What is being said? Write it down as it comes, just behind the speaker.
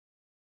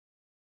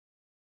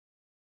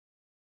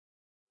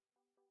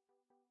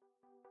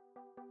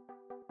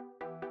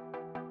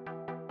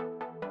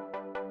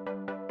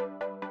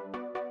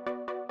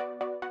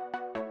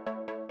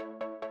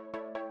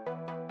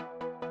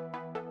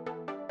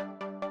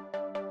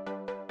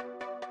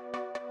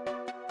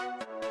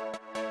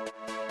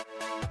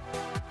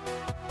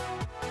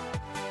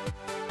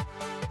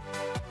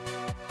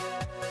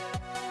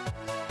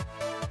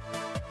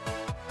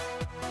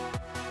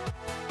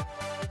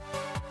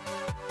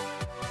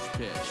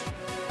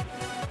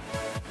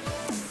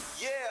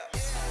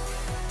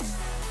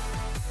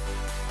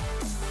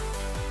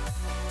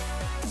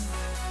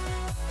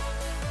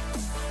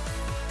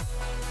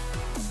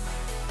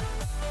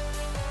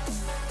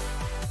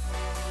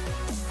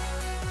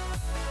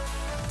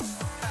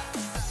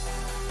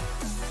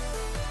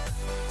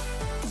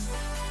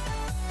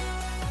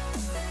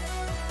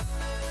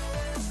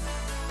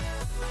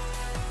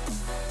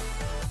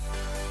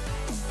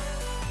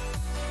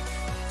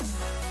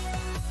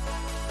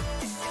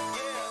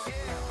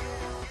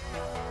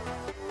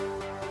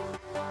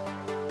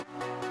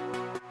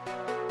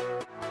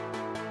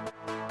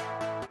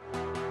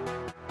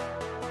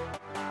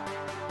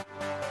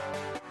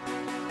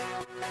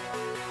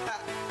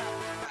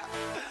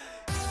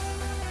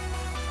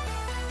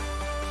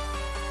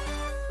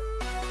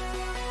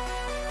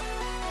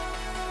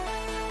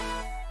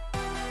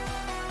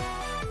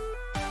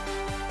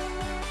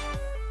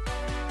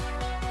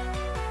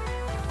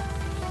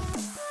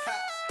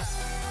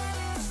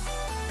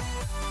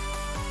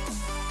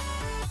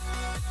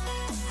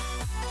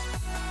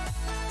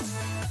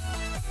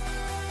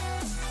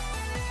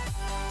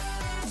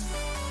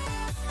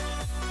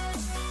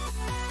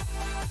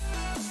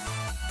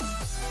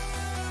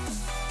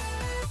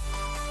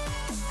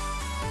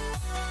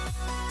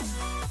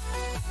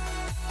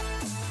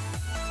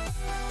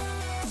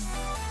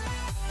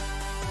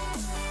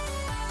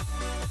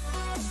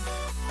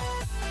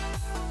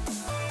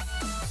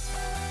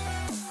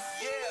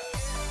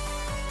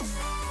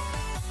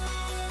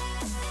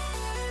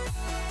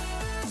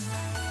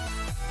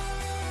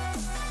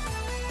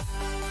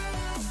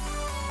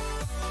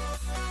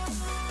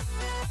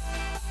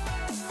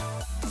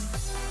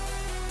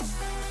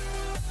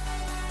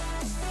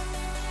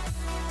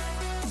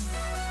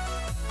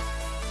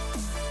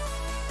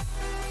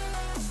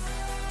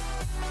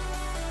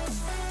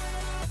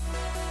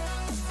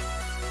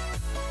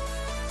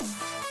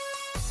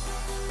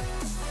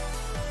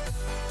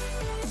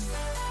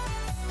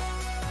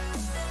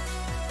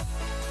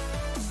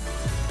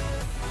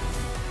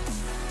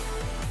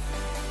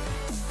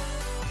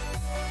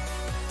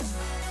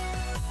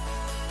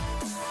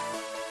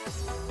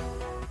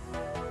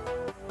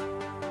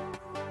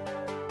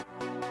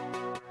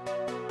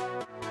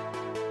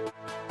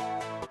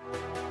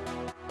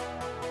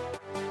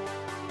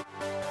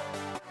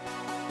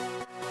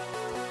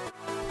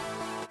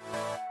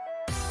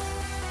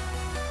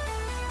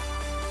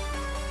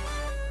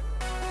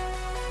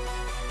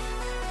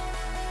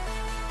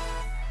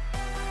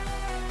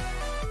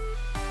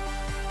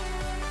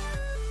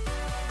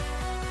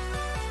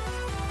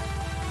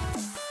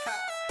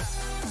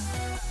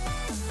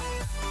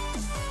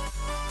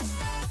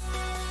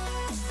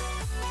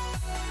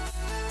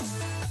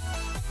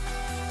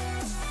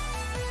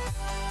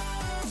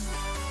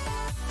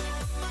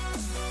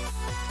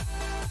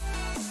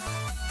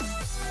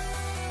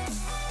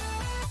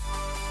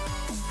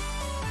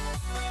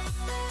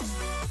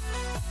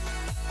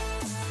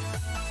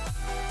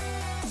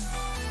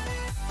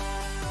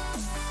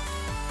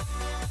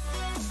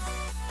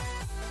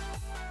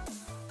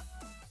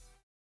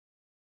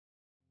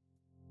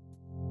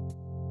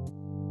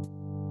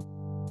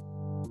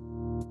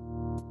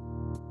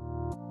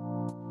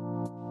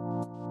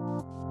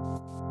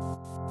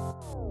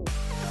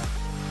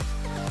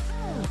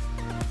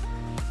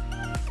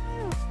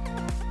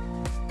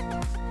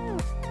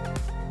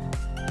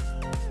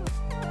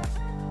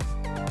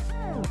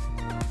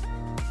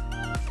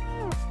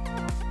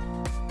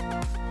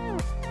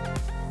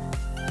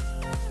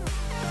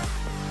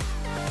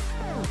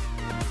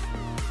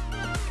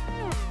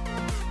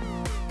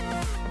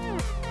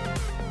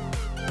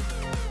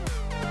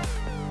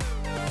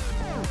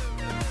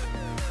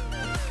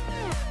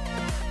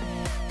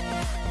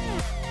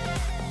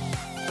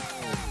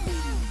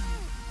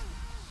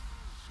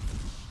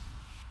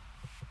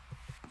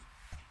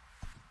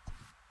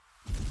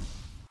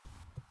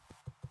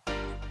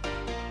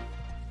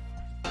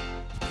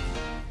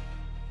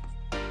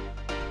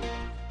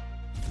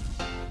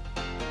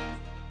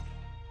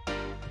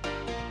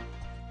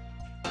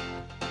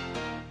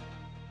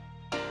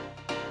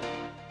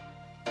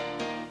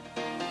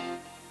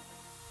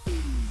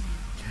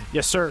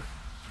Yes, sir.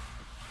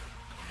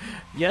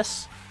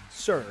 Yes,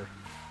 sir.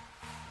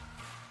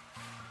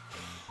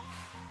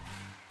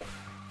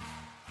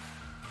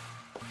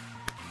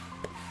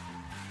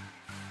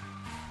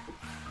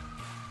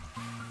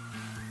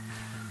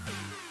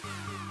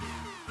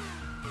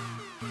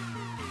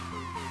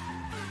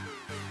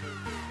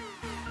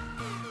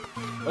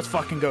 Let's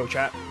fucking go,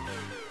 chat.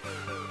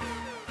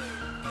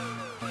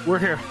 We're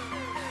here.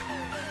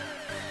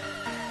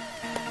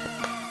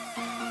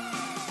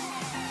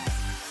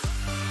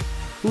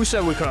 Who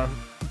said we couldn't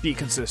be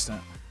consistent?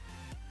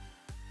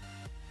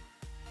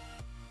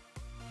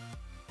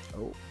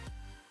 Oh.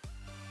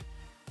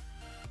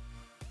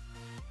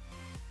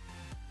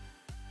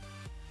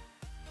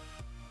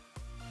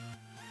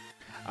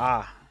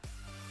 Ah.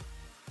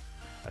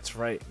 That's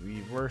right.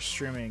 We were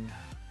streaming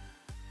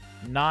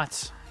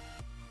not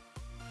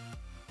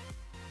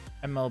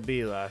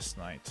MLB last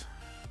night.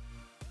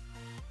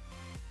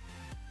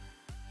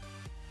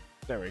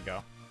 There we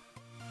go.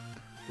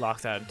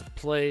 Lock that into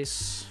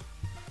place.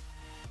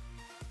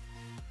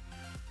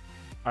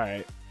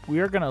 Alright, we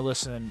are gonna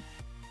listen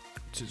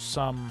to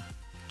some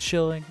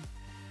chilling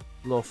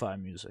lo-fi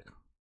music.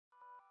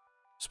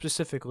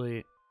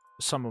 Specifically,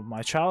 some of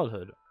my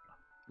childhood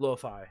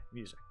lo-fi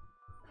music.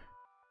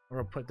 We're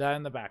gonna put that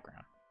in the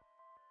background.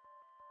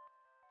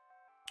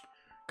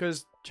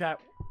 Because, chat,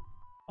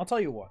 I'll tell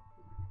you what.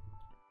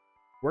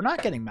 We're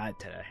not getting mad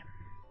today.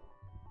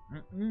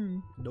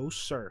 No,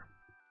 sir.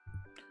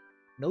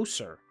 No,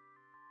 sir.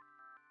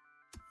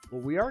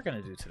 What we are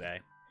gonna do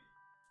today,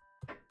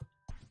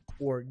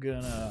 we're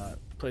gonna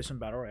play some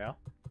Battle Royale.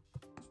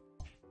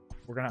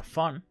 We're gonna have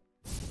fun.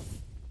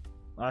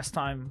 Last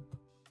time...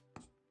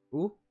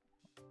 Ooh.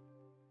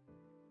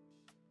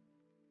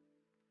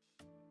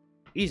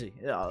 Easy.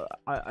 Yeah,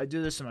 I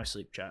do this in my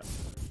sleep, chat.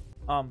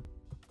 I'm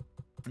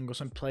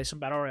gonna play some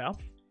Battle Royale.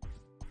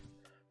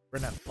 We're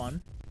gonna have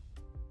fun.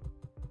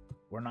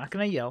 We're not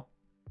gonna yell.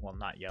 Well,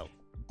 not yell.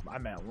 I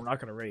meant we're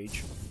not gonna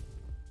rage.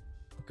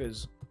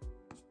 Because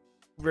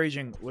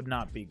raging would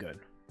not be good.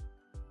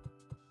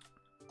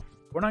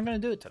 We're not gonna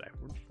do it today.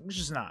 We're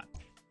just not.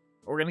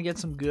 We're gonna get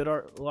some good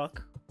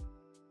luck.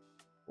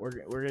 We're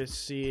gonna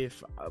see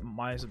if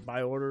my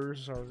buy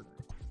orders are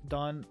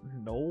done.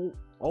 No.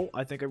 Oh,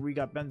 I think we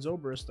got Ben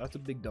Zobrist. That's a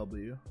big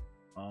W.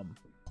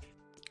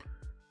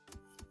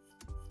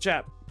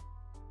 Chat.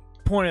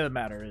 Point of the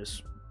matter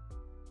is,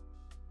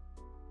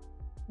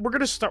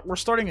 we're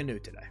starting anew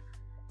today.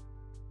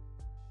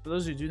 For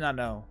those who do not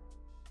know,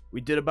 we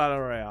did a Battle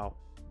Royale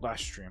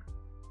last stream.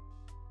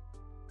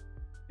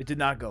 It did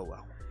not go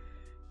well.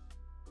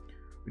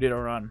 We did a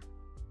run.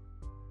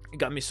 It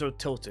got me so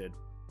tilted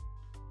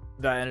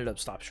that I ended up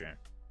stop streaming.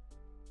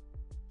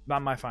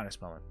 Not my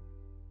finest moment.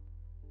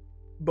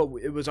 But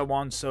it was a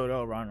Juan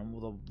Soto run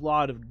with a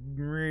lot of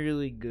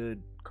really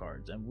good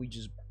cards, and we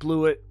just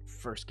blew it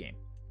first game.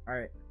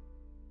 Alright.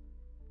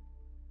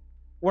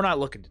 We're not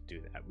looking to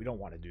do that. We don't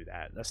want to do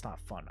that. That's not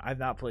fun. I've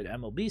not played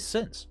MLB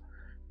since.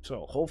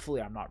 So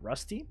hopefully I'm not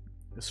rusty.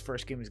 This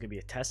first game is going to be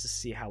a test to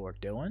see how we're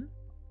doing.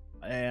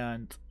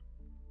 And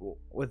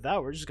with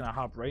that, we're just going to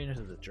hop right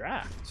into the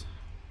draft.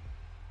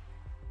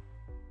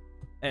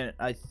 And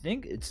I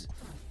think it's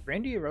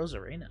Randy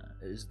Arozarena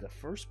is the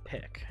first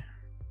pick.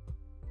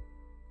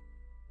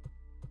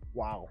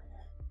 Wow.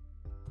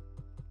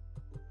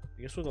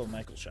 I guess we'll go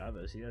Michael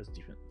Chavez. He has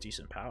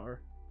decent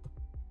power.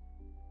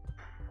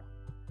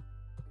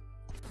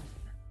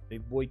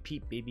 Big boy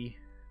Pete, baby.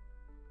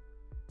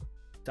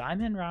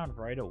 Diamond round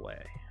right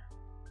away.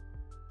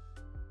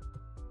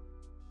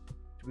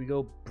 Do we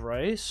go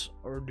Bryce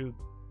or do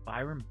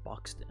Byron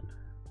Buxton?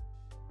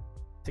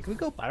 I think we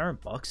go Byron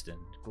Buxton.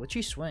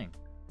 Glitchy swing.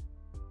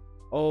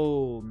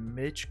 Oh,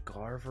 Mitch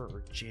Garver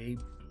or Jay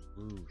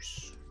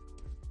Bruce.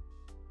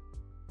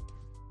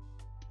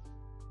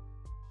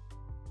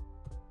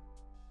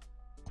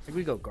 I think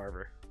we go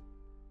Garver.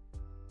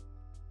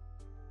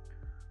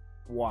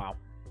 Wow.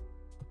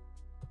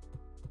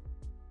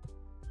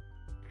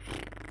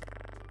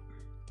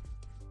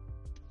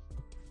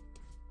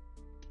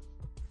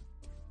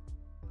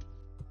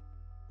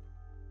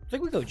 I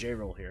think we go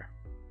J-Roll here.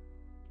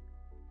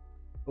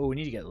 Oh, we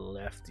need to get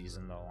lefties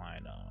in the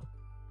lineup.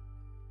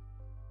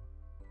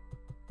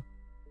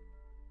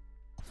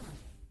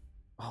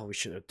 Oh, we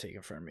should have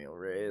taken Fermil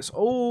Reyes.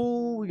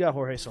 Oh, we got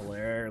Jorge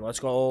Soler. Let's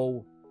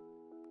go.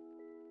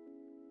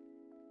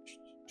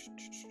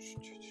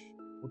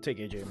 We'll take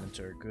AJ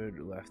Minter. Good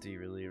lefty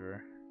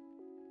reliever.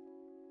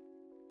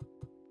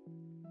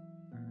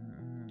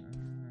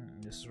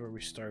 This is where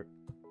we start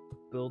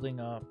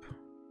building up.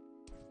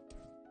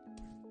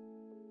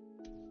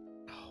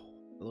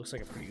 It looks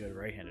like a pretty good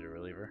right-handed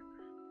reliever.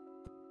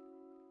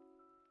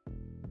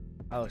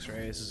 Alex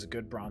Reyes is a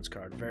good bronze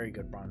card. Very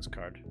good bronze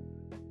card.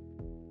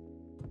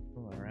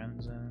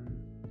 Lorenzen.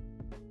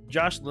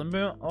 Josh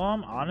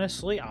Lindblom,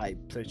 honestly, I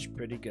pitched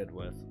pretty good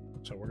with.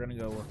 So we're going to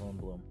go with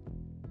Lindblom.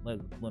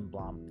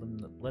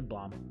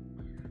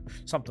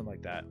 Something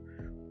like that.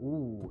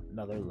 Ooh,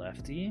 another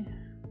lefty.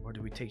 Or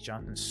do we take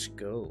Jonathan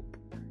Scope?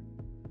 I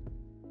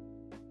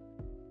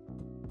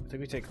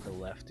think we take the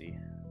lefty.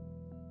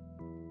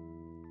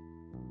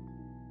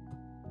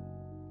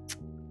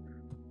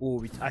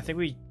 Ooh, I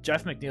think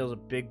Jeff McNeil's a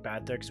big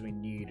bat there because we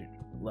need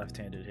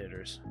left-handed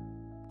hitters.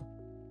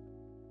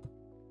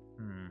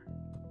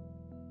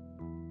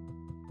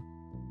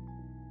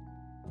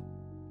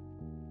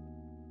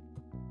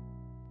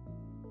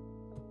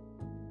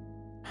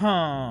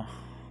 Huh.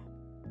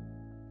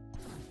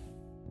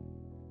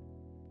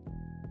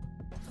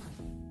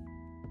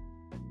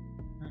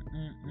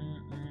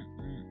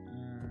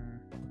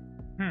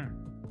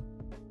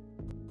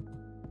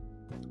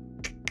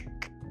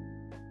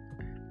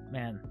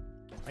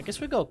 I guess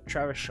we go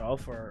Travis Shaw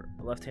for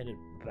a left-handed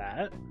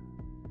bat.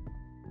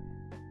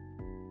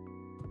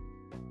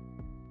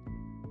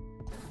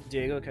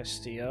 Diego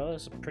Castillo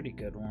is a pretty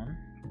good one.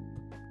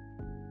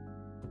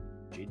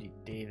 J.D.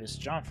 Davis.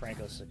 John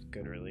Franco's a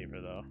good reliever,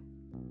 though.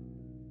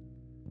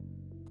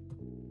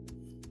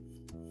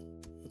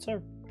 What's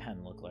our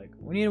pen look like?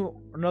 We need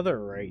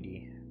another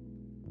righty.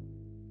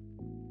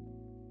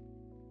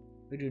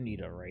 We do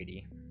need a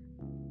righty.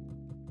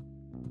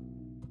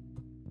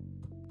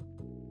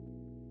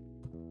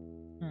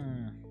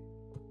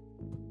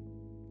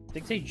 I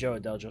think take Joe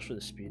Adele just for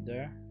the speed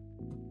there.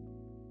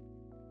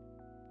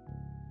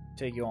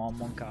 Take you on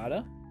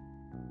Moncada.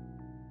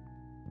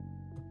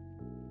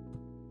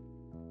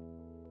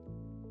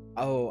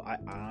 Oh, I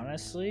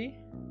honestly...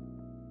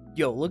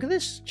 Yo, look at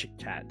this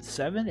chat.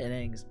 7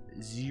 innings,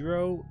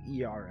 0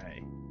 ERA.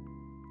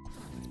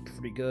 It's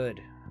pretty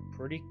good.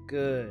 Pretty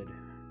good.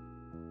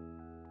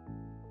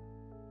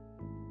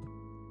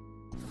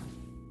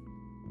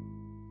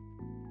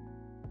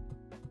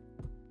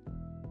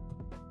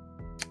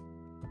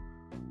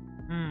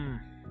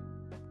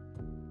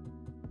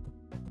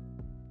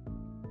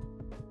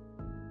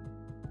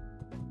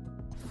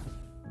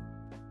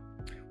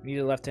 We need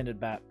a left-handed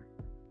bat.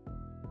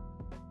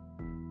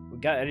 We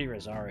got Eddie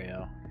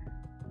Rosario.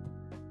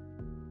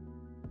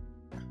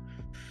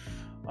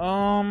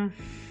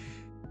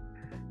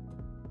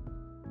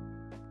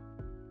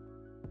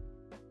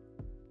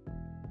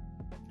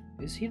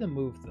 Is he the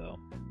move, though?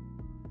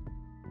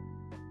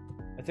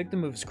 I think the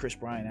move is Chris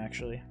Bryant,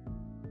 actually.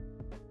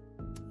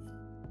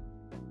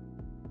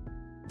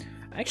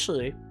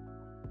 Actually,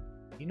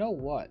 you know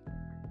what?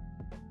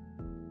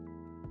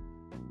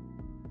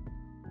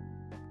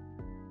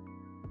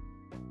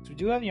 So we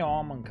do have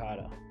Yohan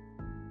Moncada.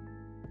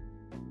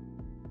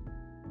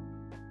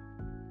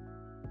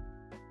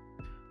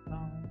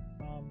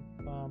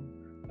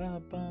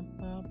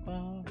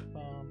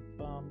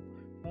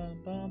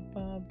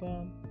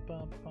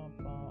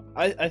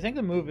 I think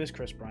the move is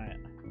Chris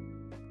Bryant.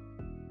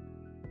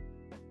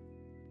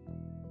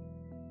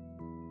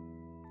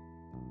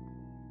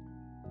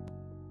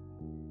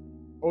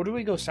 Or do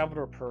we go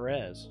Salvador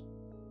Perez?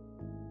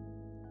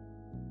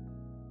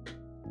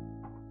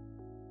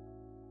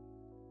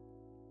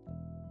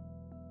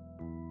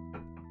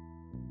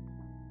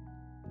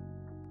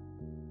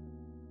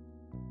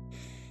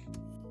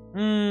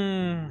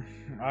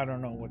 I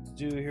don't know what to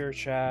do here,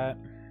 chat.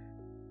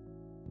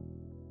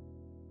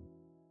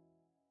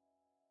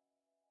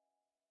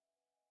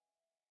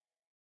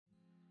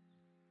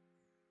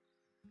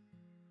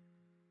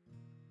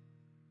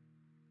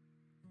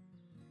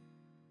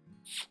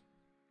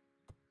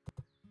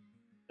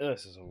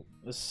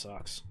 This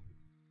sucks.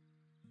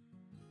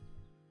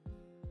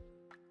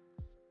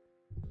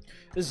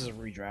 This is a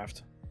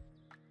redraft.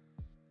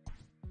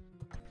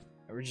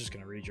 We're just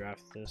gonna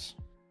redraft this.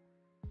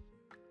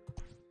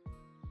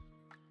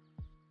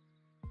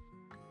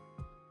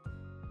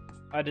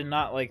 I did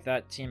not like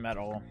that team at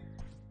all.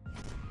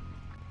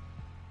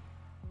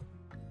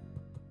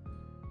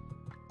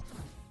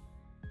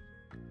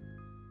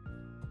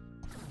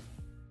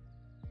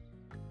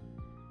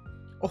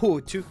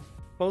 Oh,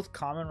 both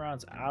common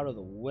rounds out of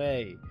the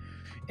way,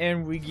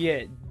 and we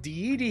get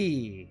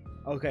Didi.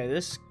 Okay,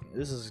 this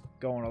is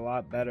going a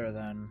lot better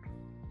than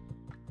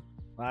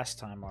last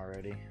time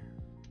already.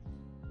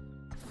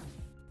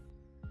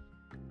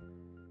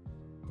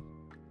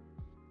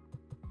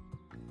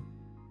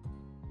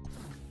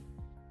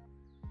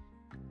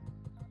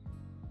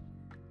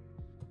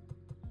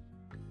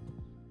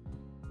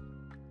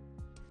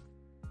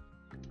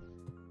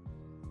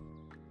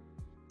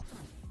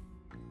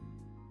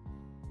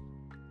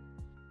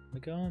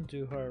 Miguel and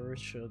Duhar,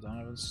 Richard,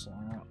 Donovan,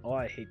 Sloan. Oh,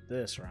 I hate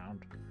this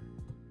round.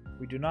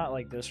 We do not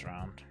like this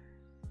round.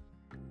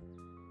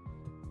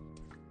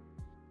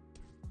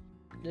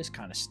 This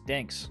kind of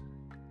stinks.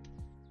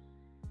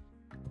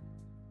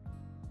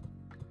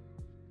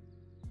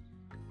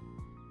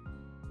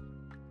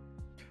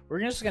 We're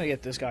just gonna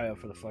get this guy up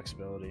for the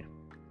flexibility.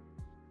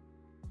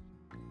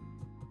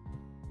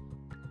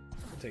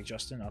 Take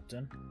Justin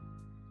Upton.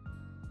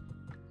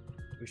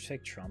 We should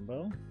take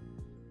Trumbo.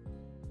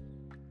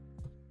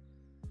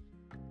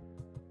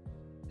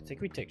 I think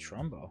we take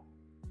Trumbo.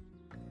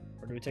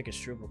 Or do we take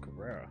Asdrubal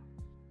Cabrera?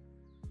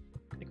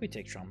 I think we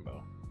take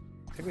Trumbo.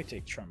 I think we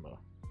take Trumbo.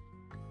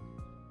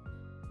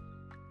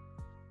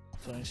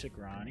 Tony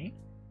Sigrani.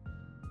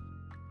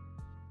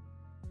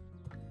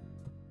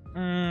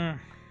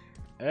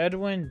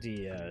 Edwin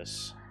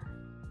Diaz.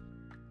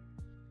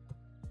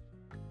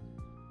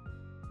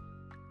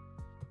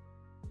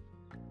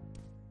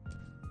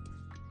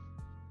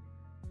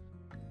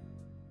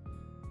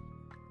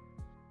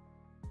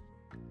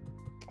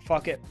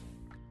 Fuck it.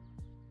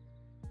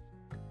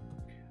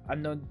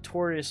 I'm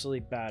notoriously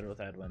bad with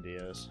Edwin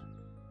Diaz.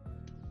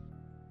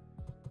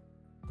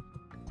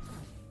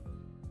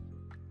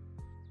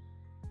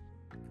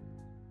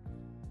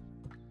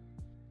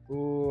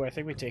 Ooh, I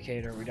think we take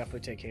Hader. We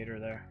definitely take Hader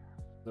there.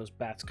 Those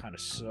bats kind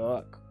of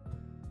suck.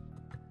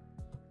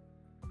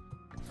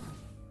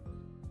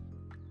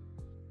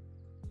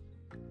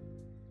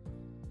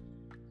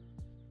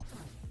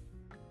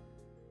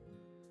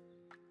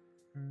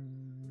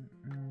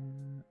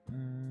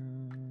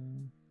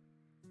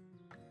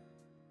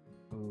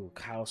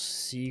 Kyle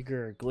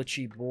Seager.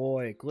 Glitchy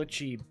boy.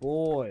 Glitchy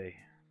boy.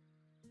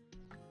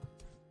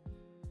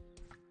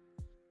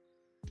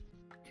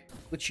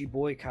 Glitchy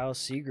boy Kyle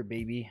Seager,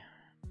 baby.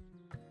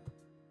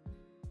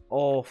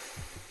 Oh,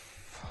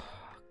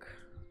 fuck.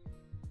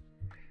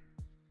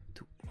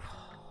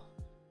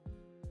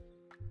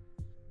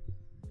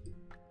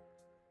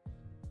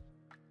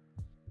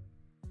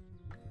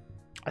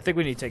 I think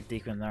we need to take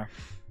Diekman there.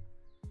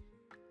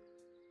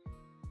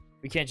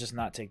 We can't just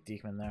not take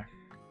Diekman there.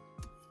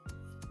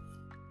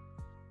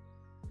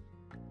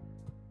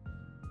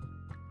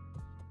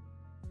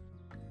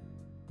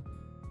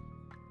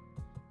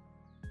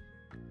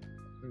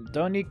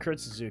 Don't need Kurt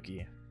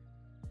Suzuki.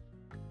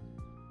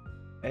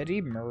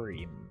 Eddie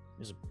Murray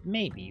is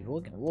maybe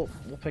we'll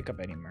pick up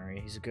Eddie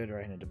Murray. He's a good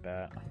right-handed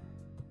bat.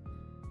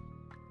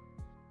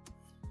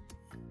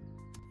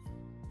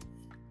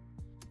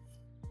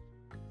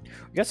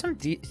 We got some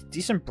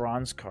decent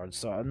bronze cards,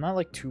 so I'm not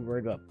like too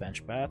worried about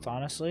bench bats,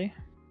 honestly.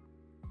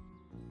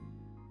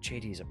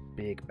 JD's a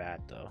big bat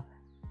though.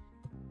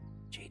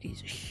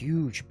 JD's a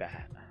huge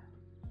bat,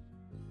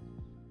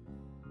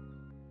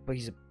 but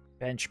he's a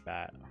bench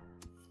bat.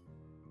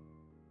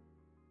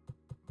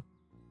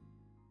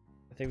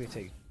 I think we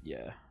take,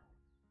 yeah.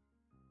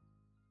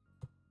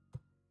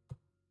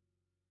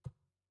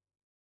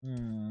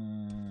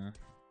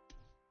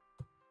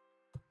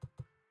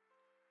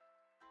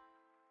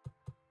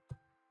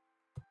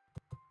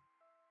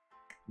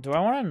 Do I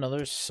want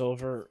another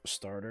silver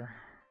starter?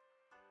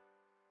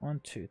 1,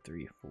 2,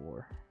 3,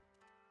 4,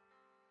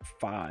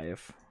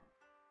 5.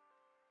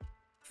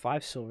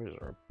 5 silvers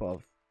are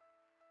above.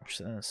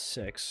 Or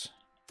 6.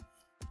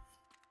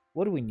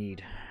 What do we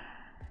need?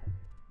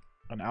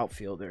 An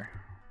outfielder.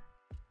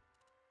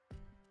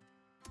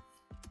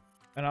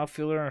 An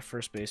outfielder and a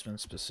first baseman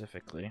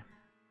specifically.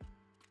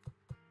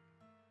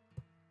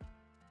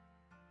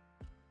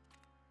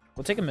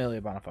 We'll take Emilio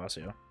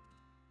Bonifacio.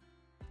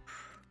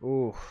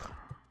 Ooh.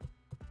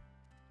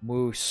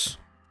 Moose.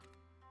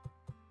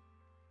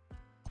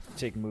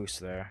 Take Moose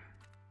there.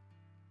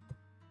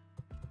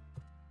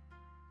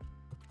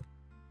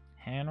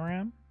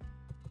 Hanram?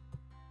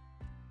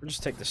 We'll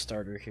just take the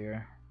starter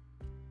here.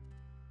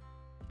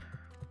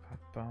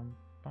 Bum,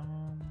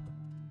 bum.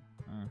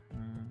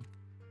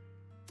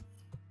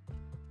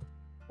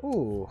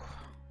 Ooh.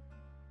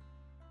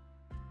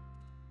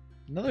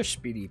 Another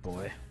speedy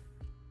boy.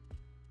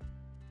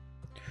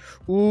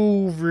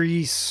 Ooh,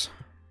 Reese.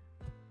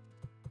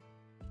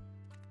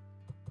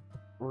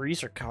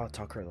 Reese or Kyle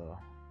Tucker, though.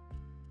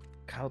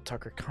 Kyle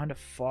Tucker kind of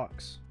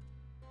fucks.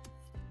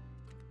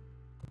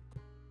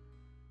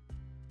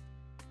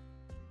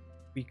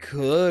 We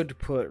could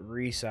put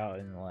Reese out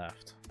in the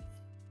left.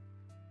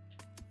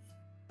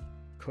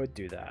 Could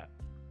do that.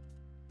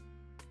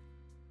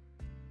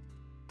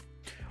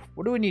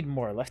 What do we need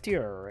more, lefty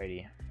or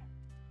righty?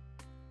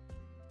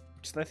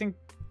 Because I think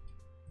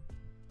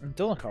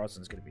Dylan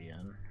Carlson's going to be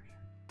in.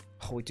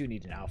 Oh, we do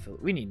need an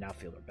outfielder. We need an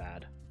outfielder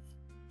bad.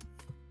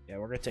 Yeah,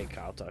 we're going to take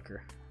Kyle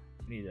Tucker.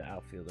 We need an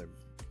outfielder.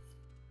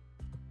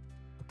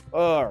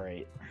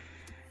 Alright.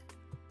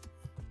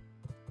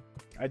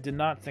 I did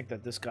not think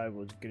that this guy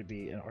was going to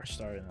be in our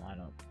starting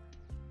lineup.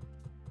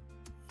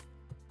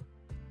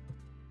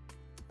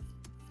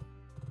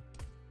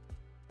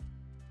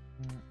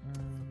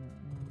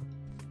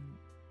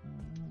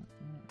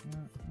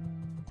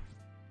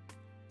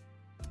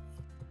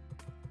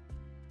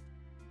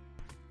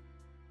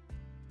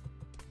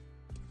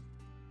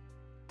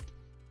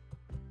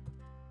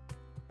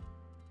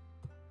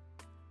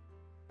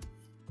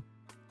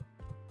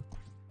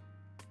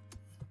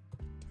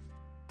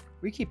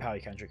 We keep Howie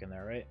Kendrick in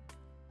there, right?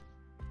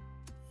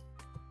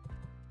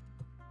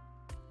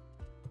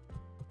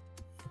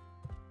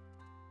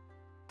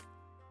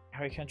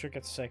 Howie Kendrick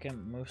at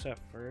second, Moose at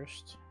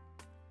first.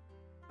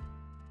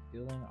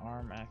 Fielding,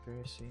 arm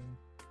accuracy.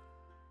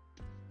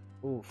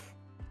 Oof.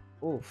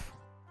 Oof.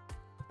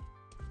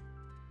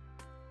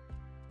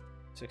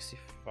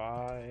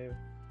 65,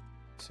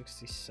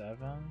 67,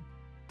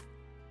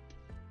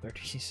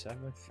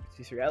 37,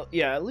 53.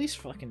 Yeah, at least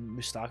fucking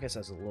Moustakas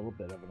has a little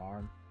bit of an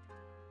arm.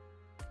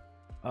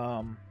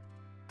 Now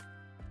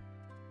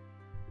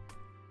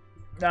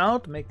I'll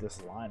have to make this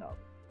lineup.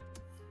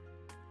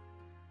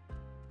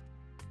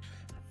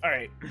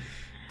 Alright.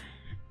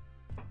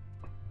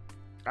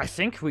 I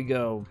think we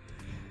go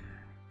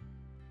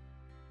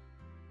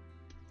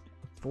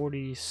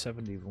 40,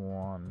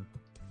 71.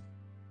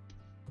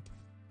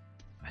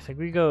 I think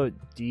we go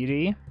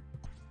Didi,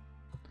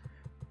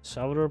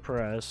 Salvador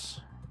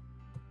Perez,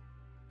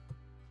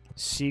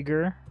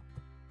 Seager,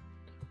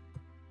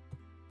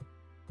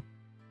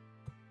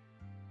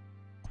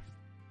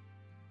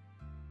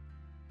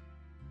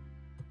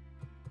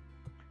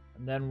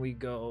 and then we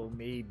go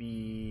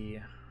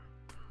maybe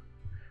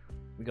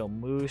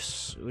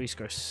Moose, Luis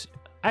Garcia.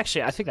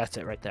 Actually, I think that's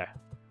it right there.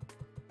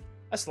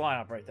 That's the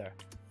lineup right there.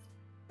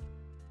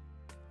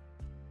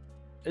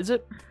 Is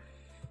it?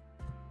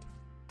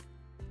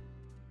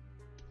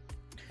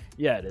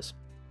 Yeah, it is.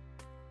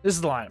 This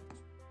is the lineup.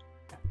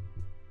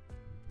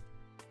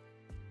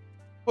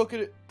 Look at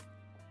it.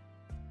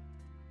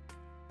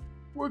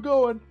 We're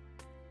going.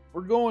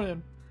 We're going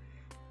in.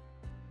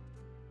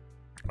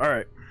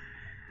 Alright.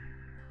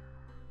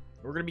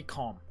 We're going to be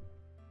calm.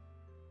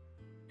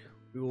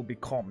 We will be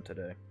calm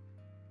today.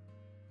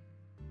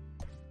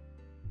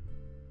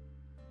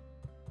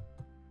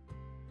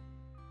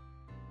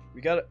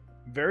 We got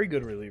very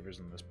good relievers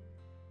in this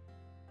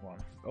one.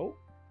 Oh.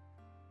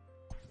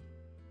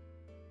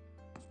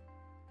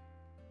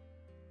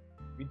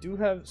 We do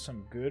have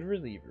some good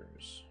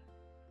relievers.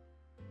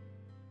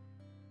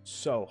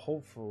 So,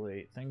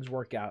 hopefully, things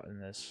work out in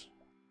this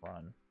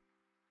run.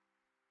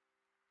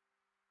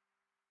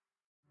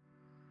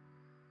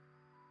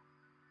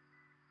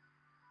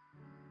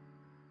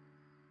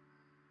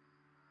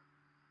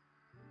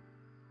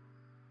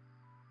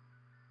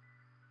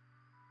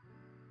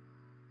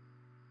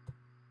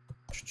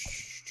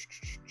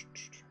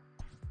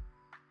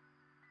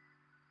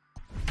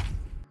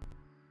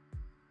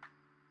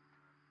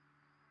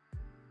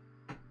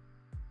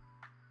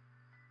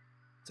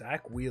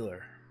 Zach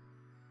Wheeler.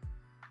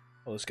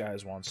 Oh, this guy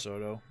is Juan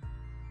Soto.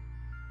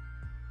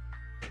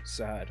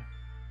 Sad.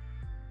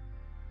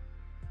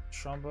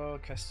 Trumbo,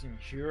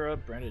 Castanjura,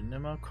 Brandon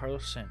Nimmo,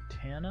 Carlos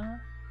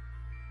Santana.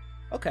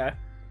 Okay.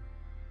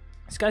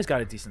 This guy's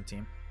got a decent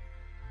team.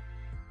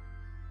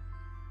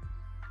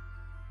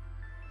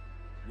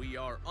 We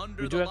are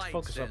under the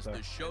lights as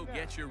the show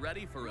gets you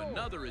ready for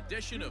another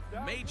edition of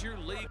Major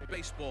League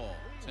Baseball.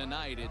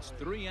 Tonight, it's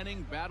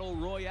 3-inning Battle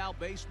Royale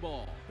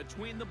baseball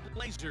between the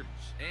Blazers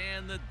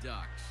and the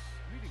Ducks.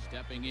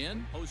 Stepping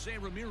in, Jose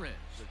Ramirez.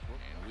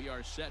 And we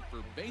are set for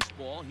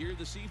baseball here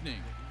this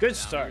evening. Good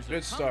start,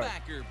 good start.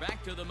 Comebacker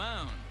back to the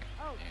mound.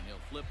 And he'll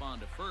flip on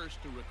to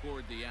first to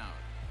record the out.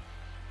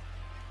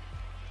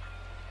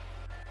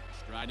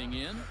 Striding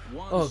in,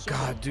 Juan Oh Soto.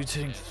 god, dude's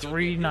hitting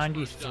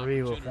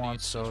 393 with Juan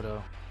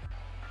Soto.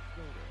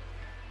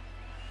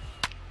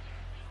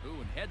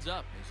 Ooh, and heads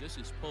up as this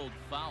is pulled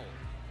foul.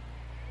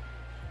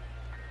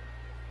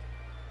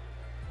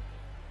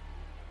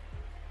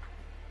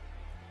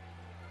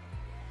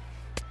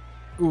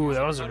 Ooh,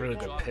 that was a really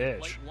good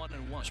pitch.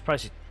 I'm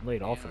surprised he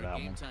laid off of that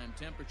one. Time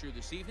temperature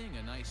this evening,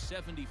 a nice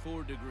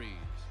 74 degrees.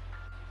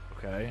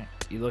 Okay,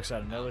 he looks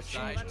at another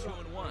change.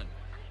 2-1.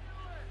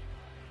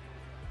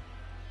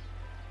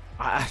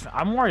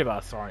 I'm worried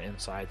about throwing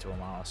inside to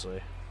him,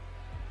 honestly.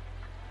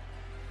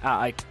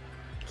 I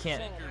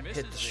can't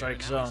hit the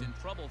strike zone.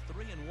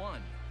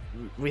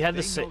 We had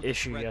this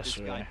issue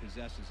yesterday,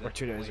 or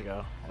 2 days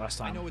ago, last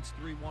time. I know it's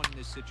 3-1 in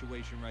this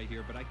situation right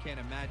here, but I can't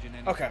imagine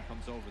anything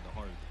comes over the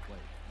heart of the plate.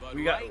 But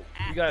we got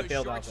it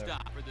bailed out there.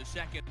 For the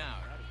second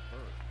out.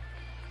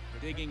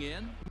 Digging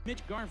in,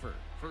 Mitch Garver.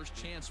 First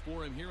chance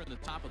for him here in the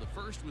top of the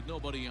first with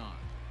nobody on.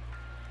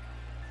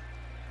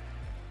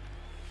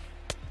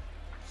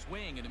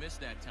 Swing and a miss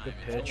that time.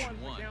 Good pitch.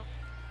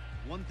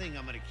 One thing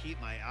I'm going to keep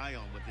my eye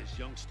on with this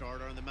young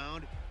starter on the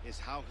mound is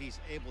how he's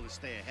able to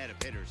stay ahead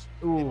of hitters.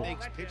 Ooh. It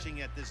makes pitching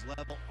at this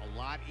level a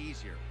lot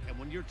easier. And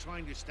when you're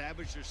trying to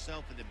establish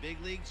yourself in the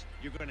big leagues,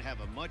 you're going to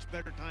have a much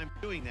better time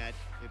doing that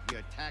if you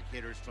attack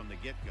hitters from the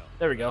get-go.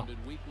 There we go.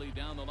 Weekly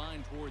down the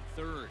line toward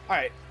third. All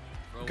right.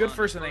 Good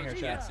first inning here,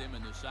 Gets chat. him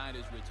and the side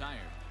is retired.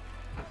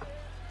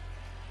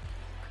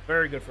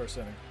 Very good first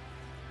inning.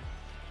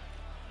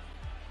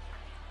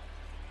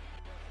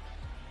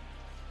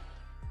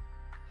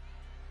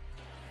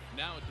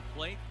 Now at the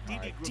plate,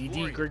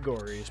 Didi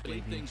Gregorius,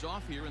 Lead baby. things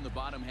off here in the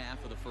bottom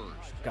half of the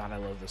first. God, I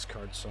love this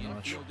card so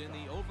much. Infield in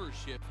the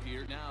overshift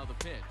here. Now the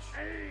pitch.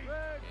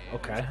 And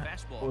Okay. there's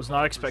a fastball I was called not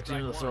for expecting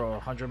him to strike throw one.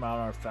 a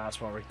 100-mile-an-hour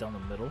fastball right down the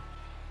middle.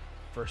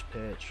 First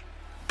pitch.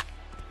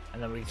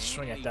 And then we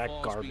swing And at he that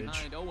falls garbage.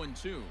 behind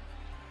 0-2.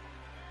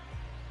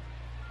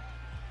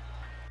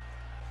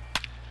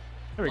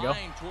 There we go.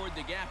 Line toward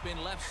the gap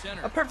in left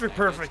center. A perfect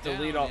That gets to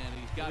lead down, off, and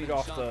he's got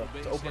to himself a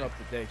base open hit. up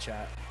the day,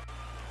 chat.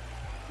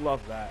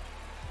 Love that.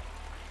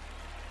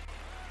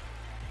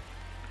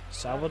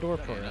 Salvador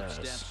And up Perez.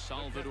 steps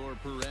Salvador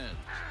Perez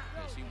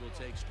as he will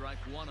take strike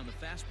one on the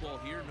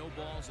fastball here. No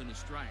balls and a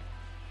strike.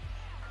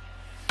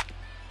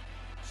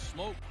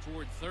 Smoke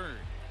toward third.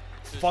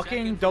 To Fucking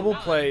second for double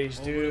Ryan. plays,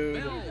 Over to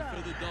dude. Bell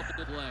for the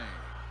double play.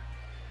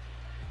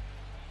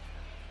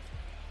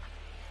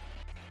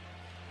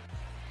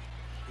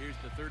 Here's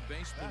the third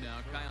baseman now,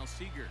 Kyle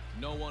Seager.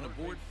 No one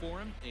aboard for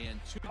him, and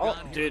two Oh,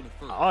 gone here dude, in the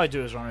first. all I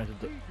do is run into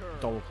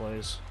double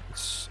plays.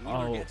 It's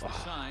Wheeler gets the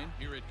sign.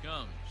 Here it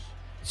comes.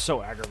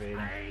 so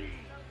aggravating.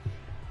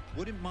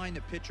 Wouldn't mind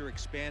the pitcher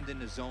expanding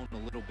the zone a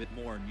little bit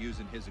more and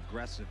using his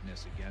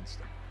aggressiveness against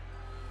him.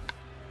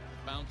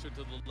 Bouncer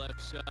to the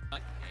left side,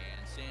 and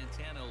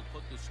Santana will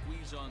put the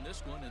squeeze on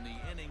this one, and the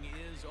inning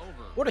is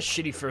over. What a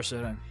shitty first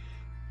inning.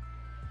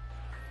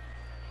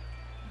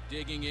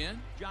 Digging in,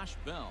 Josh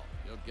Bell.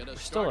 He'll get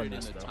us Still started in in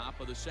this, the though. top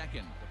of the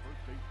second.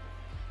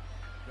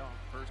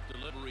 First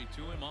delivery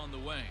to him on the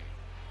way.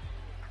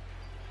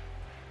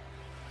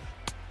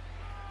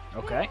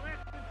 Okay.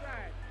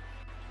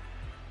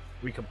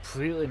 We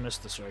completely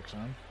missed the strike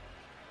zone.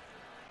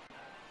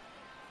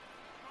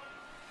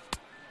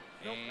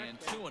 And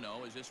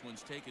 2-0 as this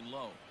one's taken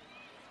low.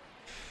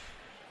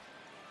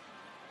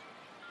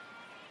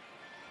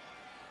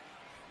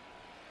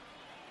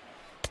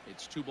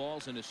 It's 2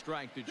 balls and a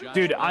strike to Josh.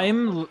 Dude,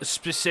 I'm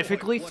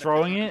specifically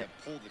throwing it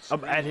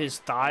up at his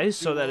thighs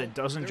so that it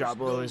doesn't drop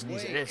below his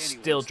knees. It is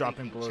still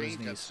dropping below his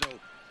knees.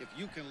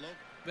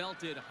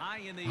 Belted high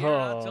in the air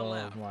out to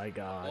left. Oh my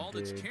god, Ball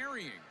dude. that's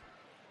carrying.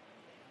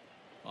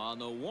 On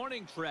the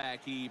warning track,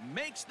 he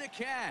makes the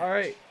catch. All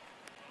right,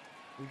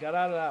 we got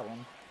out of that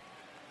one.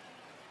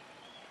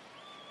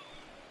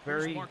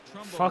 Very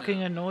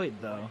fucking annoyed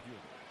though.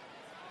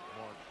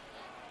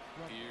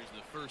 Here's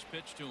the first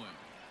pitch to him.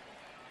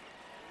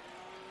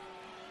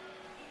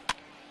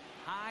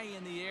 High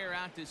in the air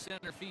out to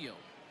center field.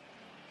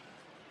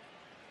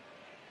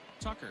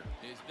 Tucker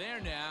is there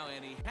now,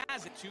 and he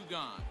has it 2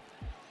 gone.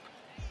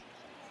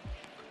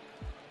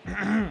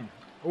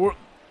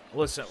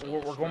 Listen,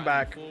 we're going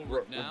back.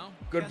 We're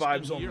good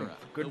vibes only.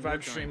 Good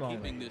vibes stream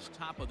only.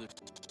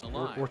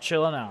 We're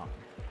chilling out.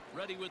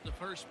 Ready with the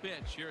first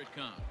pitch. Here it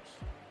comes.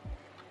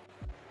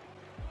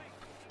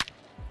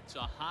 It's a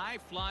high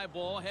fly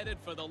ball headed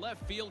for the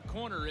left field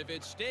corner. If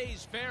it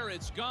stays fair,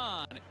 it's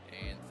gone.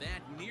 And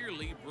that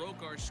nearly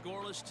broke our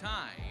scoreless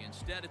tie.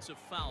 Instead, it's a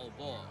foul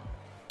ball.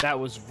 That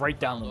was right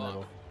down the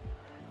middle.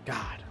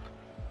 God.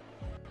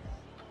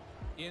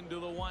 Into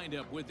the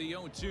windup with the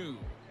 0-2.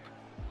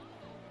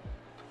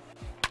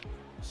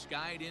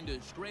 Skied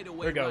into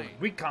straightaway. There we go. Right.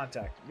 Weak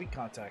contact. Weak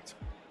contact.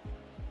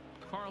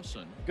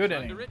 Carlson good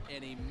under inning. it,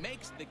 and he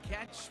makes the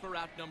catch for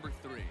out number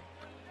 3.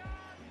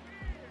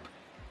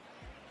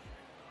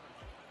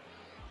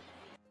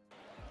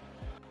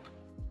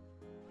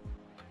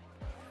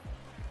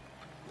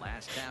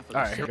 Last half of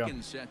the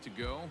second set to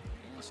go.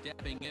 And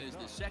stepping in is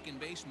the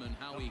second baseman,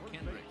 Howie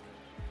Kendrick.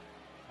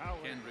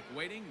 Kendrick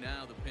waiting.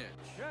 Now the pitch.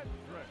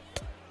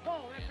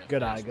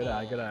 Good eye, good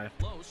eye, good eye.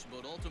 Close,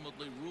 but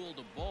ultimately ruled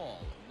a ball.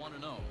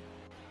 1-0.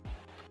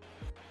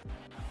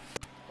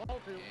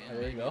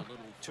 There you go.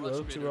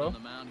 2-0, 2-0. On the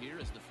mound here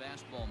as the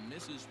fastball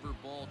misses for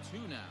ball 2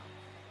 now.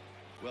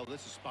 Well,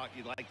 this is a spot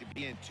you'd like to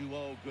be in.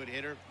 2-0, good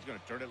hitter. He's going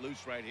to turn it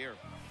loose right here.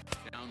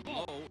 Down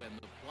low, and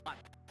the plot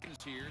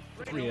is here.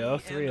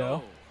 3-0,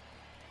 3-0.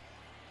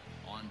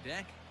 On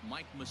deck,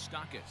 Mike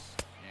Moustakas.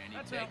 And he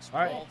takes all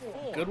right. ball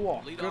 4. Good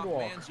walk, Lead good off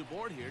walk. man's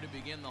aboard here to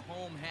begin the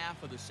home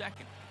half of the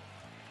second.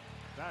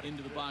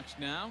 Into the box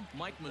now,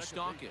 Mike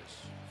Moustakas.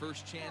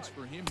 First chance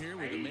for him here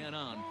with a man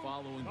on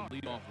following the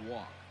leadoff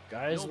walk.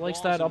 Guys likes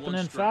that up and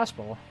in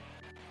fastball.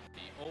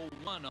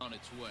 The 0-1 on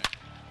its way.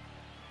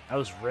 That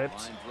was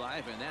ripped. Line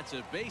drive, and that's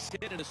a base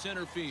hit into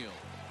center field.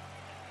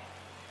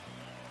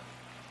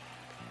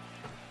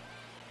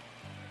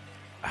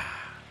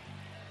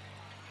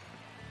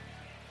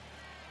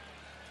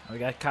 We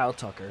got Kyle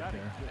Tucker here. At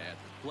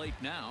the plate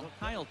now,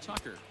 Kyle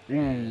Tucker.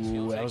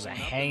 Ooh, that was a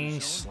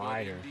hanging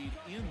slider.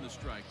 In the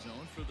strike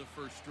zone for the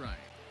first strike.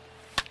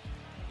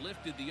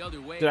 Lifted the other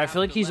way. Dude, I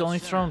feel like he's only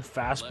thrown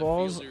center.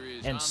 fastballs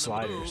and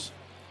sliders.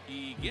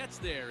 He gets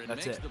there and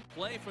That's makes it. the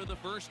play for the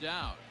first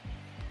out.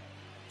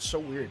 So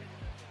weird.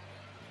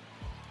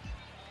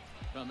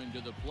 Coming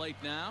to the plate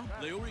now,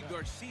 Leury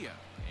Garcia.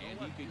 And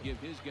he could give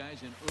his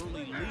guys an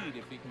early lead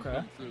if he can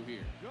come through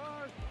here.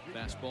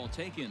 Fastball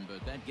taken,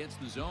 but that gets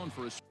the zone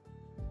for a strike.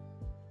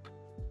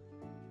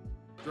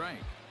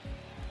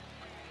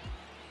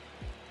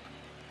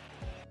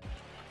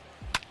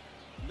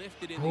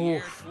 Lifted in the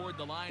air toward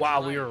the line.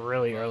 Wow, we were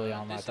really early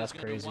on that. That's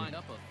crazy. Wind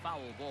up a foul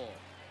ball.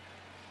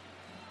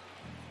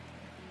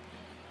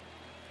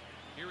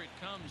 Here it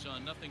comes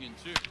on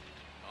 0-2.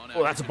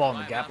 Oh, that's a ball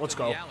in the gap. Let's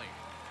go.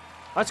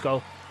 Let's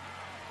go.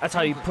 That's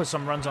how you put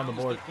some runs on the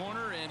board. The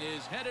corner and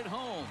is headed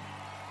home.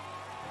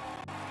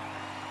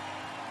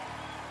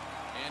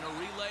 And a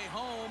relay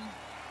home.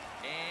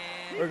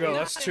 And there we go.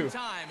 That's 2.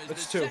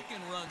 That's 2.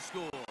 Second run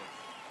score.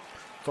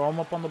 Throw him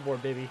up on the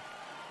board, baby.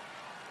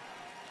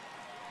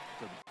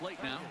 To the plate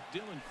now,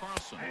 Dylan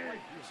Carlson.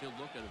 He'll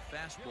look at a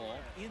fastball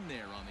in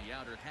there on the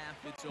outer half.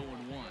 It's 0-1.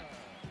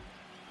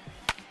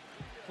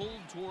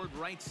 Pulled toward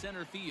right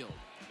center field.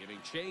 Giving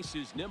chase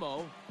is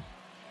Nimmo.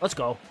 Let's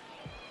go.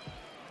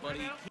 But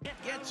he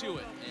can't get to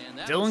it. And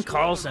Dylan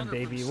Carlson,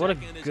 baby. What a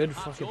good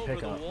fucking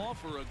pickup. The wall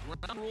for a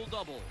ground rule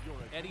double.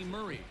 Eddie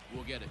Murray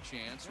will get a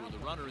chance with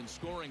a runner in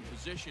scoring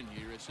position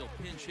here as he'll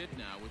pinch hit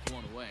now with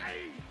 1 away.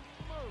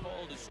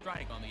 Called a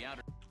strike on the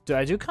outer. Dude,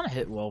 I do kind of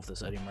hit well with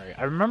this Eddie Murray.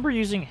 I remember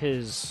using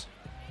his...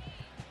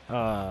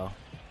 Do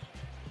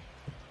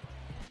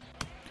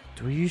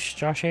we use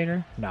Josh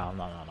Hader? No.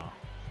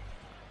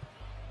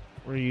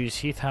 We're going to use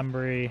Heath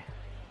Hembry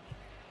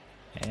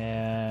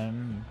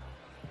and...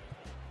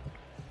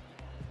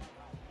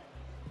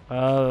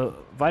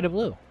 Vita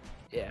Blue.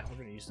 Yeah, we're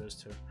gonna use those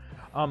 2.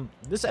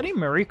 This Eddie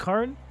Murray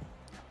card,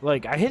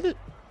 like, I hit it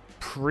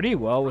pretty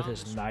well with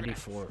his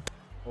 94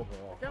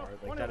 overall card,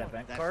 like that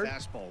event card. That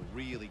fastball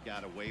really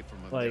got away from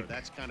him like, there.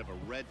 That's kind of a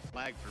red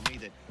flag for me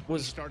that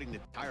was he's starting to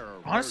tire.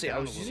 Honestly, I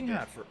was using bit.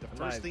 that for the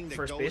first thing that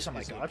first goes base on my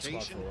is God spot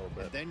location, for a little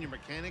bit. And then your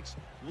mechanics.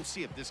 We'll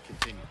see if this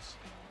continues.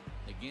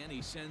 Again,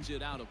 he sends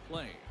it out of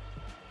play.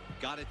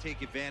 Got to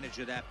take advantage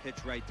of that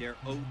pitch right there.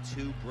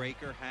 0-2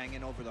 breaker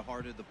hanging over the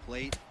heart of the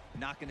plate.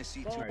 Not going to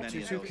see too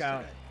many of those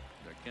count. today.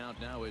 The count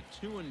now at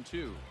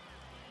 2-2.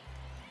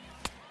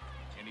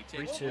 And he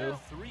takes 3-2.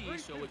 3,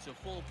 so it's a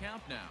full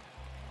count now.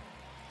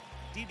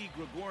 Didi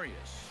Gregorius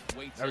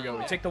waits. There we go. on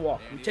We it. take the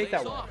walk. And We he take that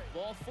lays walk. off.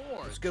 Ball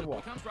 4. It's a good So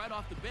walk. he comes right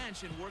off the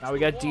bench and works Now we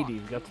the got walk. Didi.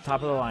 We got the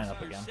top of the lineup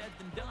Easier again. said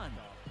than done.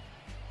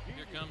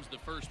 Here comes the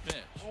first pitch.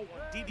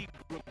 Didi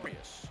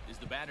Gregorius is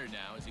the batter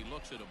now as he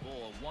looks at a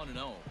ball 1-0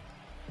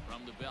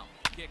 from the belt.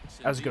 Kicks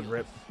and That was a good deals.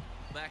 rip.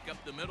 Back up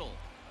the middle.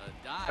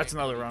 A dive. That's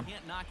another but run. he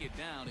can't knock it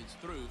down. It's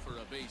through for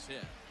a base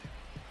hit.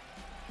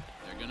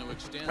 They're going to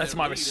extend That's their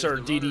my lead as Sir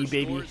the Didi, runner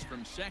baby. scores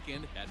from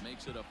second. That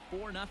makes it a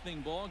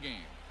 4-0 ball game.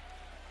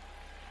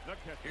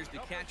 Here's the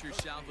catcher,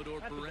 Salvador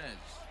Perez,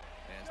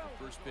 as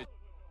the first pitch.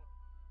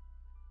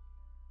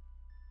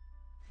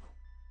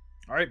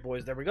 All right,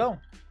 boys. There we go.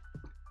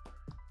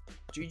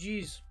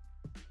 GG's.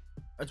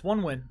 That's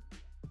one win.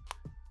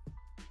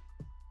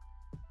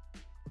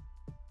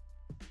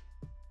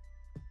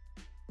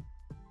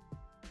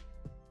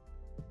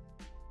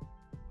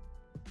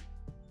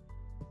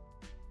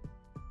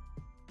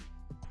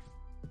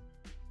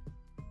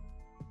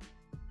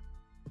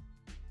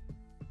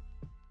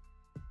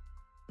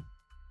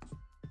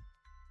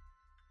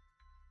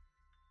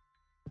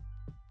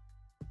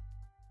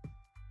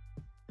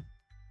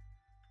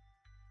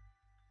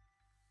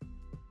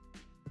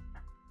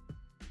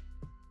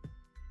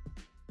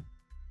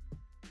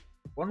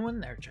 One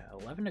win there, chat.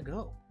 11 to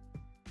go.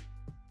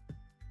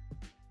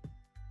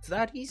 It's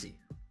that easy.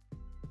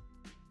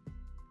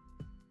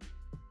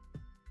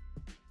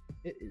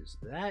 It is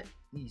that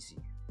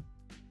easy.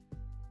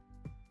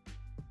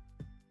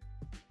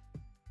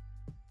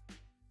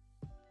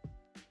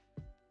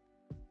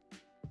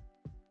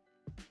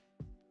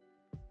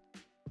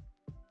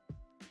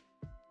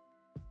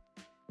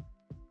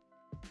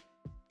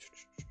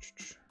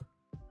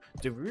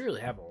 Dude, we really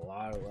have a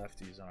lot of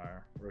lefties on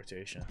our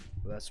rotation,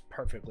 but that's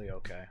perfectly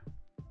okay.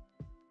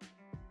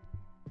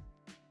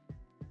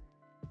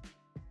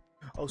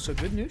 Oh, so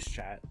good news,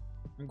 chat.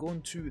 I'm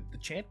going to the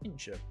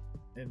championship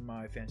in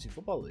my fantasy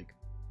football league.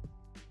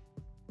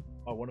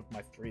 Oh, one of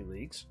my 3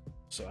 leagues,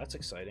 so that's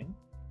exciting.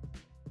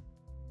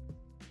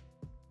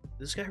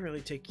 This guy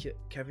really take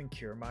Kevin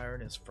Kiermaier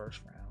in his first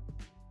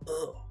round.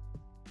 Ugh.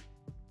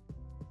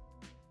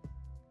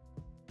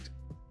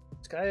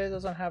 This guy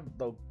doesn't have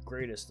the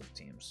greatest of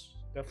teams.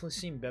 Definitely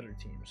seen better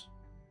teams.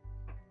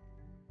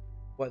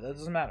 But that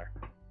doesn't matter.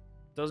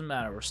 Doesn't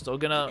matter. We're still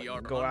gonna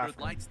go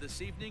after lights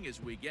this evening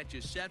as we get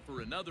you set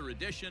for another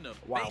edition of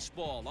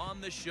baseball on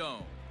the show.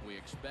 We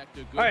expect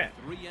a good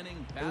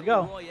 3-inning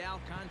battle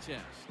royale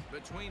contest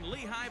between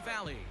Lehigh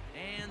Valley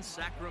and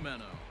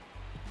Sacramento.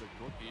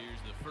 Here's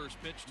the first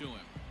pitch to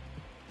him.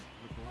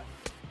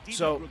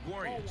 So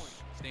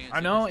I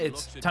know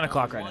it's 10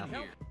 o'clock right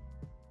now,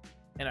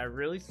 and I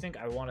really think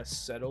I want to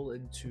settle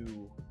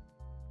into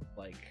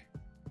like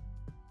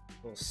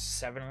a little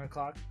 7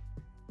 o'clock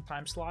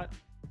time slot,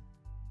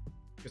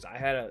 because I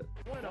had a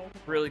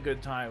really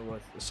good time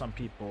with some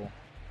people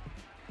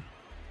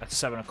at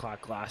 7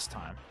 o'clock last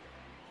time,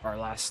 or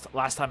last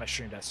time I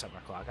streamed at 7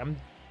 o'clock. I'm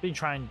been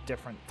trying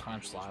different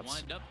time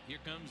slots.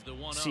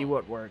 See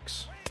what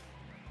works.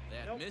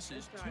 That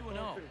misses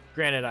 2-0.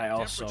 Granted, I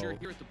also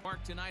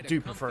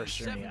do prefer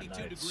streaming at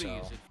night,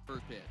 so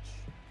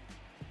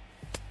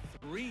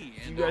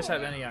if you guys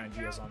have any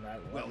ideas on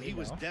that, well, he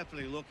was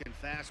definitely looking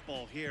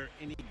fastball here,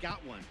 and he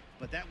got one.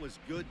 But that was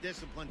good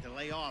discipline to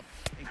lay off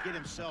and get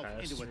himself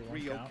into a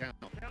 3-0 count.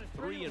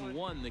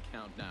 3-1 the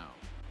count now.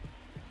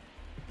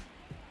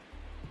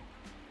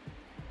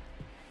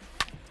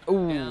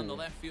 Ooh, down the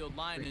left field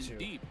line and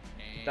deep.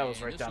 And that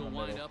was right down the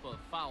middle.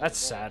 That's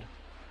sad.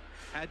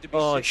 Had to be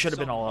it should have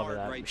been all over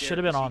that. Right, should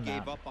have been on that. that.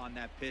 Gave up on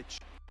that pitch.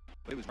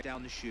 It was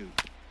down the chute.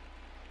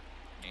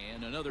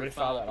 And another Way to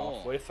foul that ball.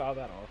 off. Way to foul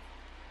that off.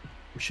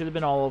 We should have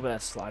been all over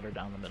that slider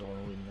down the middle,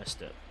 and we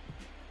missed it.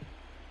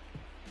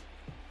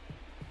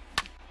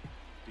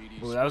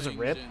 Ooh, that was a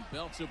rip.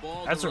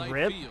 That's a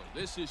rip.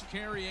 This is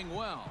carrying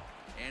well,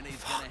 and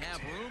he's going to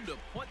have room to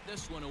put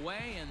this one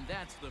away, and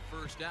that's the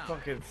first out.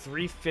 Fucking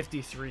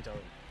 353 to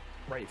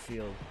right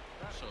field.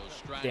 So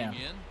striding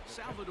in,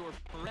 Salvador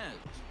Perez.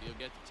 He'll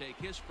get to take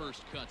his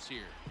first cuts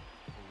here.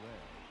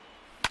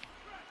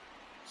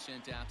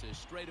 Sent out to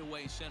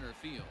straightaway center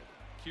field.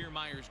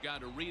 Kiermaier's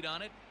got a read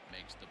on it,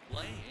 makes the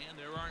play, and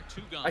there aren't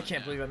two gone. I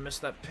can't believe I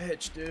missed that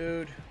pitch,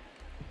 dude.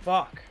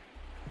 Fuck.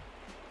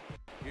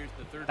 Here's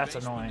the third That's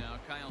baseman annoying. now,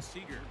 Kyle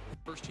Seager.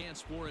 First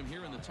chance for him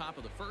here in the top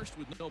of the first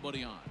with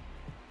nobody on.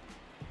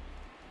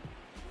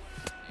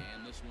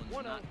 And this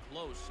one's not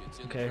close. It's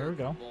in Okay, the here we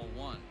go. ball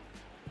 1.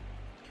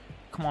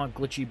 Come on,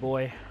 glitchy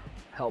boy.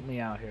 Help me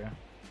out here.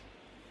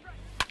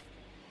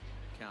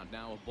 Count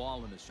now a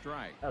ball and a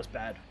strike. That was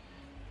bad.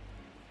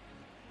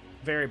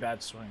 Very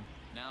bad swing.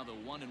 Now the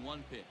 1-1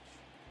 pitch.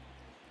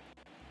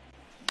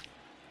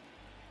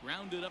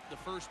 Grounded up the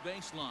first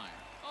baseline.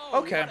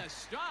 Oh, okay. What a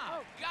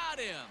stop. Got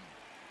him.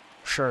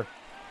 Sure.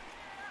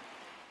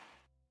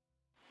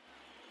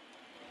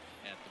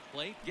 At the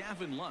plate,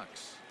 Gavin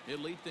Lux. He'll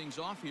lead things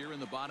off here in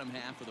the bottom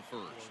half of the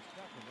first.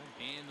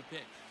 And the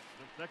pitch.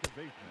 Now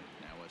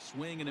a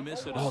swing and a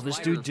miss at a Oh, this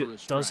slider dude for a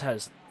does strike.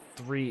 has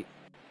three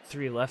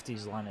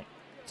lefties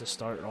to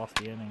start off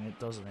the inning. It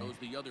doesn't. Goes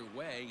the other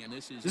way, and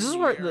this is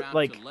where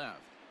like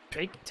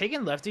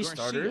taking lefty Garcia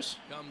starters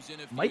comes in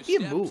might be a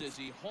move. as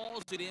he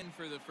hauls it in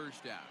for the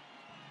first out.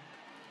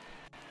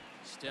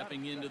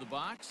 Stepping into the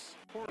box,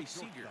 Corey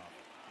Seager.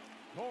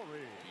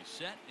 He's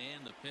set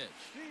and the pitch.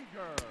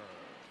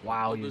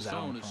 Wow, The he's out.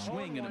 zone, a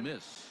swing and a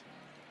miss.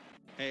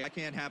 Hey, I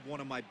can't have one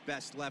of my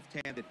best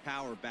left-handed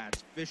power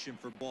bats fishing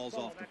for balls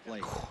off the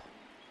plate.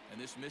 And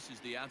this misses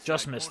the outside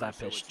Just missed corner, that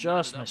pitch. So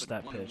Just missed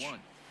that pitch.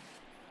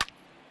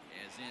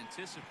 As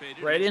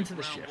anticipated, Right it's a into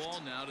the ground shift.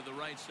 ball now to the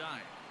right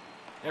side.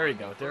 There you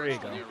go. There you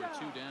First, go. and there were 2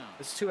 down.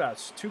 It's 2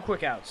 outs. 2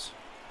 quick outs.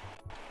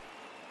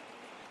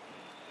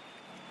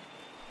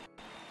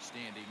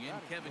 Standing in,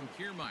 Kevin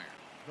Kiermaier.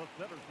 The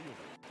center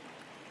fielder.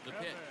 The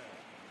pitch.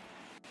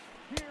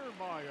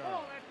 Kiermaier.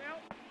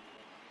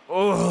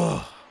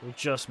 Oh, we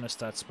just missed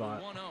that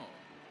spot. 1-0.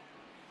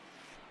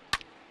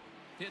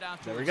 Hit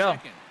out There we toward go.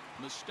 second.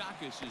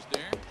 Moustakas is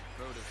there.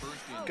 Throw to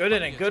first in Good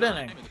inning, plenty of good time,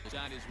 inning. and the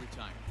side is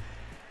retired.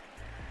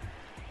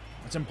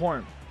 It's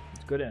important.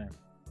 It's good inning.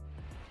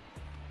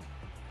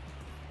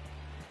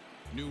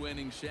 New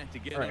inning set to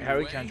get All right, underway,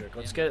 Harry Kendrick.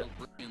 Let's and get. it'll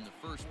bring in the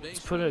first Let's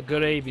baseman, put a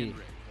good Harry AB.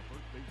 Kendrick.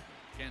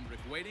 Kendrick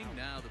waiting,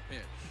 now the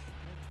pitch.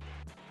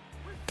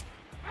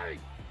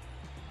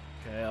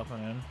 Okay, up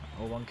and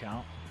in. 0-1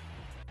 count.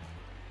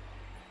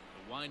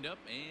 The windup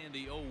and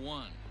the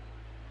 0-1.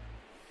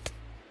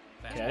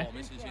 Okay. Fastball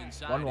misses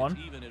inside. 1-1. It's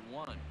even at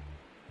 1.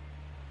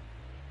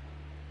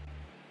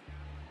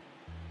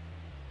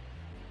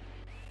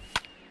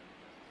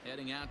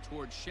 Heading out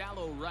towards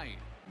shallow right.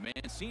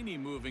 Mancini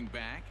moving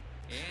back,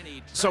 and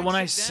he So when I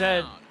tracks it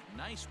said down.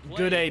 Nice play good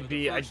for the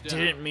AB, I first down.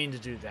 didn't mean to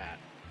do that.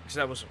 Because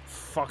that was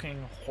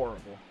fucking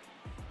horrible.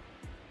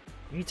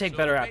 You need to take So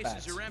better the at bases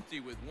bats. are empty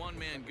with 1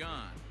 man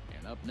gone.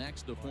 And up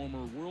next, the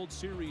former World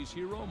Series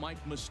hero,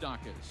 Mike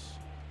Moustakas.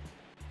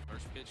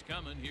 First pitch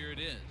coming, here it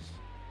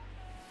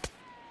is.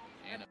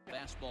 And a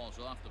fastball's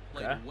off the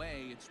plate Okay.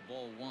 away. It's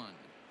ball 1.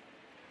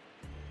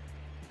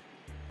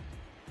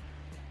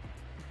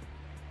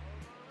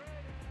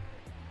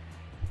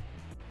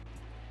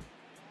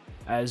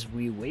 As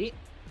we wait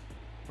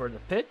for the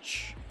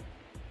pitch.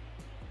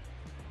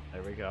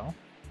 There we go.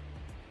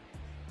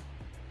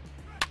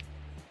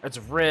 It's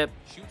a rip.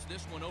 Shoots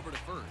this one over to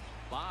first.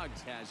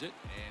 Boggs has it,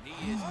 and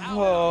he is out.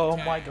 Oh on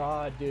my tag.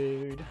 god,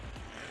 dude.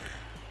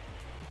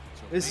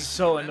 So This is bases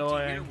so are empty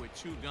annoying. here with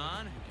 2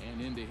 gone,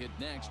 and in to hit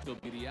next will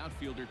be the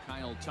outfielder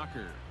Kyle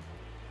Tucker.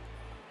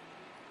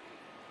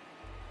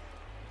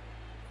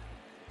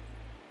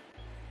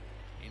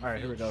 All right,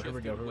 here we Infield go, here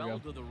we go, shifted here we well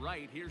go. to the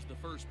right. Here's the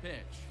first pitch.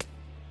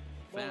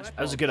 That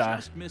was a good Fastball eye.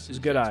 just misses. It was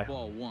a good It's eye.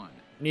 Ball 1.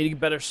 Need to get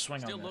better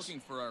swing Still on this.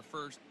 looking for our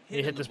first Need hit, to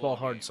in hit the this ball ballgame.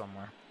 hard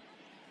somewhere.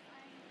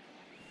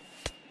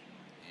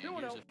 And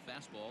here's a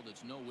fastball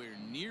that's nowhere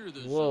near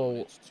the Whoa. zone.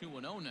 It's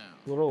 2-0 now.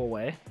 A little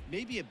away.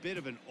 Maybe a bit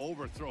of an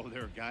overthrow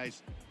there,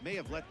 guys. May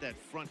have let that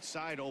front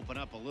side open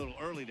up a little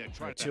early to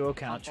try Right, to 2-0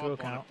 count, pump 2-0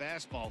 up on count. a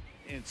fastball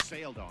and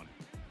sailed on.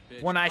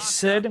 Pitch When I popped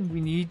said up.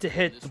 we need to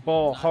hit This the will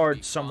ball not hard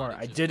be somewhere, caught.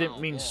 I It's a didn't foul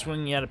mean ball.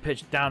 swinging at a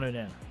pitch down and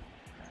in.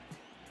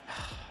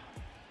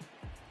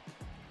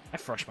 I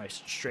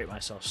frustrate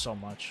myself so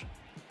much.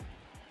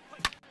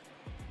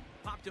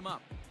 Popped him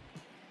up.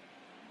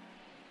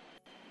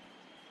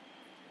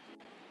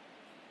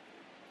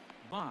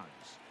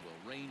 Boggs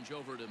will range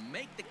over to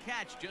make the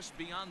catch just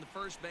beyond the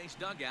first base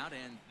dugout,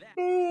 and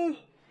that.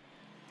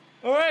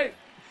 All right.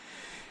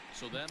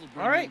 So that'll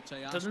bring All right, in to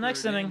the Teoscar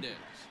next inning. Hernandez.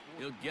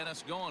 He'll get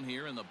us going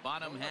here in the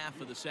bottom half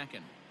of the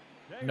second.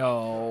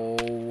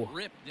 No.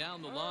 Ripped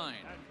down the line.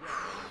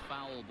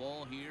 Foul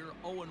ball here,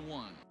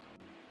 0-1.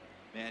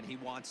 Man, he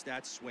wants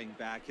that swing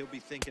back. He'll be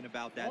thinking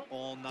about that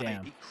all night.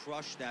 Damn. He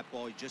crushed that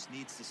ball. He just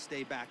needs to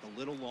stay back a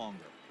little longer.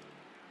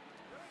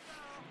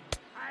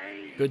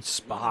 Good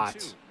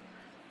spot.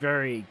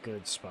 Very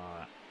good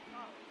spot.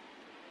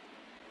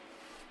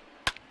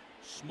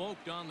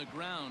 Smoked on the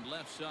ground,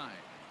 left side.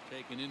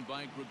 Taken in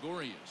by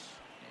Gregorius.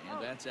 And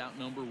that's out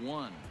number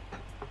 1.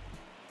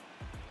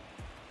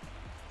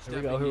 Here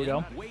we go, here we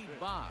go. Wade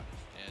Boggs,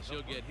 as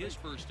he'll get his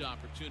first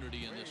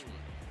opportunity in this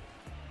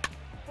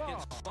one.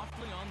 Hits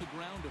softly on the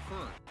ground to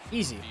first.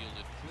 Easy.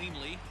 Fielded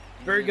cleanly.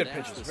 Very and good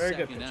that's pitches, the very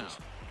good second pitches. out.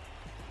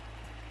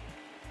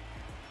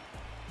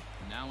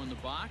 Now in the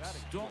box,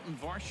 Dalton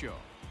Varsho.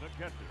 The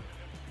catcher.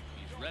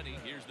 He's ready.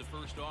 Here's the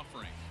first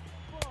offering.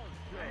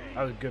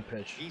 That was a good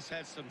pitch. He's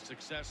had some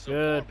success so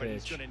Good far, but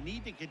he's pitch. going to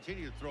need to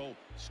continue to throw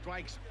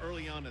strikes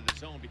early on in the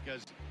zone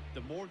because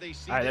the more they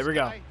see All right, this there we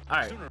go. guy, All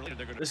right. sooner or later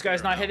they're going to This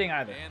guy's not hitting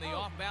either. And the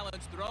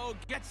off-balance throw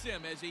gets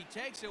him as he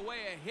takes away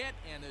a hit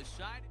and the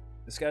side.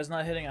 This guy's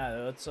not hitting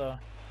either. Let's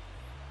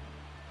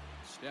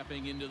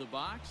Stepping into the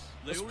box.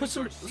 Let's Leury put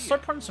some- Garcia. let's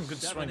start putting some good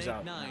 7, swings 8,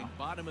 out 9. now.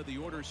 Bottom of the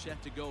order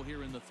set to go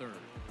here in the third.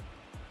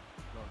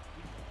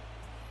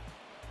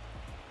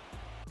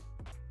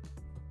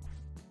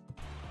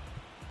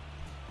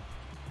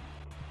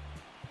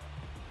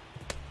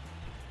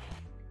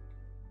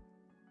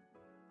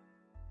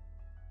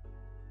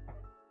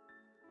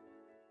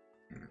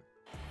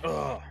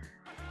 Ugh.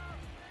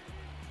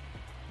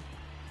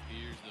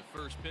 Here's the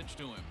first pitch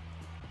to him.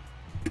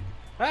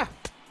 Ah!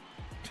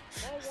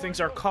 Things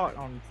are caught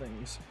on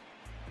things.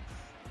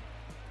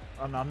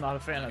 I'm not a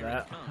fan of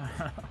that.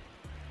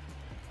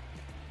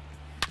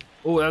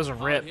 Oh, that was a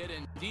rip.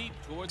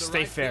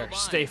 Stay fair.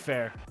 Stay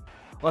fair.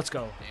 Let's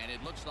go. And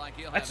it looks like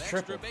he'll That's have a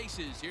triple.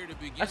 extra bases here to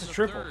begin That's a the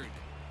triple. third.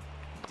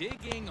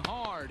 Digging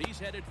hard. He's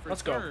headed for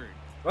Let's third.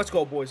 go. Let's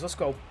go, boys. Let's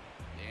go.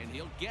 And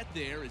he'll get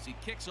there as he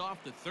kicks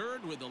off the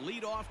third with a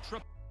leadoff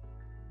triple.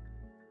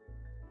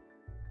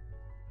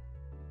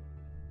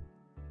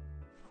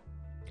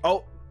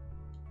 Oh.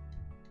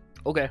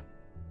 Okay.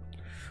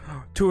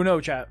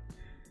 2-0, chat.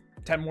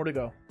 10 more to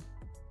go.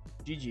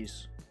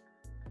 GG's.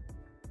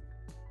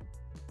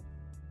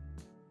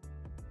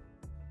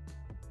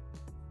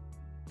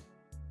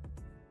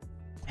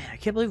 Man, I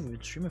can't believe we've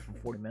been streaming for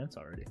 40 minutes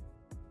already.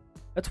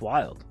 That's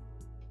wild.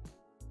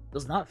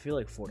 Does not feel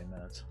like 40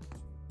 minutes.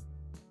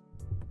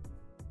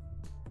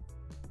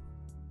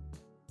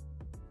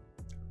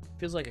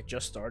 Feels like it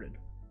just started.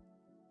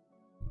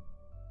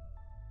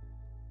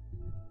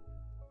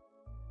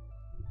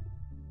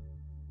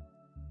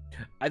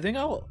 I think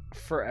I'll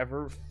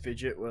forever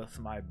fidget with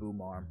my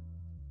boom arm.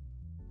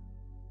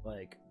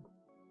 Like,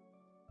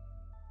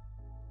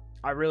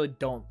 I really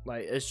don't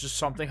like. It's just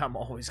something I'm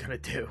always gonna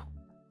do.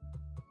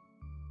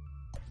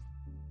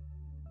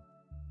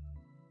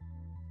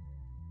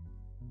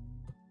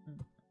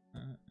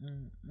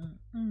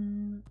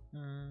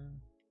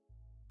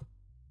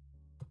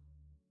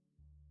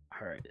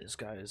 All right, this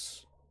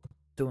guy's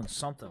doing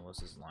something.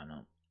 What's his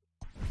lineup?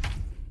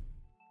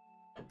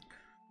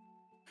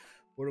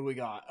 What do we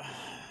got?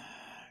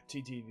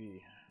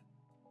 TTV.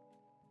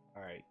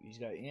 Alright, he's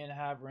got Ian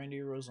Happ, Randy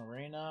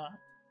Rosarena,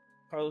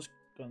 Carlos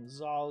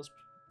Gonzalez,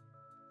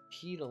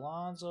 Pete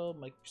Alonso,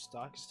 Mike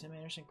Stockis, Tim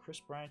Anderson, Chris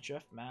Bryant,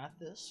 Jeff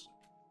Mathis.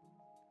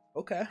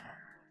 Okay.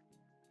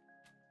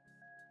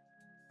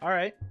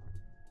 Alright.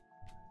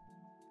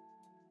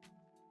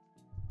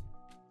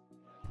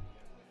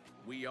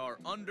 We are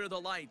under the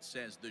lights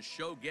as the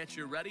show gets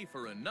you ready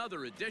for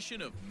another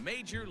edition of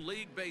Major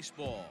League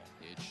Baseball.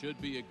 It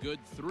should be a good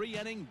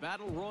three-inning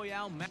battle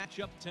royale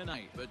matchup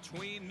tonight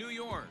between New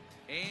York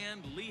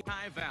and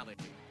Lehigh Valley.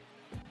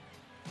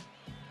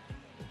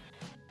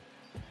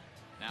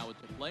 Now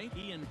at the plate,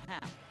 Ian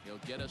Happ. He'll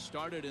get us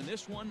started in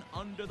this one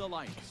under the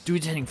lights.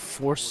 Dude's hitting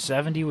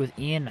 470 with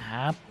Ian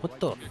Happ? What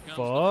the Here comes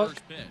fuck? the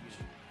first pitch.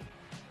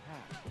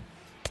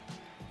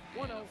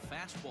 And a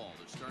fastball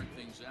to start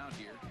things out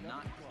here.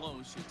 Not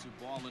close. It's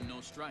a ball and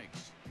no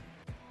strikes.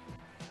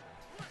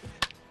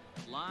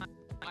 Line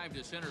drive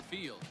to center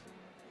field.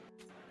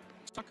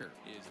 Tucker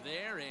is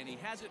there, and he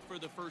has it for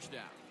the first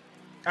out.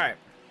 Alright.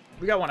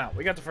 We got one out.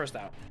 We got the first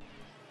out.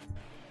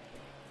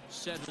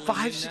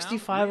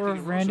 565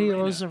 of Randy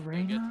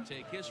Rosarena?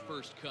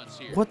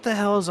 What the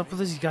hell is up with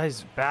these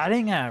guys'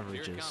 batting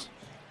averages?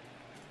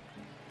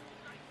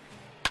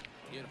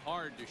 Hit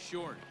hard to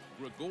short.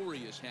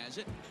 Gregorius has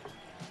it.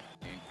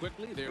 And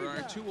quickly, there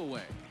are two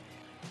away.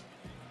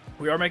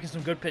 We are making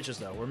some good pitches,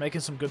 though. We're making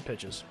some good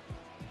pitches.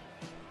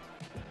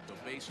 The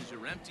bases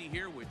are empty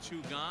here with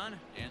two gone,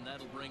 and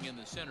that'll bring in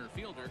the center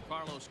fielder,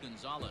 Carlos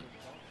Gonzalez.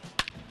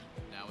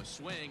 Now a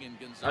swing, and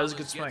Gonzalez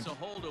gets a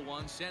hold of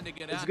one, sending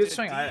it out. It's a good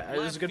swing. It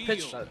was a good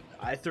pitch.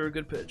 I threw a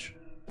good pitch.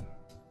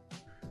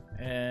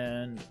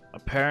 And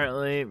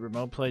apparently,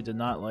 remote play did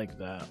not like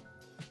that.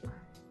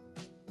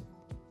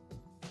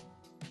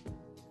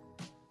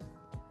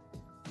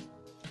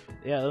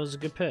 Yeah, that was a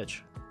good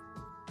pitch.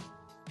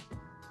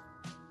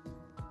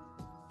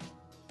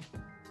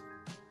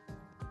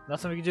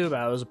 Nothing we can do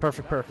about it. It was a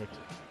perfect.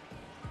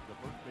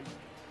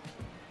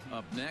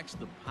 Up next,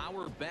 the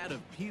power bat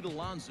of Pete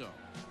Alonso.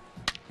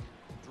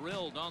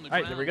 Drilled on the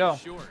ground. All right, there we go.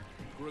 Short.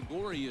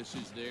 Gregorius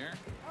is there.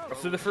 Up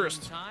through the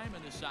first. Time,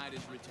 and the side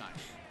is retired.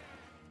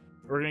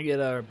 We're gonna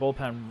get our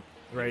bullpen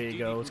ready to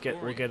go.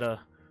 We'll get a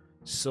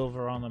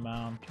Silver on the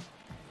mound.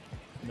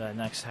 That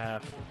next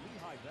half.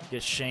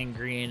 Get Shane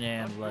Green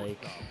and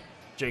like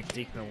Jake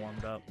Diekman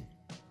warmed up.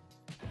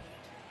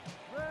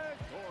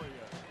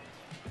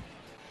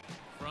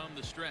 From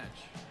the stretch.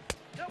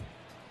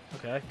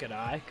 Okay, good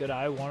eye,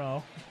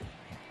 1-0.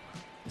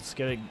 Let's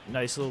get a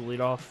nice little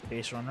leadoff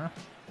base runner.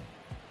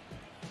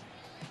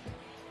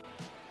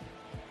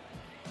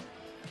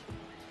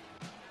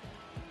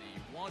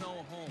 The 1-0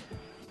 home.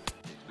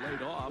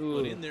 Laid off,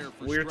 Ooh, but in there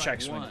for weird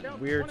check strike swing. one.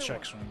 Weird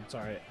check swing. It's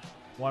all right.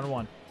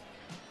 1-1.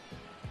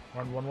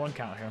 1-1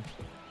 count here.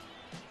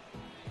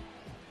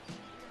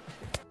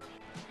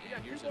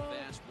 And here's a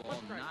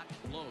fastball, not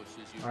close.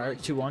 As you All right,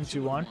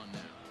 2-1, 2-1.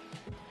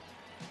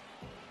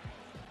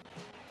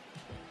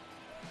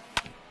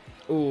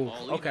 Ooh,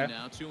 okay.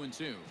 Now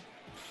 2-2.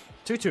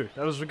 2-2.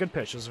 That was a good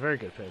pitch. It was a very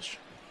good pitch.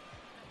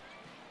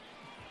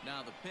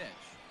 Now the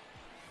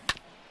pitch.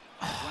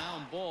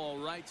 Ground ball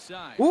right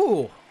side.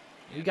 Ooh,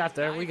 we got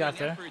there. We got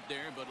there.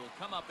 There, but it'll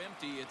come up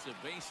empty. It's a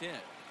base hit.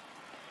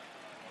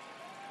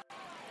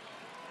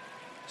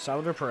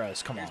 Salvador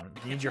Perez, come on.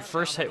 You need your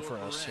first hit for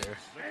us here.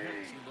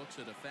 He looks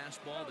at a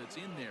fastball that's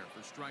in there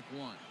for strike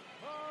one.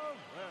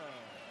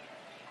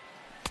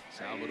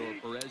 Salvador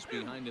Perez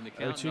behind in the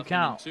count. 0-2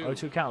 count.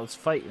 0-2 count. Let's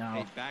fight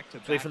now.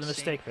 Let's wait for the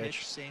mistake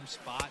pitch. Same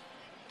spot.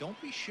 Don't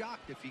be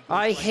shocked if he goes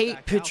I right hate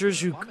back pitchers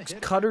out. who If I'm a hitter,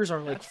 cutters are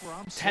like that's where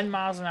I'm 10 sitting.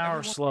 miles an hour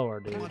Everyone slower,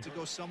 dude. wants to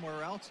go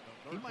somewhere else.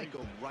 He might go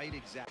right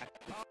exactly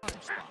to the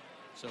same spot.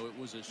 So it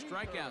was a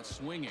strikeout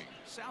swinging.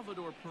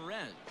 Salvador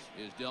Perez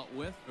is dealt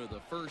with for the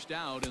first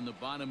out in the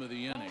bottom of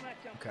the inning.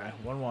 Okay,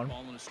 1-1.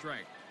 Ball and a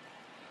strike.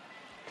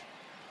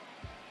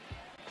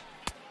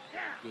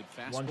 Good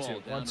fastball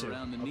 1-2, down 1-2.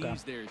 around the Okay.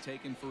 knees there,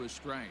 taken for a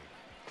strike.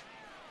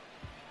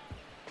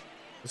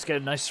 Let's get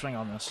a nice swing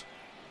on this.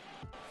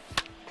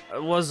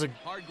 It was a...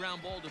 Hard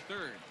ground ball to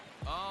third.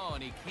 Oh,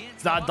 and he can't.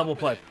 It's not a double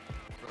play.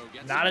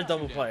 Not Not a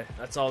double play.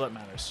 That's all that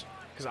matters.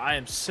 Because I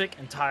am sick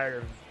and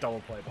tired of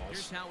double play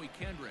Here's balls. Howie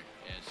Kendrick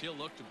as he'll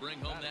look to bring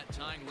home that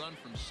tying run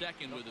from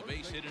second with a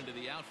base hit into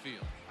the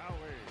outfield.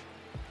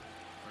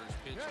 First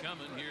pitch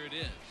coming. Here it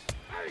is.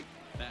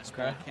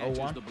 Fastball catches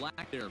 0-1. the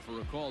black there for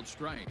a called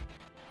strike.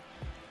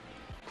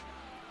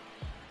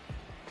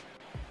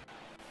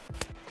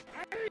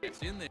 It's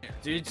in there.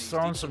 Dude's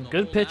throwing some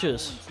good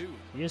pitches.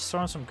 He is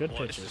throwing some good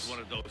Boy, this pitches. is one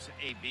of those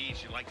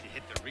ABs you like to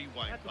hit the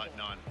rewind button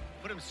on.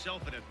 Put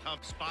himself in a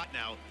tough spot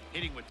now,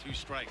 hitting with 2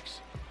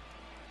 strikes.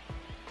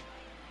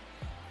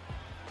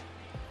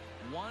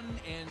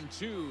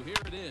 1-2. Here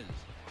it is.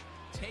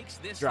 Takes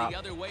this Drop. the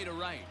other way to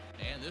right.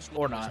 And this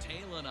Or one not. was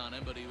tailing on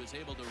him, but he was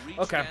able to reach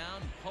Okay.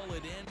 down, pull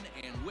it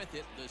in, and with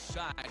it, the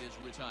side is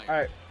retired. All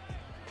right,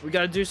 we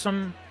gotta do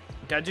some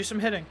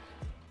hitting.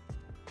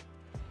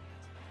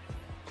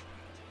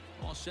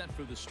 All set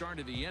for the start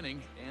of the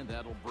inning, and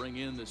that'll bring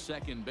in the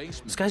second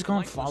baseman. This guy's going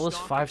Mike flawless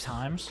Moustakas. 5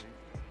 times.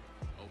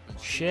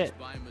 Open Shit. stance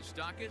by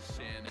Moustakas,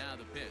 and now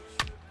the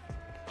pitch.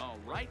 Oh,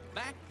 right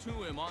back to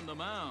him on the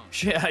mound.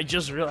 Shit, I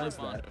just realized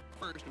Up on that. to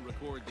first to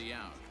record the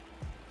out.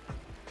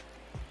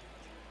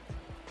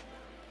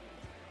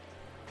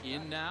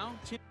 In now.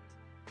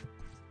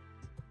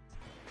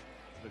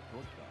 We're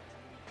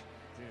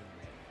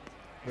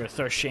gonna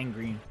throw Shane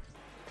Green.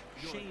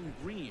 Shane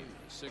Green,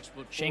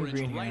 6'4" Shane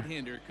Green here.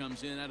 right-hander,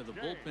 comes in out of the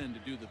bullpen to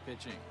do the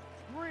pitching.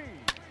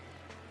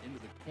 Into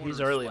the corner,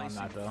 He's early on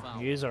slicing that though. foul.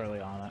 He is early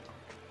on it.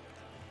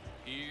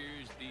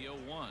 Here's the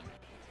 0-1.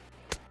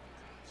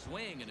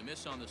 Swing and a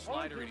miss on the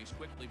slider, and he's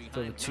quickly behind.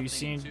 Throw the 2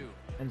 seam 0-2.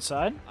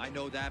 inside. I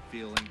know that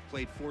feeling.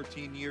 Played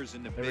 14 years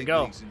in the There we big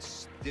go. leagues and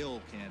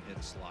still can't hit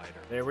a slider.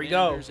 There we And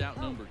go. There's out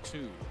number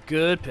 2.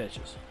 Good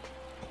pitches.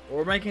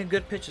 We're making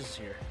good pitches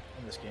here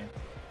in this game.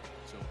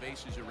 So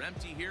bases are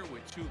empty here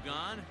with 2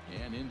 gone.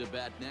 And into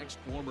bat next,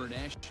 former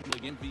National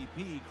League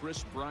MVP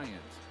Chris Bryant.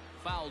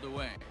 Fouled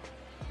away.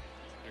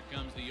 Here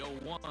comes the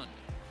 0-1.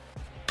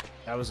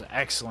 That was an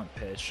excellent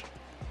pitch.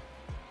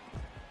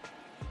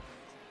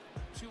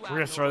 2 We're out,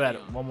 gonna throw that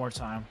nobody on. one more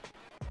time.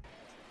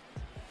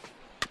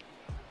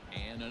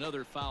 And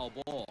another foul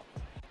ball.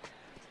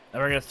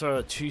 And we're gonna throw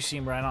a 2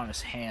 seam right on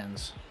his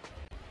hands.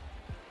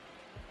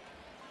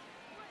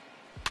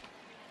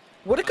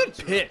 What a good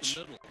Bouncer up the pitch!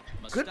 middle.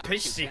 Good Moustakas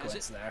pitch has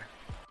sequence it. there.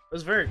 It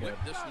was very good. Whip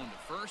this one to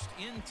first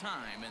in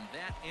time, and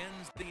that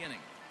ends the inning.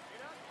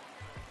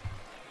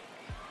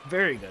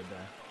 Very good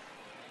there.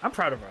 I'm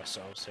proud of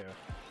ourselves here.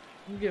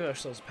 We'll give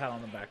ourselves a pat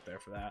on the back there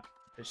for that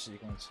pitch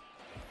sequence.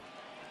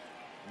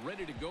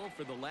 Ready to go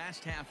for the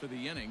last half of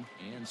the inning,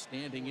 and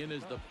standing in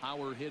is the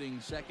power-hitting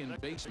second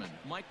baseman,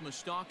 Mike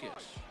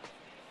Moustakas.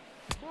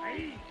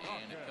 And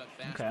a cut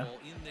fastball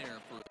in there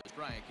for a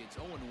strike. It's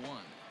 0-1.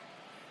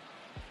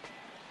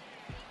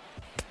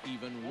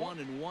 Even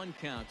 1-1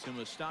 count to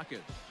Moustakas.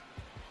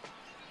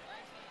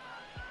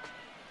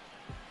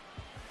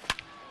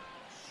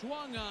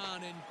 Swung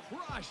on and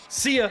crushed.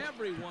 See ya.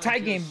 Everyone Tie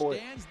just game, boy.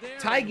 stands there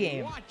Tie and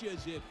game.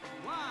 watches it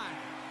fly.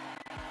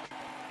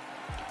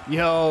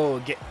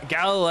 Yo,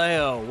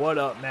 Galileo, what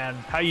up, man?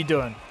 How you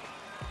doing?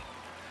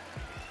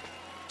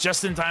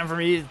 Just in time for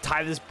me to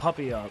tie this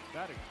puppy up.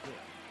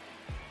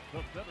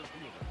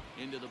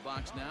 Into the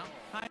box now,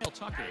 Kyle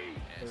Tucker.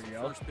 As There the we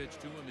go. first pitch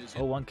to him is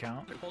 0-1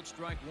 count. called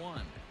strike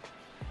 1.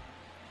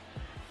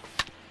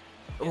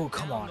 Oh,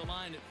 come Down on. the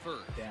line at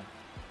first. Damn.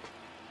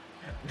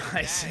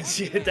 Nice since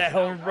you hit that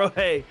home, bro.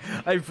 Hey,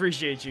 I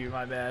appreciate you,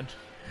 my man.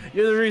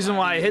 You're the reason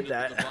why I hit Into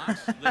the that.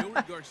 box,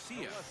 Leody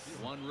Garcia.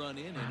 1 run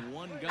in and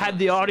 1 gone. Had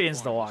the so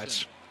audience far to this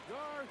watch.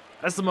 inning.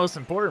 That's the most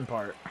important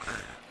part.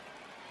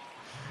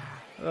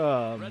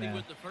 Oh, Ready man.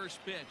 with the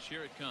first pitch.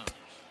 Here it comes.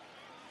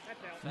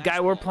 Guy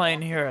we're Fastball playing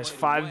off here the has plate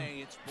 5 away.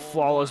 It's ball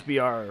flawless 1.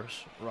 BRs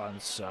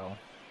runs, so.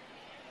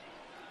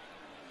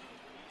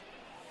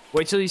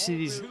 Wait till you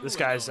see this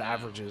guy's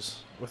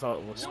averages with all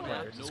those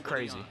players. It's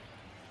crazy.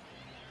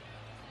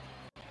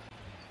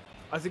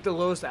 I think the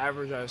lowest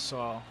average I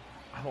saw,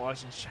 I'm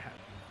watching chat.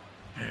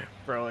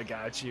 Bro, I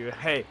got you.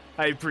 Hey,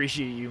 I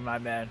appreciate you, my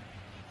man.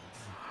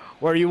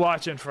 Where are you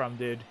watching from,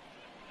 dude?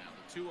 Now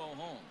the 2-0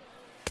 home.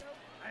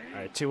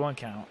 Alright, 2-1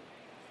 count.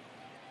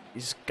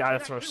 He's got to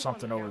throw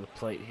something over the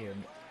plate here.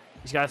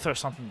 He's got to throw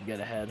something to get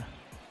ahead.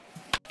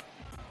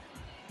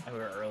 And we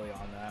were early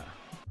on that.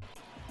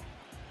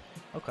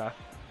 Okay.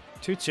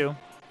 2-2.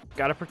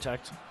 Got to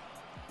protect.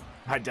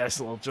 My desk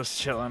little just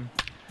chilling.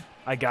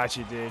 I got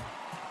you, dude.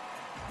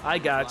 I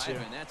got you.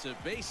 And that's a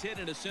base hit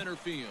into center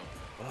field.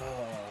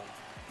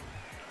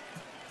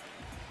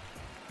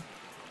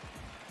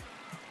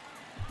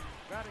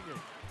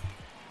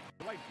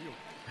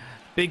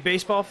 Big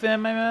baseball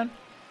fan, my man.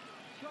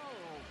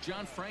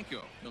 John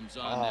Franco comes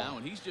on now,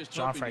 and he's just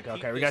John Franco.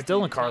 Okay, we got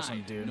Dylan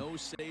Carlson, dude. No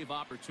save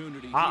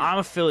opportunity. I'm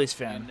a Phillies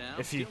fan.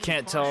 If you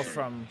can't tell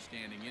from,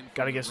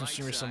 gotta give some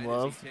streamers some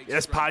love.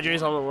 Yes,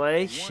 Padres all the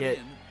way. Shit,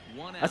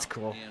 that's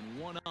cool.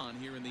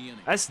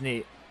 That's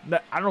neat.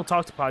 I don't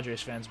talk to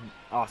Padres fans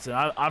often.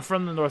 I'm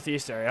from the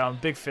Northeast area. I'm a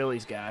big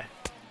Phillies guy.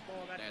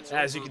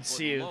 As you can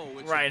see,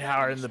 Ryan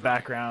Howard in the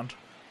background.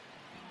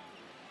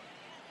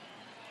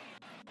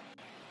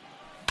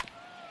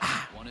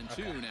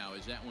 1-2 now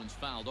as that one's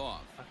fouled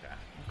off.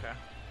 Okay.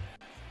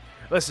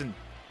 Listen,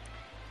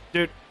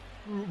 dude.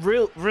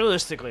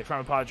 Realistically, from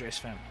a Padres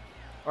fan,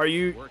 are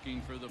you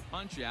working for the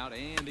punch out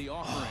and the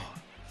offering?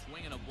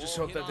 Swinging a ball just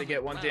hope that they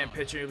get one damn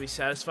pitcher and you'll be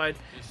satisfied?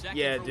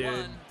 Yeah,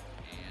 dude.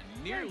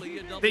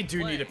 They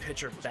do need a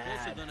pitcher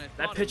bad.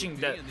 That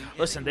pitching,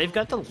 listen, they've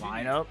got the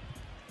lineup,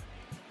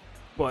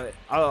 but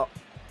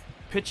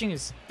pitching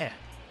is I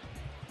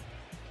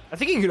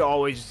think you could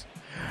always.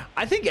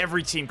 I think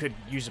every team could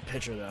use a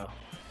pitcher though.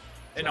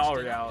 In all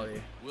reality.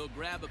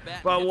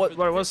 But what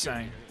I was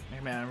saying, hey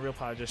man, I'm real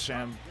Padres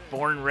fan,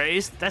 born and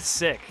raised. That's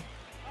sick.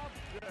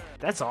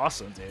 That's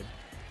awesome, dude.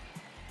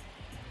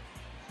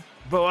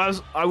 But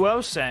what I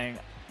was saying,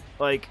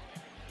 like,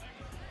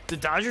 the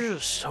Dodgers are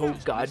so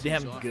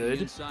goddamn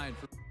good.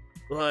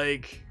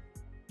 Like,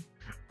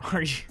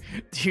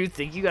 do you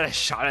think you got a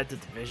shot at the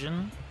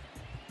division?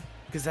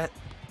 Because that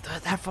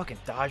fucking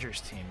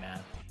Dodgers team, man.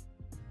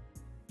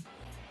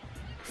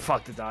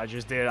 Fuck the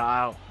Dodgers, dude.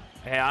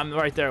 Hey, I'm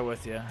right there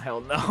with you.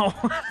 Hell no.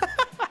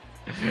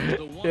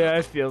 Yeah,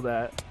 I feel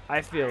that.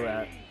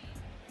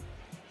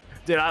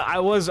 Dude, I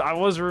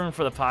was rooting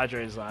for the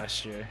Padres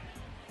last year.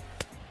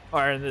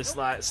 Or in this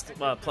last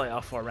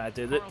playoff format,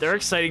 dude. They're an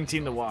exciting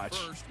team to watch.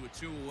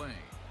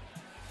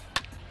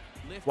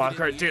 Wild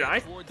card, dude.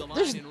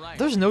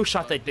 There's no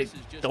shot that they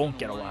don't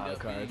get a wild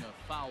card.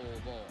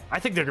 I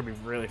think they're gonna be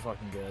really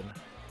fucking good.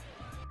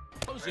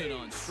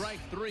 On strike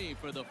 3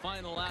 for the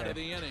final out of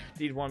the inning.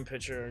 Need one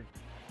pitcher,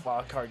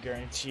 wild card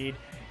guaranteed.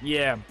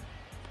 Yeah,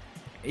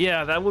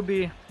 that would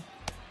be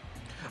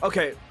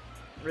okay.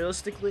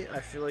 Realistically, I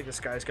feel like this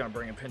guy's gonna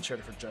bring a pinch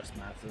hitter for Just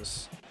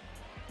Mathis.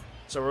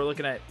 So we're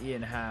looking at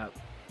Ian Happ.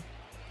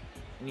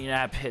 Ian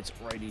Happ hits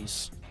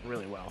righties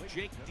really well.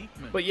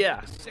 But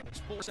yeah,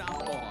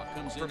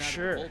 for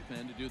sure.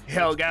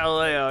 Yo,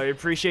 Galileo, I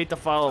appreciate the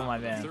follow, my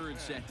man.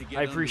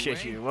 I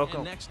appreciate you.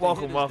 Welcome.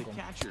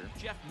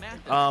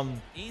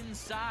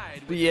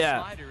 But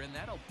yeah,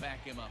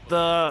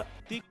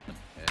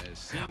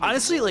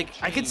 honestly, like,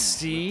 I could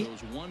see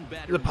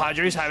the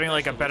Padres having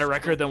like a better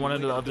record than one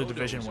of the other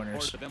division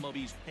winners,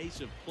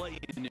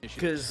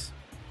 because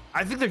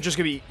I think they're just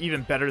gonna be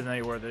even better than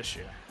they were this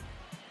year.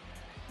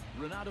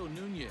 Renato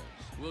Nunez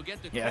will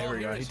get the yeah, here we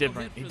go. He did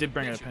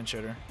bring in a pinch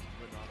hitter.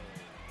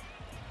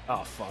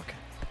 Oh fuck.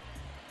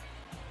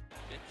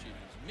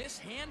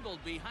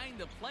 Mishandled behind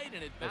the plate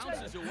and it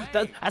bounces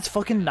away. That's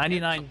fucking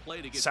 99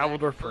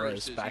 Salvador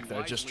Perez back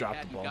there. Just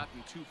dropped the ball.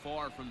 Too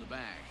far from the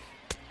bag.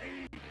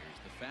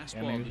 Yeah,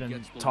 I mean, we've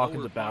been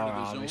talking to Bauer,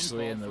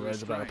 obviously, and the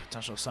Reds about a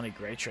potential Sonny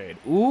Gray trade.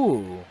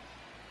 Ooh.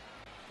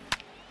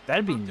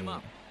 That'd be neat.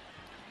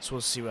 So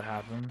we'll see what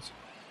happens.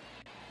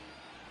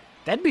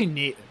 That'd be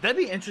neat. That'd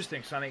be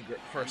interesting,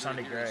 for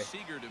Sonny Gray.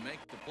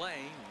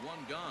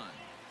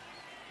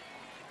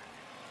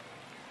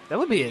 That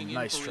would be a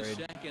nice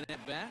trade.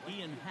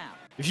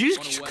 If you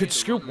could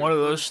scoop one of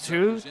those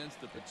two,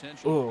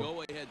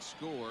 ooh,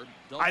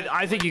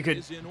 I think you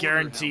could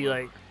guarantee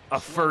like a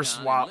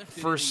first wild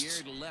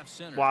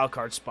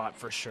card spot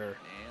for sure.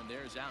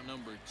 There's out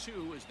number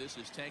 2 as this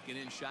is taken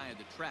in shy of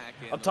the track.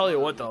 I'll tell you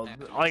what though,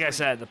 like I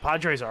said, the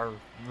Padres are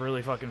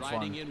really fucking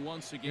fun. You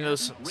know,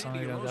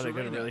 somebody got a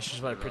good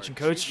relationship with our pitching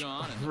coach.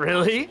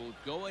 Really?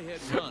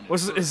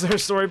 Is there a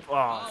story?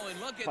 Oh,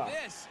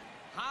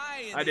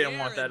 I didn't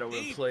want that over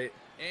the plate.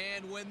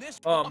 And when this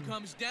ball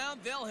comes down,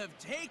 they'll have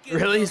taken.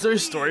 Really? Is there a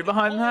story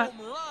behind that?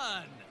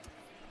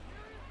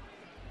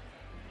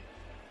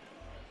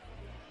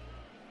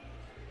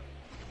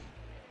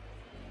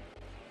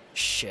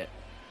 Shit.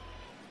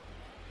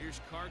 Here's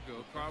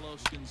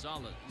Carlos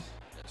Gonzalez.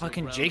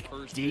 Fucking Jake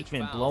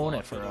Diekman blowing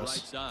it for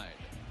us.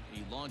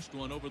 He launched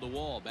one over the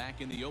wall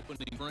back in the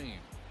opening frame,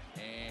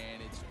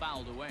 and it's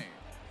fouled away.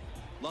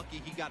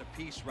 Lucky he got a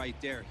piece right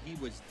there. He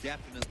was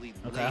definitely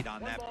late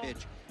on that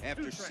pitch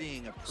after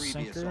seeing a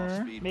previous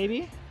off-speed.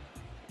 Maybe?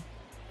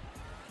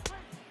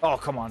 Oh,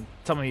 come on.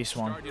 Tell me he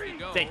swung.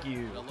 Thank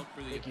you.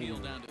 Thank you.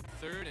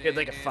 He had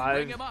like a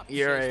 5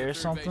 ERA or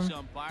something.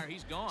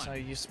 So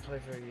he used to play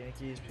for the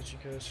Yankees pitching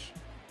coach.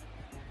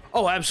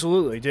 Oh,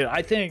 absolutely, dude.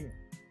 I think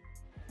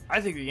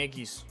the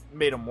Yankees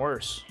made him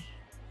worse.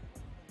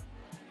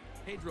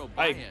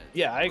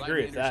 Yeah, I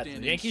agree with that. The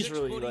Yankees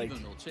really, like,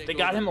 they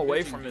got him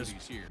away from his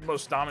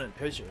most dominant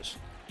pitches.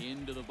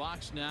 Into the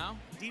box now,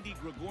 Didi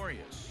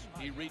Gregorius.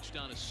 He reached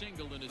on a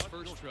single in his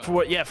first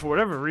try. For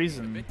whatever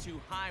reason,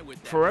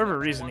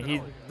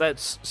 that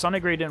Sunday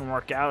grade didn't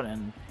work out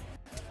in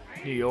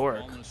New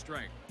York.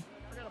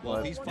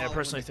 But I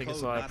personally think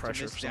it's a lot of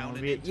pressure for someone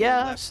to be.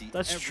 Yes,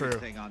 that's true.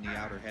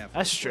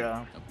 That's true.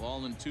 A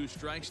ball and 2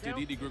 strikes to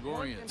Didi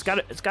Gregorian. It's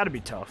got to be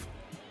tough.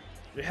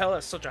 Hell,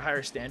 that's such a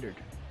higher standard.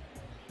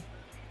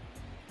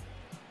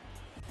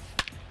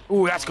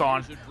 Ooh, that's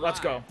gone.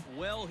 Let's go.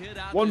 Well hit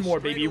out one more,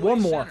 baby.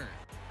 One more.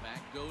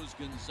 Back goes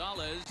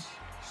Gonzalez.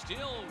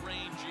 Still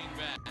ranging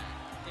back.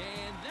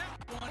 And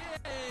that one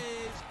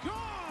is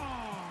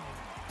gone.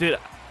 Dude,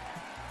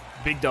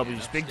 big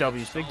W's, big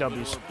W's, big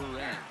W's.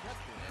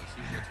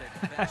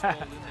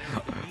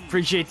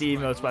 Appreciate the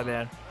emotes, my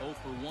man. 0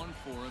 for 1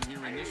 for him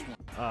here in this one.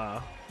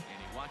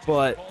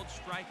 But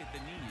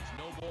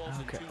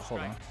okay,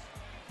 hold on.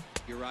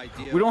 We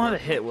don't have a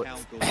hit with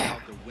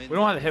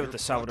the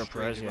Salvador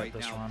Perez yet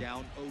this round.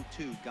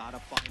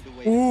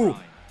 Ooh.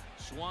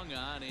 Swung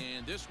on,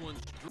 and this one's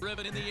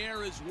driven in the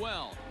air as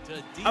well.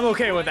 I'm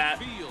okay with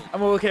that.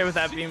 I'm okay with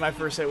that being my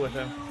first hit with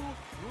him.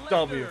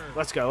 W.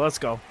 Let's go. Let's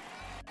go.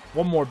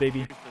 One more,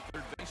 baby.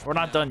 We're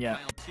not done yet.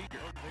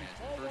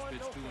 First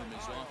pitch to him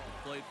is off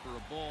the plate for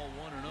a ball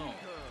 1-0.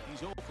 He's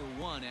 0 for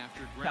 1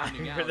 after I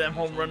grounding out. hear them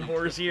home run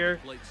whores here.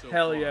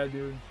 Hell yeah,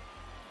 dude.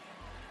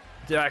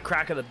 Dude, I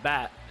crack of the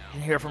bat. You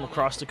can hear from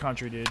across the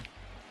country, dude.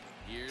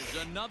 Here's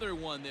another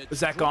one that's is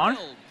that gone?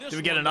 Did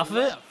we get enough of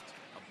it? A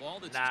ball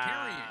that's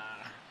nah.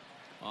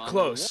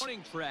 Close.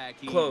 Track,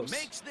 Close.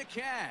 Makes the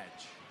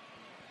catch.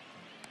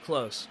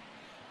 Close.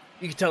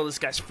 You can tell this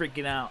guy's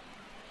freaking out.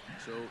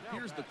 So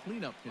here's the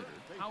cleanup hitter.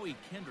 Howie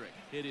Kendrick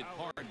hit it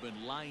hard, but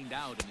lined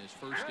out in his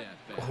first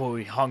at-bat. Oh,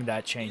 he hung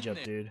that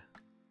changeup, dude.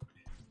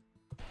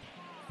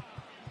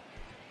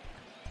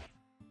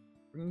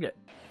 We can get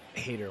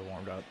Hater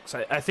warmed up.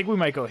 So I think we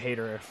might go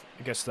Hater if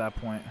it gets to that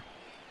point.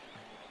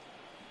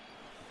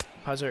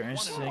 Pies are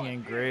interesting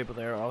and great, but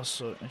they're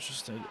also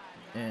interested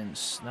in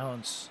Snell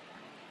and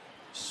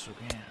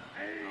Sugan.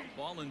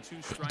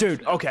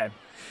 Dude, okay.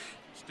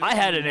 I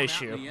had an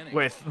issue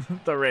with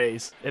the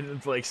Rays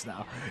and Blake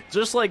Snell,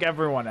 just like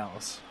everyone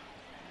else.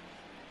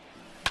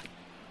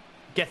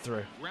 Get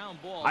through.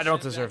 I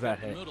don't deserve that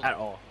hit at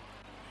all.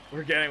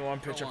 We're getting one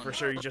pitcher for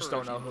sure. You just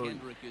don't know who.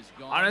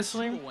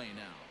 Honestly,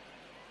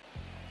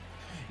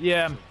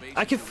 yeah,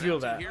 I can feel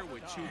that.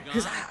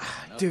 Because,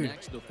 dude,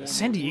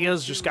 San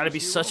Diego's just got to be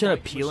such an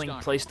appealing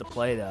place to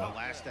play, though.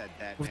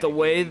 With the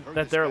way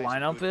that their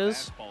lineup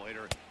is.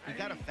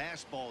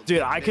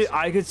 Dude, I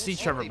could see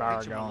Trevor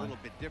Bauer going.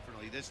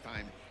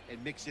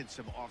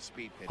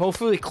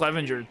 Hopefully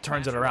Clevenger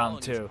turns it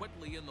around too.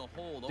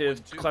 Dude,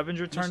 if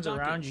Clevenger turns it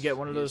around, you get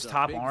one of those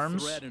top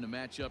arms. Hey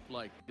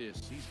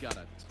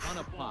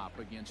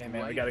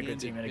man, we got a good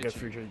team and a good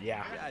future.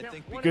 Yeah,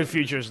 good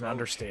future is an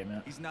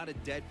understatement.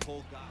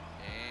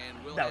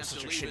 That was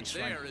such a shitty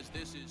swing.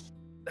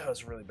 That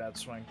was a really bad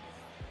swing.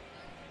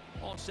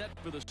 All set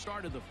for the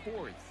start of the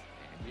 4th.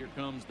 And here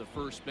comes the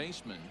first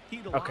baseman.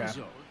 Okay.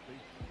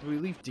 Do we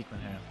leave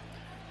Diekman here?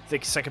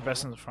 Think second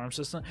best in the farm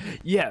system?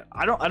 Yeah,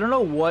 I don't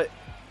know what.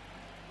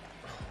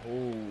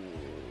 Oh.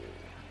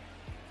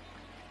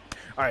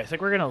 All right, I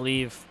think we're gonna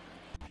leave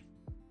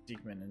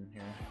Diekman in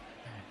here.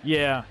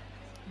 Yeah.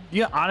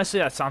 Yeah, honestly,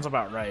 that sounds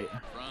about right.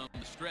 From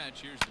the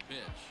stretch, here's the pitch.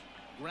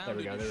 There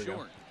we go. There we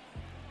go.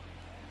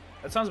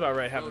 That sounds about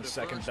right. Having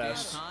second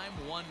best.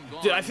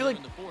 Dude, I feel like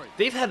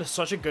they've had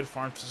such a good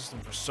farm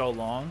system for so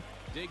long.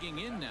 Digging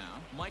in now,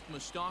 Mike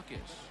Moustakas.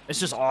 It's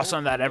just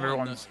awesome that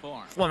everyone's,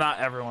 well, not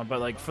everyone, but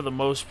like for the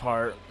most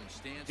part,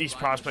 these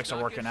prospects are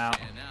working out.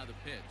 And now the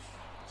pitch.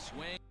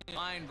 Swing,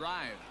 line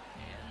drive,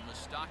 and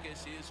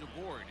Moustakas is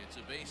aboard. It's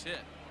a base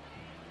hit.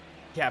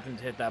 Happened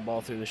to hit that ball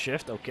through the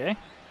shift. Okay.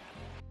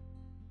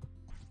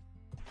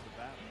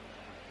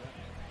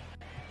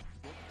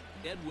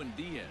 Edwin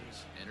Diaz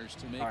enters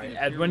to make. All right,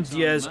 Edwin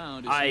Diaz.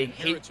 I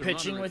hate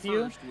pitching with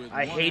you.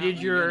 I hated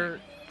your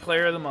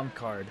Player of the Month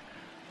card.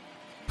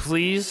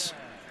 Please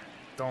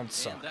don't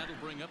suck.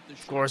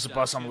 Scores a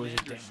bus on losing.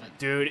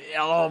 Dude,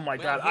 oh my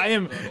god.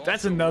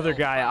 That's another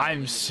guy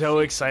I'm so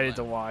excited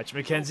to watch.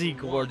 Mackenzie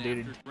Gore,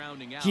 dude.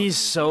 He's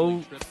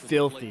so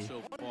filthy.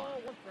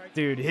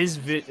 Dude,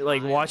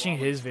 watching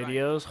his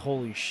videos,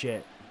 holy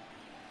shit.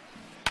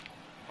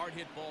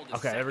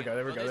 Okay, there we go.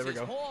 All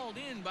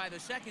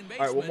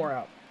right, one more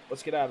out.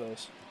 Let's get out of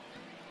this.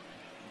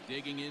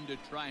 Digging in to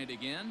try it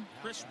again.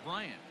 Chris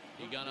Bryant.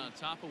 He got on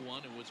top of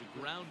one and was a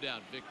ground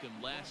out victim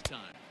last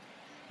time.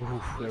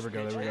 Ooh, there we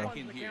go.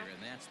 Here,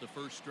 and that's the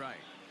first strike.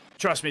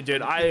 Trust me,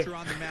 dude.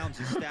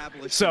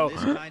 So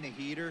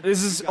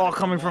this is all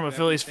coming from a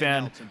Phillies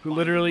fan who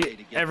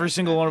literally every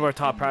single one of our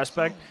top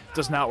prospect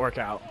does not work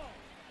out.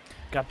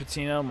 Got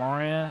Patino,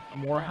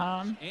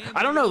 Morehan.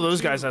 I don't know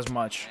those guys as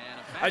much.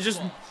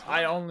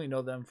 I only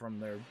know them from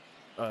their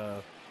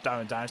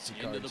Diamond Dynasty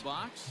cards.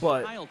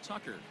 But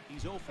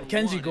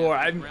Mackenzie Gore,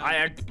 I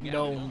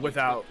know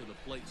without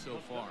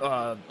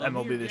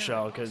MLB The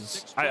Show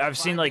because I've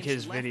seen like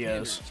his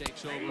videos,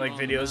 like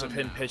videos of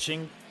him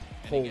pitching.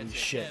 Holy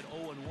shit,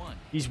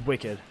 he's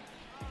wicked.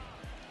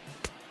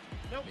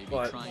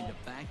 But trying to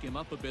back him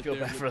up a bit. Feel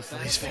bad for the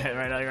Phillies fan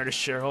right now. You're in a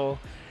share hole.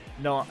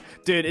 No,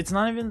 dude, it's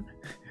not even.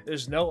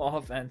 There's no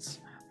offense.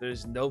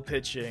 There's no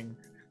pitching.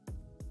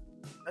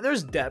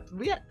 There's depth.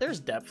 There's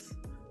depth,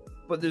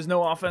 but there's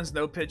no offense,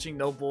 no pitching,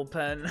 no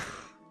bullpen.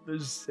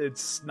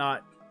 It's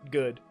not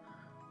good.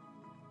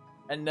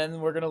 And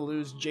then we're gonna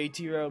lose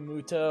JT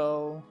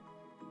Realmuto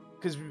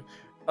because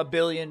a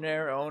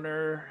billionaire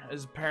owner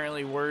is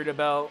apparently worried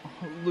about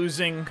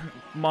losing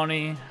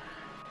money.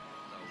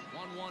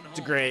 It's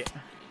great.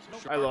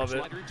 I love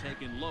it.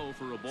 Taken low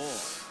for a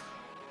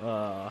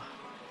ball.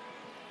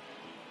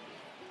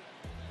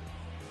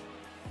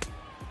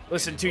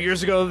 Listen, 2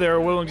 years ago they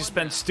were willing to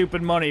spend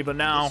stupid money, but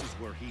now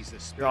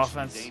your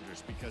offense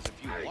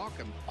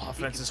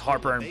is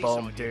Harper and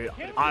Bohm, dude.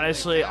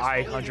 Honestly,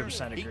 I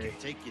 100% agree.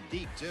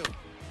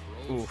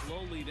 Oof.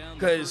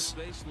 Because,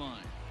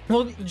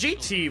 well,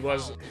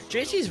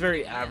 JT's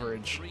very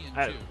average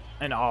at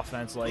an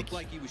offense. Like,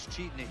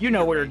 you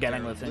know what you're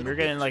getting with him. You're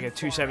getting like a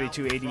 270,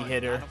 280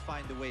 hitter,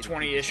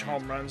 20-ish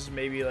home runs,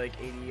 maybe like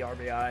 80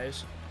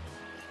 RBIs.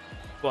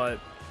 But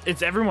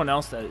it's everyone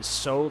else that is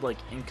so like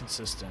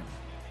inconsistent.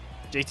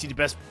 JT, the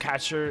best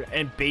catcher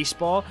in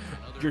baseball.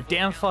 You're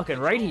damn fucking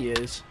right he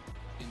is.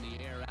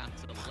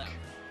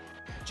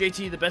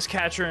 JT, the best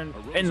catcher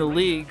in the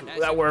league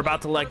that we're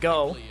about to let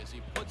go.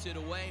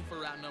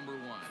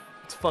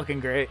 It's fucking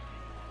great.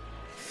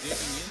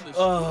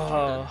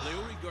 Oh,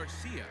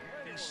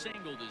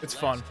 it's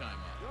fun.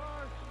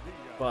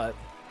 But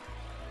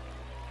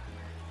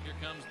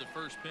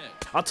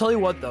I'll tell you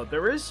what though,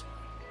 there is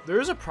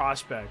a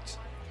prospect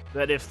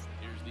that if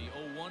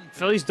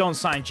Phillies don't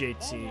sign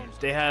JT,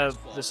 they have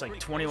this like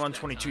 21,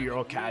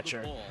 22-year-old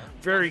catcher,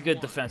 very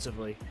good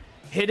defensively.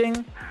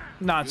 Hitting,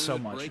 not so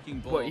much,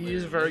 but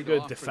he's a very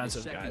good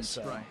defensive guy.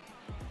 So,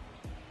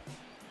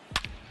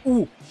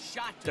 ooh,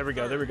 there we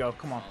go.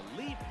 Come on.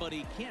 But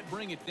he can't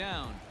bring it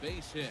down.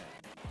 Base hit.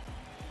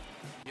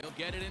 He'll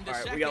get it into all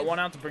right, second. we got one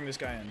out to bring this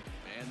guy in.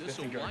 And this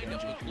will wind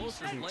up a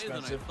closer play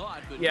than I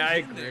thought, but yeah, I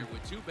agree.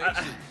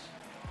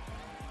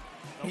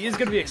 He is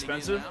going to be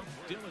expensive.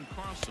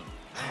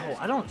 Oh,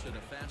 I don't.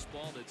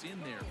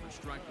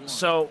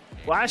 So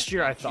last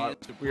year I thought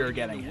we were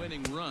getting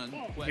him.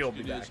 He'll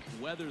be back.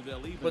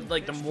 But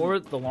like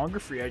the longer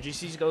free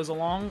agency goes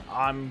along,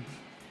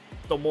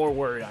 the more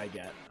worried I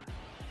get.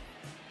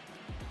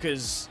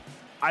 Because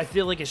I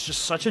feel like it's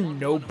just such a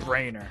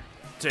no-brainer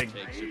to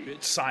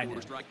sign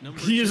him.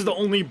 He is the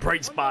only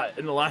bright spot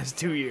in the last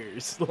 2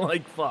 years.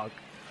 Like fuck.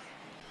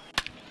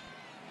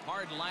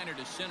 Hard liner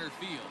to center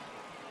field.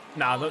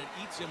 Nah,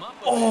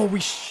 oh, we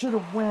should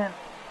have went.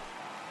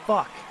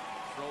 Fuck.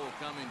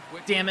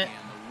 Damn it.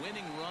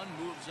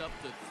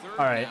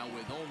 All right.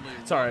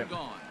 It's all right.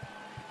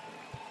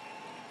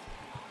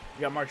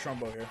 We got Mark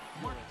Trumbo here.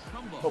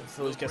 Hope the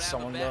Phillies get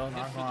someone though.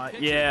 Not gonna lie.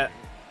 Yeah,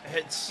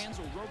 it's.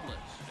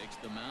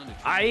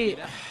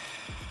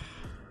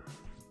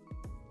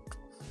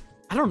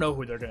 I don't know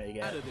who they're gonna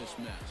get.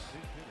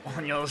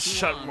 You'll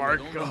shut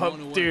Mark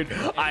up, dude.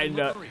 I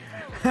know.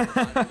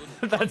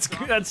 That's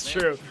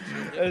true.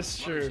 That's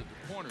true,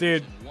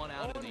 dude.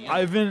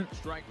 I've been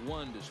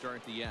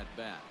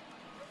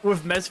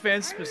with Mets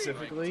fans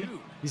specifically.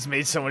 He's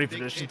made so many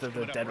predictions that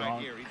they're dead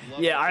wrong.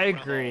 Yeah, I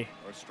agree.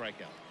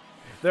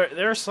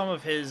 There are some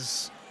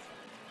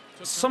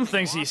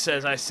things he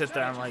says. I sit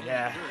there, I'm like,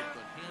 yeah,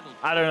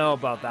 I don't know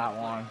about that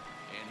one.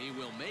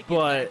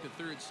 But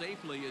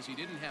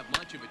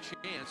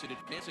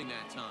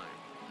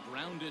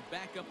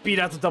beat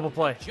out the double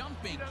play.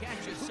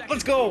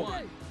 Let's go.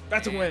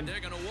 That's a win.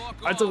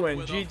 That's a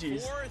win.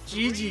 GG's.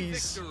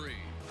 GG's.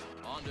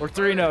 We're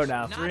 3-0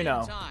 now.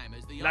 3-0.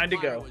 9 to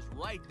go.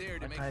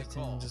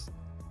 This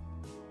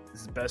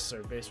is the best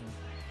third baseman.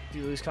 Do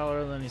you lose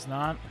Colorado? Then he's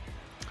not.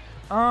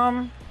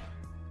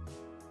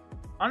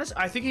 Honestly,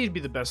 I think he'd be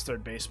the best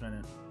third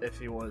baseman if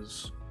he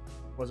wasn't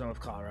with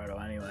Colorado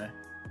anyway.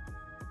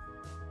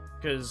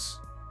 Because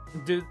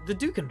the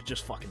dude can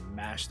just fucking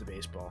mash the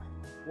baseball.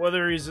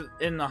 Whether he's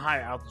in the high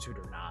altitude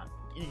or not,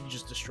 you can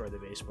just destroy the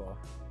baseball.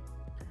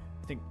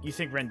 You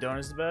think Rendon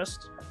is the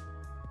best?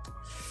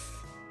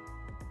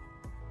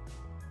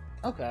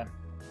 Okay.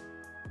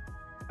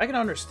 I can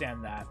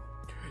understand that.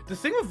 The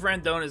thing with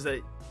Rendon is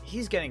that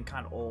he's getting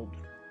kind of old.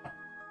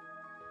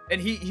 And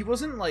he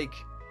wasn't like...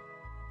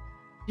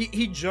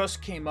 He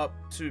just came up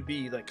to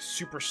be like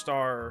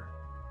superstar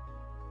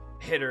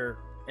hitter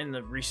in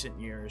the recent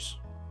years.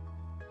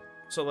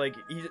 So like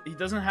he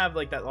doesn't have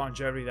like that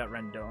longevity that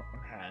Rendon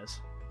has.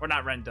 Or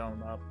not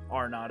Rendon,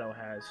 Arenado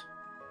has.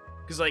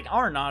 Because like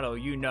Arenado,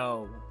 you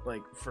know,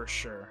 like for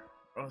sure.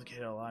 Oh,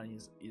 okay, a lot.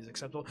 He's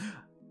acceptable.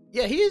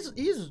 Yeah, he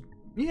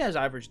has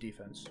average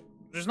defense.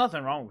 There's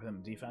nothing wrong with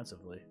him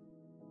defensively.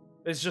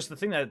 It's just the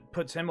thing that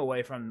puts him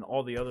away from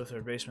all the other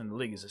third basemen in the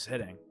league is his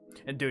hitting.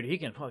 And dude, he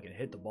can fucking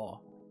hit the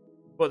ball.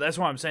 But that's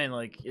why I'm saying,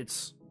 like,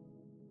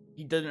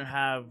 he doesn't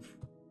have.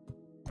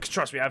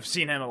 Trust me, I've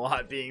seen him a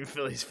lot being a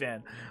Phillies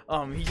fan.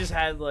 He just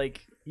had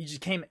like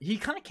he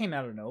kind of came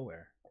out of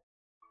nowhere.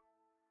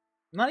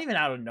 Not even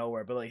out of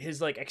nowhere, but like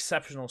his like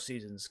exceptional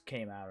seasons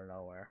came out of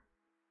nowhere.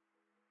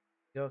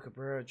 Miguel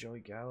Cabrera, Joey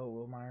Gallo,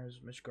 Will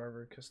Myers, Mitch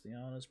Garver,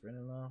 Castellanos,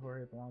 Brandon Lowe,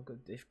 Jorge Blanco,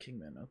 Dave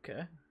Kingman.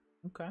 Okay.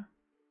 Okay.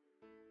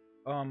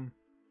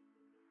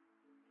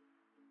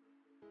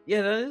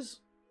 Yeah, that is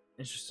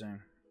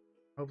interesting.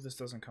 Hope this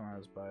doesn't come out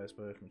as biased,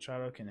 but if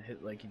Machado can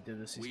hit like he did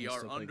this season, we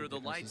are under the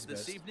lights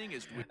this evening.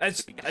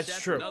 That's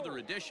true. Another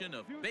edition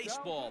of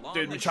baseball.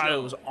 Dude,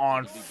 Machado was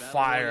on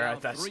fire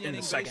at that in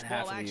the second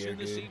half of the year,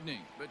 dude.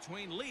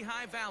 Between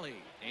Lehigh Valley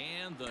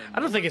and the I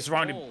don't think it's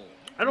wrong to.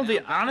 I don't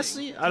think,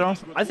 honestly, I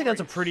think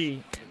that's a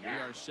pretty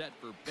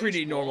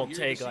normal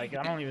take. Like,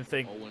 I don't even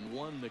think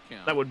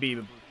that would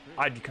be.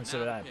 I'd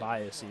consider that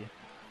biasy.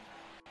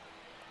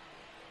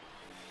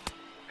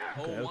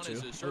 Okay,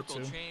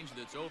 0-2.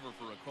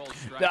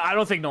 I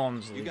don't think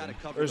Nolan's leaving.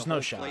 There's no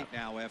shot.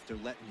 Now after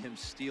letting him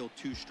steal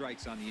 2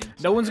 strikes on the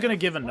inside. No one's gonna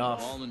give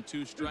enough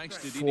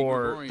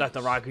for that.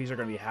 The Rockies are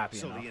gonna be happy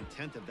enough. So the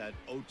intent of that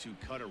 0-2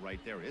 cutter right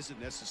there isn't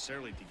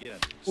necessarily to get a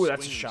ooh,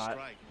 that's a shot.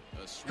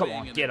 Come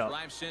on, get up,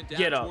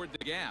 get up.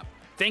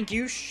 Thank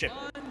you, shit.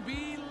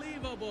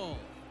 Unbelievable!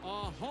 A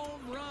home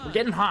run. We're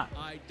getting hot.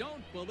 I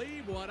don't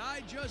believe what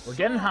I just We're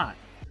getting hot.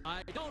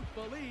 I don't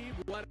believe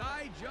what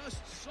I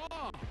just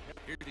saw.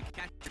 Here to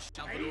catch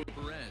Salvador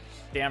Perez.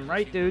 Damn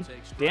right, dude.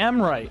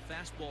 Damn right.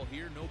 Fastball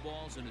here, no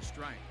balls and a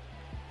strike.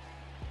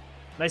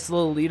 Nice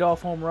little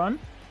leadoff home run.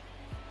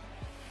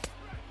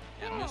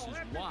 That misses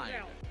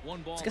wide.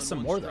 One ball. Let's get some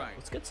more though.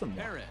 Let's get some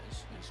more. Perez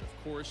is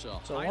of course a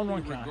so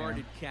highly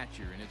regarded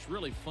catcher, and it's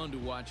really fun to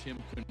watch him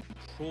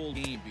control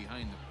the game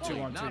behind the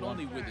plate. Not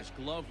only with his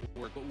glove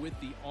work, but with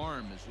the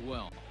arm as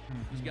well.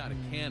 He's got a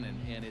cannon,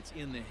 and it's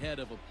in the head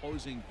of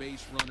opposing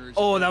base runners.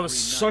 Oh, that was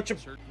such a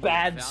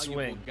bad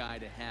swing. Guy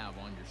to have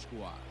on your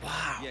squad.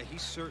 Wow. Yeah, he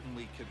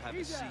certainly could have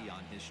a C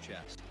on his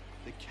chest.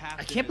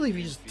 I can't believe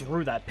he just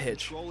threw that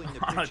pitch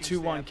on a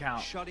 2-1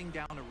 count. Shutting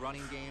down a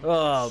running game.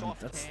 Oh,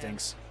 that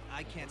stinks.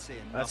 I can't say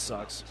enough. That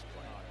sucks.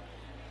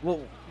 Well,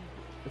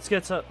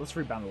 let's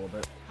rebound a little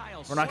bit.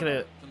 We're not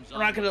gonna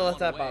let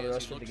that bother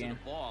us for the game.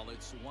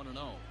 It's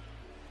 1-0.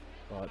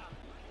 But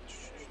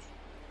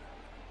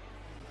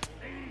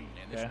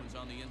okay,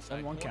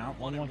 1-1 count.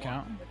 1-1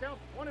 count.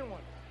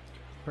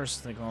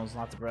 Personally, thinking was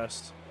not the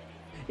best.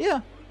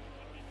 Yeah.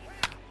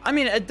 I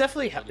mean, it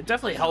definitely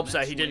helps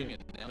that he didn't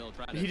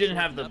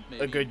have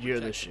a good year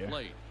this year.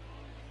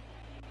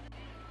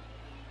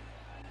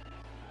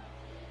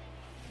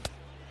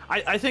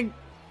 I think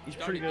he's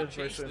pretty good,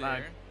 especially not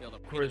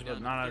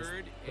but not as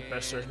the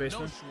best third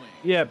baseman.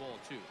 Yeah,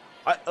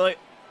 like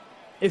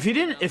if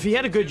he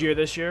had a good year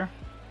this year,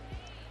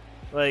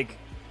 like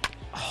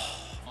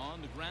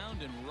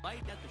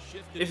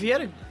if he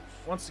had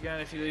once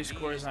again if he leaves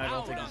scores, I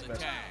don't think he's the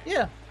best.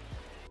 Yeah,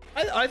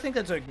 I think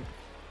that's a.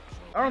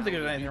 I don't think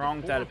there's anything wrong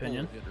with that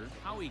opinion.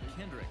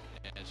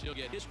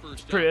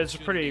 It's a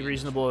pretty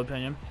reasonable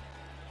opinion.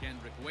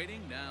 Kendrick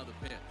waiting, now the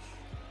pitch.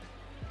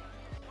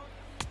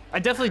 I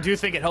definitely do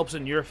think it helps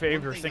in your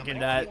favor, thinking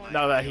that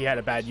now that he had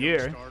a bad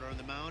year. On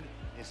the mound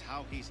is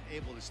how he's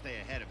able to stay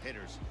ahead of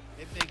hitters.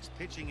 It makes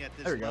pitching at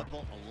this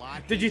level a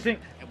lot Did you think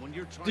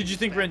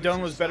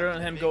Rendon was better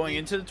than than him going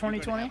into the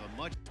 2020? Have a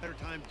much better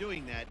time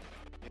doing that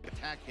if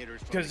attack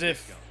hitters. Because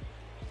if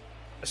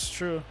it's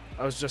true,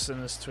 I was just in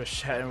this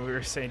Twitch chat and we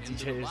were saying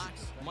DJ is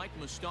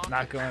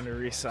not going to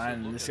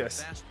re-sign, and this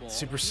guy's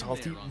super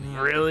salty.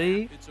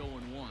 Really?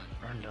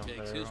 Rendon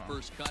takes his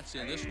first cuts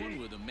in this one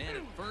with a man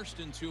at first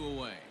and 2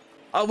 away.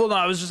 Oh well, no,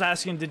 I was just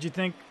asking. Did you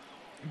think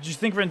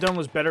Rendon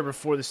was better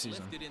before the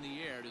season? In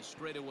the air to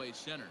straightaway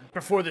center.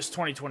 Before this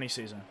 2020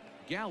 season.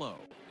 Gallo.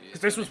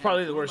 Because this was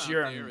probably the worst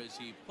year in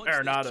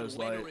Arenado's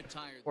life,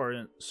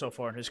 or so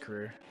far in his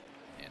career.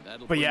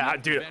 But yeah,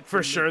 dude,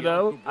 for sure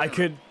though, I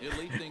could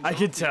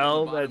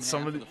tell that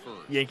some of the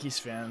Yankees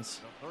fans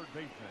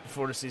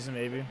before the season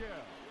maybe.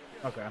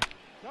 Okay.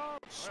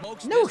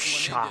 No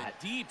shot.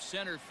 Deep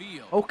center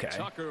field. Okay.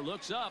 Tucker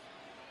looks up.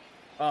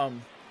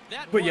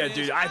 But yeah,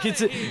 dude, I could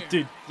say,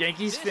 dude,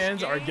 Yankees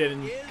fans would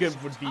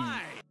be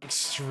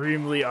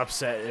extremely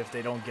upset if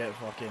they don't get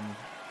fucking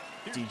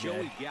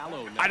DJ.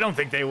 I don't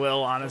think they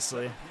will,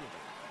 honestly. As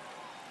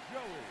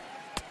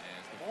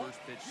the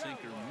first pitch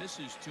sinker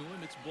misses to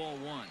him, it's ball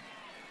 1.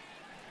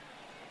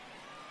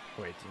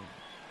 Wait, dude.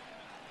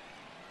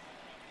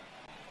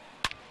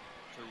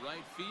 To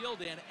right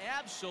field and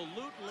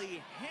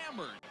absolutely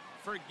hammered.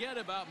 Forget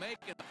about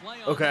making a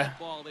play on okay. that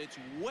ball. It's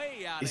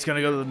way out. He's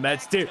gonna go to the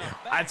Mets, dude.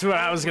 That's what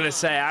I was gonna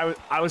say.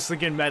 I was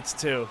thinking Mets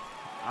too.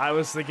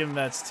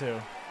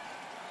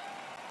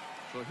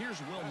 So here's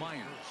Will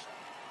Myers.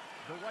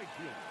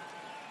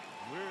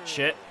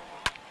 Shit.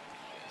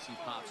 As he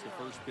pops the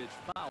first pitch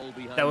foul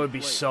behind that would be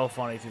plate. so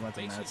funny if he went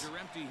to Mets. Bases are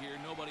empty here,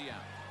 nobody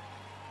out.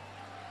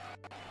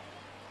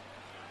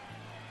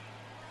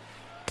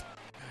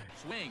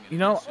 Swing. You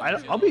know,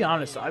 I'll be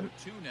honest.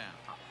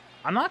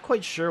 I'm not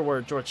quite sure where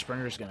George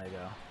Springer's gonna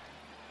go.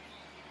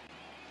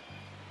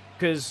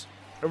 Because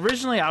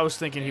originally I was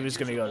thinking he was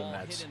gonna go to the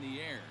Mets.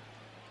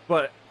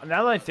 But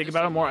now that I think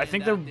about it more, I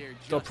think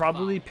they'll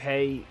probably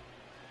pay.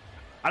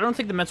 I don't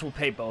think the Mets will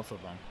pay both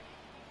of them.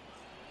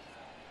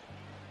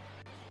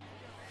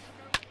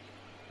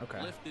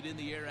 Okay. Lifted in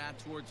the air out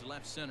towards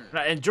left center.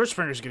 And George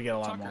Springer's gonna get a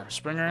lot more.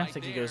 Springer, I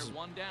think he goes.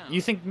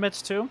 You think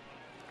Mets too?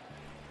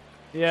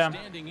 Yeah.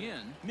 Standing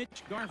in,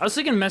 Mitch I was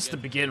thinking Mets to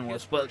begin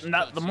with, but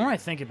not, the more I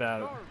think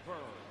about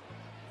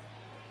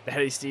it,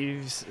 Eddie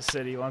Steves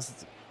said he wants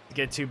to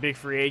get 2 big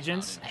free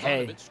agents.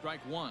 Hey.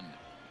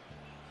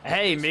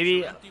 Hey,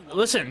 maybe.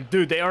 Listen,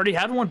 dude, they already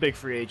had 1 big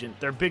free agent.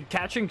 Their big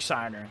catching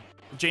signer,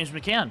 James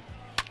McCann.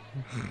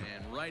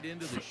 And right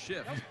into the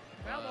shift.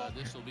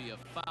 This will be a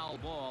foul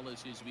ball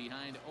as he's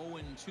behind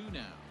 0-2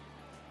 now.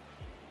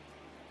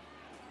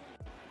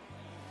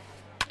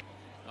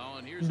 Oh,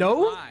 and here's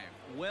no? the drive.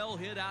 Well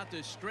hit out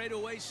to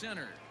straightaway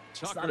center.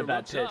 It's not a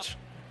bad pitch.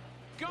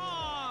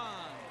 Gone.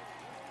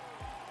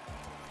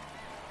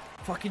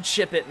 Fucking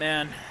ship it,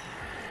 man.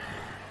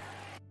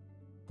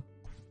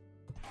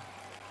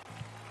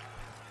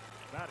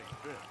 Batting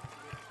fifth,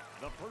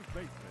 the first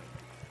baseman,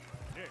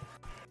 Nick.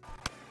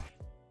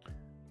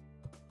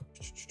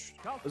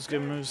 Let's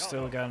give him.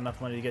 Still got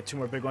enough money to get 2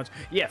 more big ones.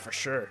 Yeah, for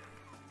sure.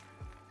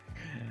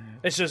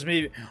 It's just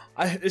me.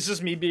 It's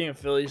just me being a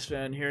Phillies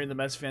fan, hearing the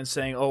Mets fans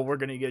saying, "Oh, we're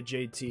gonna get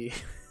JT,"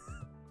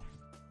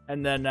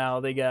 and then now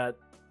they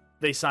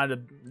signed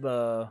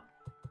the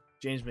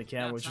James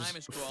McCann, which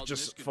is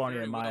just funny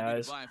in my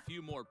eyes.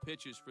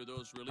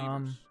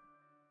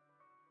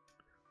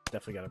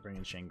 Definitely got to bring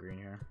in Shane Green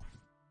here.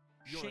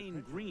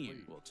 Shane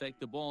Green will take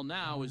the ball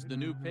now as the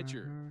new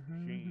pitcher.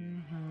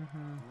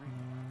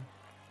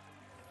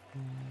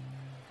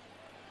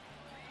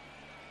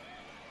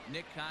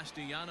 Nick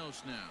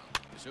Castellanos now.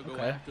 He'll go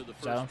after the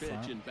first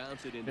pitch and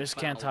bounce it into This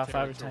can't top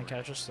 5 or 10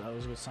 catches, so that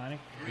was a good signing.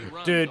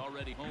 Dude.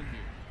 Already home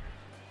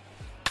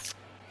here.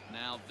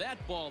 Now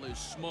that ball is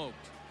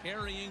smoked,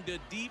 carrying to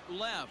deep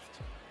left.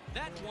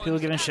 That people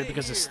giving shit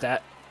because his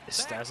stats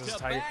is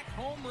tight.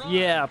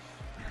 Yeah.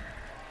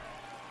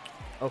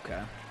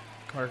 Okay.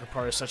 Comerica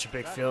Park is such a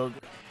big field.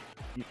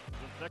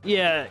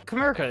 Yeah,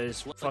 Comerica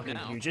is fucking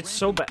huge. It's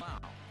so bad.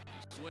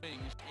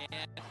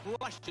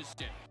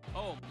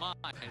 Oh my.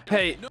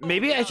 Hey,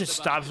 maybe I should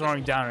stop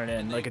throwing down and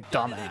in like a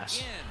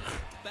dumbass.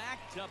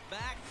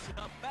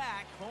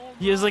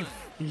 He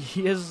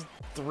has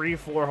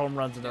 3-4 home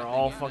runs and they're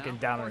all fucking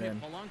down and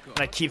in, and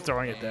I keep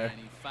throwing it there.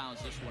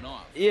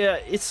 Yeah,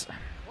 it's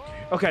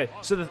okay.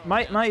 So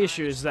my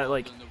issue is that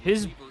like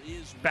his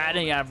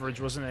batting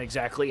average wasn't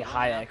exactly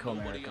high at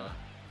Comerica.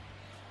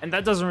 And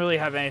that doesn't really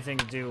have anything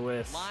to do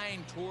with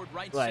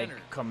like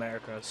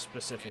Comerica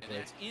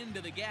specifically.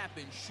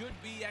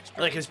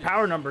 Like his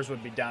power numbers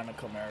would be down at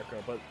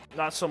Comerica, but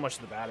not so much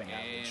the batting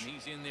average. And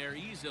he's in there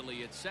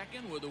easily at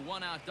second with a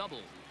 1-out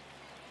double.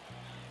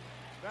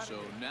 So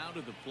now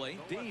to the plate,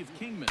 Dave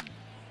Kingman.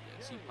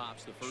 As he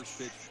pops the first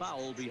pitch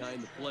foul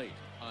behind the plate.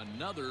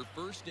 Another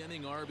first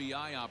inning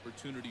RBI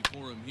opportunity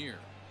for him here.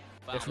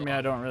 Yeah, for me,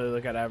 I don't really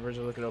look at average.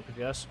 I look at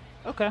OPS.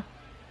 Okay.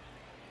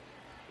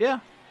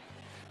 Yeah.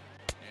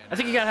 I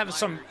think you gotta have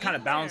some kind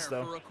of balance,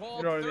 though.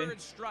 You know what I mean?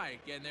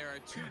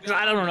 Because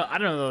I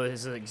don't know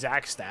his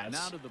exact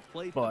stats,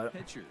 but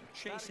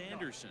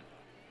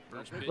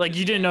like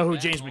you didn't know who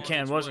James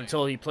McCann was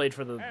until he played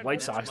for the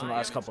White Sox in the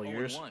last couple of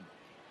years.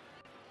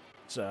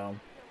 So,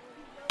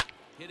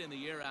 all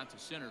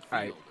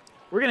right,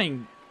 we're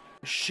getting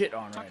shit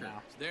on right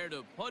now. There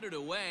to put it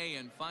away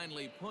and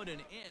finally put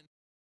an end.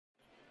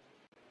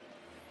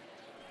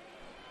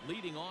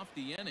 Leading off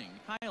the inning,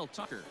 Kyle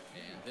Tucker,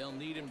 and they'll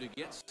need him to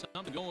get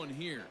something going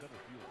here.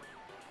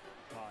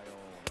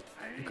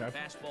 Okay.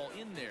 Fastball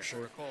in there.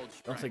 Sure. I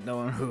don't think no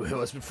one who it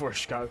was before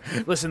Chicago.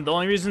 Listen, the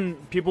only reason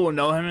people will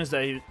know him is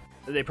that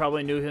they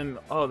probably knew him.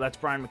 Oh, that's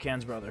Brian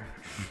McCann's brother.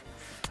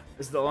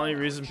 It's the only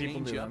reason people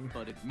knew him.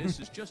 But it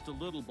misses just a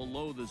little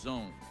below the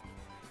zone.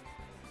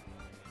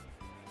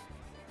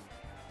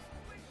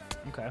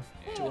 Okay.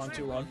 2-1, 2-1.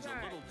 A little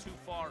too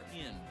far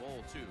in.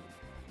 Ball 2.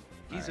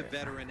 He's a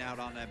veteran out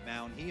on that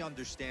mound. He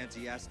understands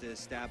he has to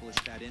establish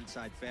that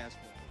inside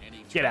fastball. And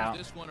he get out.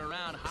 This one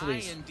around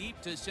please. High and deep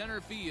to center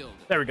field.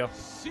 There we go.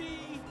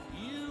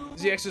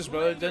 ZX's his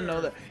brother. Didn't know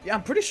that. Yeah,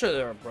 I'm pretty sure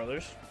they're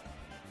brothers.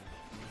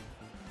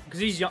 Because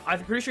he's young.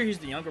 I'm pretty sure he's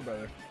the younger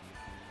brother.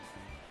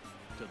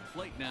 To the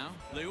plate now,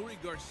 Leury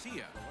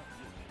Garcia.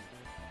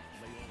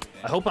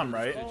 I hope I'm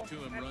right. To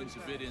him runs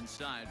a bit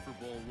inside for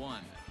ball 1.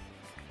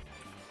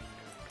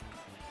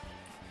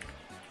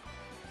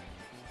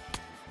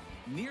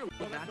 Nearly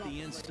at the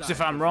inside.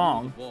 If I'm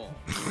wrong.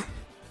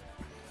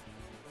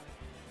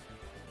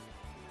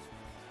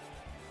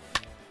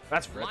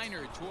 That's ripped.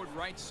 Liner toward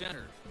right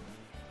center.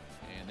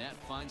 And that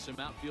finds some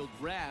outfield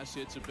grass.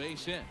 It's a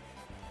base hit.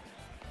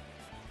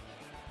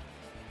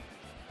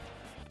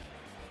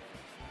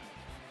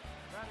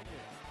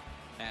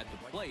 At the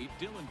plate,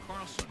 Dylan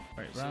Carlson.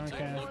 Right,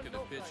 look at a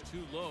pitch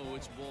too low.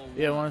 It's ball 1.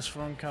 Yeah, one is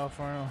from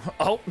California.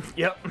 Oh,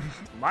 yep.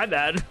 My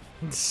bad.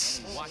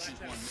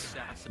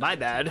 My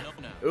bad.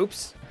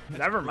 Oops.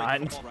 Never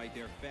mind.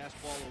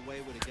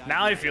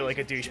 Now I feel like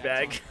a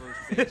douchebag.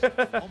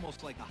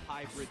 Almost like a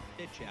hybrid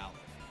pitch out.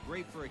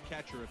 Great for a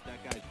catcher if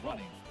that guy's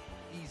running.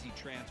 Easy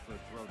transfer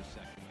throw to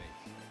second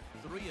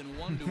base.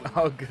 3-1 to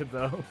Oh, good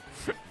though.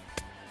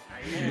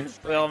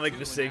 We all make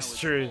mistakes.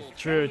 True.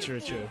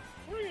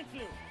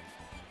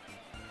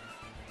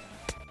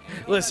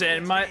 Listen,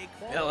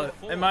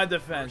 in my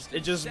defense,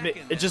 it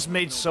just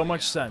made so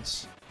much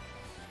sense.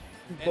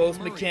 Both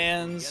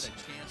McCanns,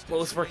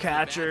 both for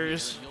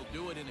catchers.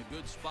 He'll do it in a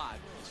good spot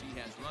as he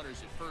has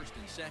runners at first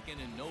and second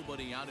and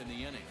nobody out in the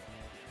inning.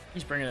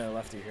 He's bringing in a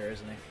lefty here,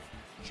 isn't he?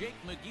 Jake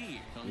McGee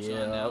comes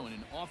on now in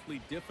an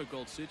awfully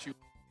difficult situation.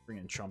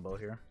 Bringing Trumbo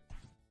here.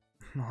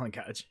 Oh my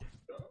god.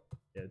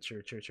 Yeah,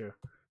 true.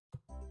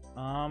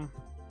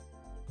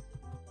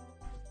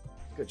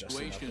 Good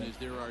Situation is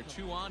there are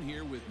two on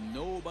here with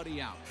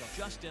nobody out.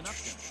 Justin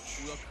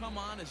Upton will come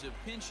on as a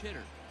pinch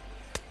hitter.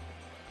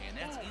 And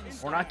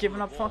that's we're not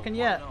giving up fucking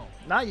yet.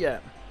 Not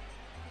yet.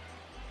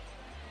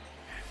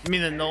 I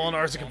mean, the Nolan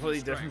are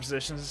completely different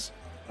positions.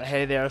 But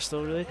hey, they are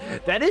still really.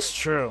 That is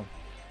true.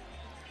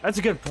 That's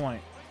a good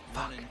point.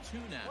 Fuck.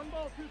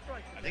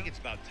 I think it's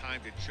about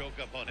time to choke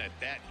up on that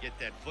bat and get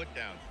that foot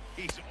down.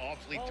 He's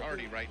awfully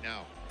tardy right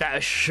now.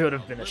 That should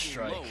have been a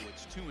strike. Low,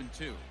 it's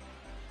 2-2.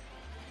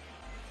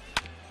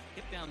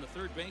 Hit down the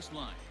third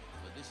baseline,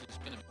 but this is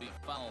going to be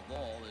a foul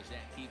ball as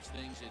that keeps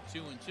things at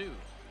 2-2.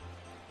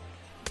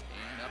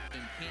 And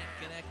Upton can't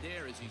connect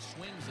there as he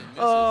swings and misses.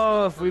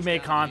 Oh, if we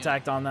made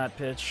contact on that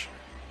pitch.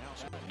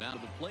 Now to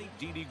the plate,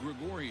 Didi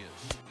Gregorius.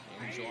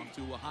 He's off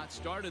to a hot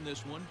start in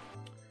this one.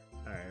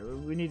 Alright,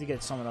 we need to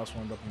get someone else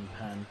warmed up in the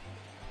pen.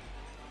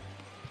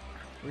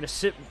 We're gonna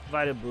sit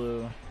Vita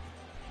Blue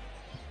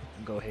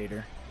and go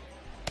Hater.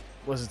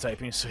 Wasn't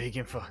typing so he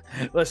can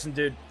listen,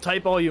 dude,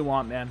 type all you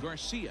want, man.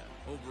 Garcia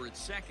over at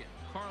second.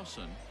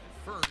 Carlson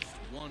at first,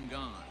 one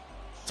gone.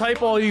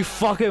 Type all you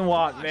fucking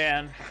want,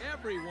 man.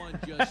 Everyone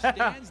just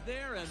stands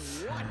there and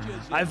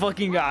watches it. I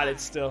fucking got it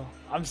still.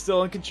 I'm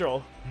still in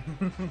control.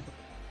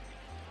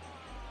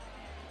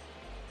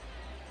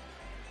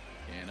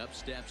 And up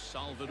steps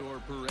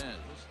Salvador Perez.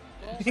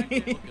 Look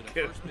at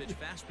a first pitch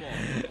fastball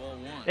for ball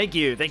one. Thank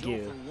you.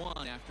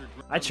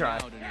 I try.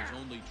 His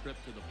only trip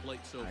to the plate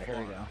so Alright, far.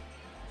 here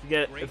we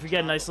go. If we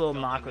get a nice little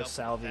knock with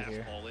Salvi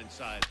here.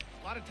 Inside.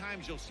 A lot of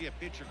times you'll see a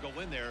pitcher go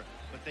in there,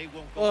 but they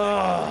won't go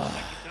back the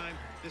second time.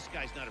 This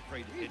guy's not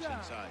afraid to pitch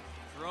inside.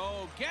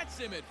 Throw gets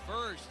him at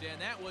first,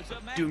 and that was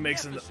a Dude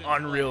makes an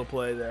unreal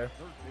play there.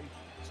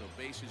 So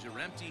bases are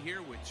empty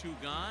here with two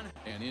gone.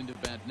 And into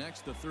bat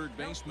next, the third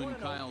baseman,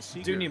 Kyle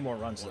Seager. Do need more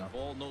runs, though.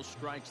 Ball, no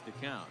strikes to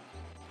count.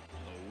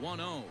 The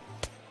 1-0.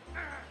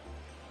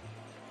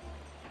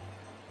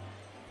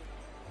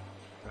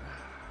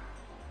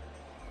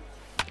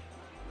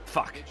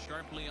 Fuck. Hit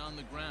sharply on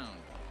the ground.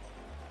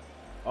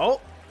 Oh.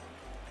 Nope,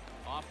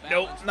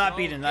 Off-balance not throw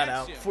beating that gets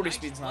out. him. 40 Nice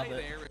speed's not play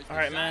that. there as the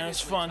Alright, man, side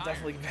it's is fun. retired.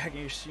 Definitely back in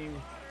your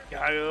stream.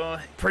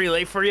 Pretty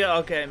late for you?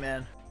 Okay,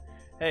 man.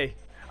 Hey,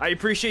 I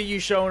appreciate you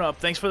showing up.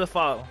 Thanks for the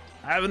follow.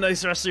 Have a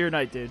nice rest of your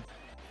night, dude.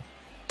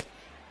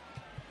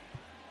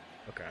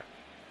 Okay.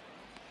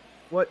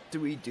 What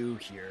do we do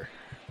here?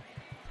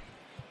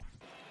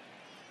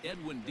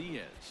 Edwin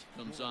Diaz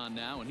comes on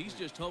now, and he's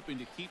just hoping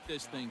to keep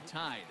this thing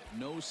tied.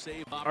 No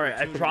save opportunity.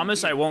 Alright, I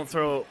promise I won't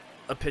throw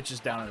a pitches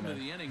down in Bottom of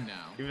there. the inning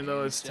now. Even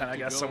though it's 10, I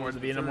got somewhere to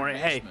be in the morning.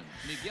 Hey,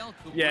 Miguel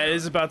yeah, it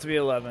is about to be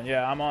 11.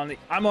 Yeah, I'm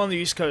on the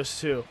East Coast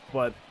too,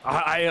 but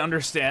I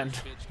understand.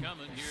 Pitch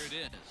coming, here it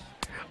is.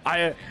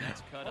 I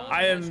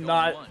am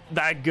not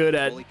that good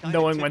at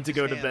knowing when to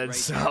go to bed,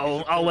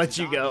 so I'll let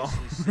you go. on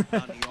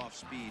the off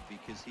speed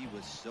because he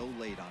was so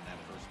late on that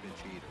first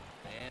pitch either.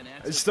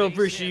 I still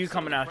appreciate you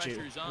coming out,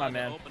 you, my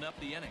man.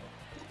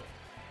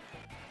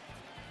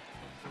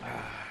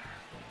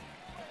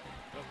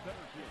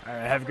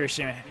 Alright, have a great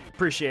stream.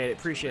 Appreciate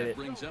it.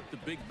 Brings up the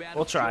big bat.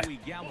 We'll try. And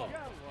he'll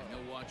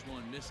watch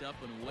one miss up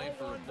and away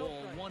for a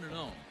ball,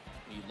 1-0.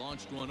 He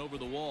launched one over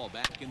the wall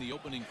back in the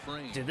opening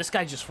frame. Dude, this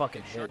guy just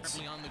fucking hits.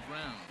 Sharply on the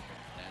ground.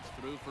 That's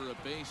through for a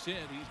base hit.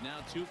 He's now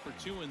 2 for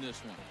 2 in this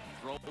one.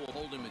 Throw will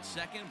hold him at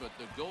second, but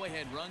the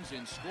go-ahead runs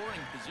in scoring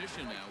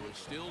position now with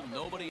still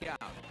nobody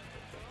out.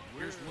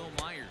 Here's Will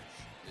Myers.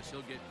 As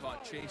he'll get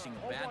caught chasing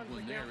a bad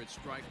one there at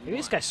strike Maybe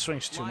this one. guy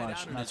swings too Slide much,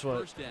 out and in that's his what.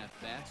 first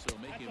at-bat, so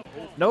make him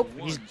 0 for Nope,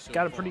 1 he's so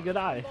got a far. pretty good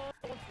eye.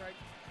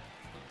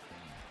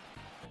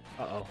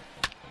 Uh-oh.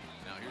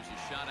 Now here's a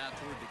shot out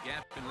toward the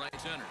gap in right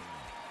center.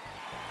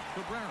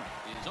 Cabrera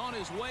is on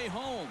his way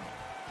home.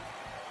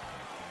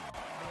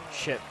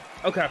 Shit.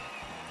 Okay.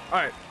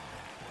 Alright.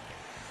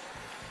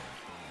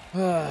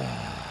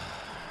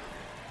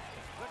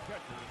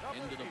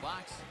 Into the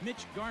box,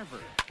 Mitch Garver.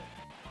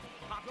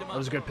 That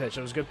was a good pitch.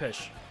 And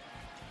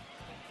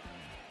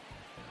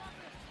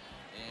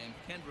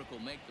Kendrick will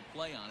make the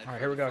play on it. All right,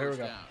 here we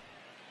go.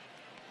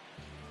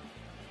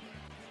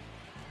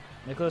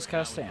 Nicholas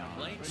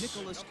Castellanos.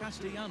 Nicholas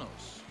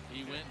Castellanos.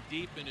 He went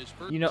deep in his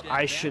first. You know,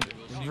 I should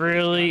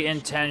really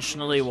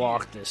intentionally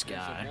walk this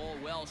guy. Ball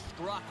well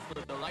struck for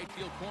the right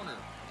field corner,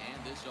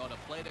 and this ought to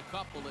play the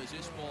couple as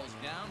this falls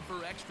down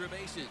for extra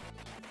bases.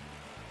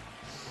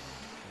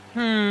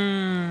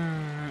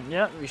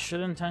 Yeah, we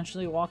should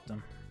intentionally walk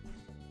them.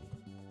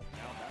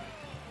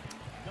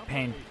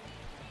 Pain.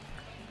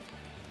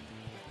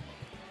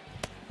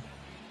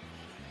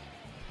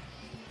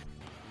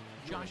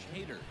 Josh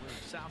Hader,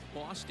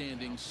 southpaw,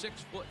 standing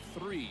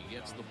 6'3",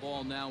 gets the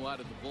ball now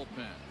out of the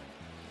bullpen.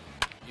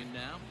 In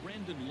now,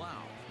 Brandon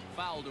Lau,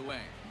 fouled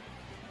away.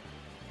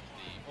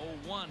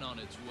 The 0-1 on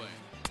its way.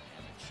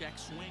 And a check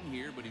swing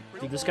here, but he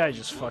Dude, this guy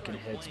just fucking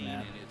hits, man.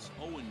 And it's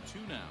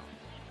 0-2 now.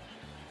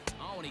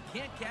 Oh, and he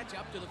can't catch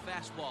up to the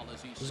fastball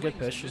as he This is a good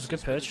pitch. This is a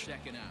good pitch.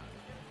 Second out.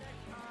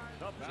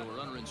 So we're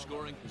runner in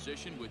scoring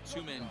position with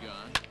 2 men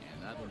gone,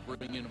 and that will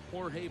bring in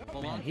Jorge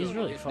Polanco. Man, he's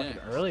really fucking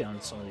early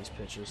on some of these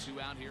pitches. 2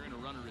 out here and a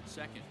runner at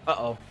second.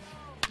 Uh-oh.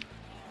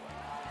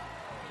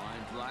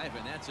 Line drive,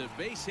 and that's a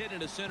base hit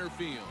into center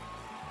field.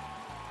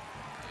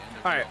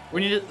 All right,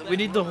 we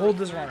need to hold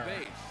this runner.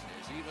 Base,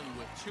 as even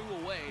with 2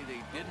 away,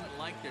 they didn't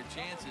like their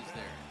chances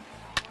there.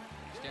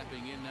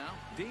 Stepping in now,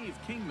 Dave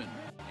Kingman,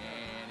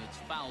 and it's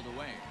fouled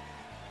away.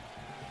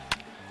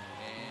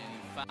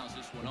 And he fouls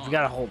this one off. We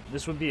gotta hold.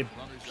 This would be a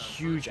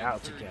huge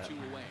out to get. Fouled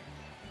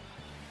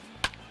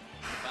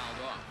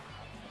off.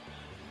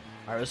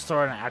 All right, let's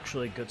throw in an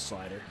actually good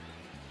slider.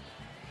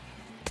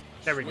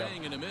 There we go.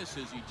 And a miss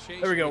as he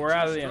chased there we go. We're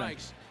out of the inning.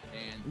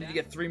 And We need to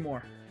get 3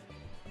 more.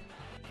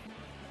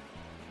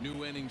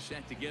 New inning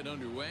set to get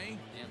underway,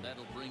 and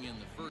that'll bring in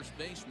the first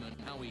baseman,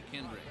 Howie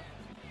Kendrick.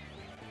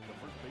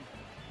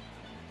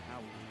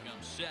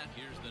 Comes set.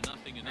 Here's the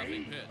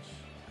 0-0 pitch.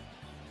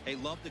 Hey,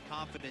 love the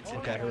confidence in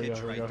Okay, that here we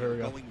pitch go, right here there. we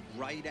go. Going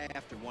right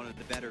after one of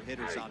the better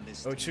hitters on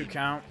this 0-2 team.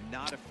 count.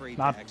 Not afraid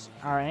Not, to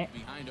execute. all right.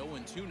 Behind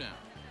 0-2 now.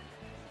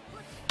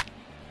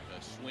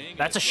 A swing.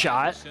 That's a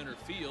shot. Center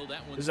field.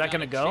 That one's Is that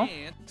gonna got a go?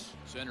 chance.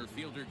 Center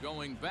fielder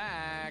going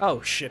back.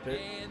 Oh, ship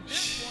it. And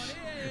this one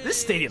is.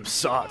 This stadium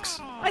sucks.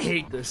 I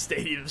hate this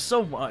stadium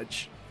so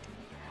much.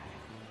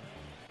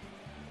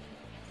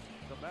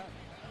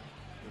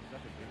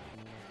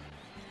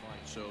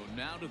 So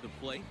now to the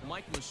plate,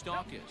 Mike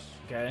Moustakas.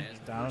 Okay, As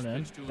the down first and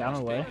in, pitch to him down is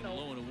and away. taken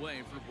low and away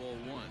for ball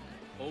 1.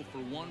 0 for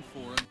 1 for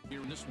him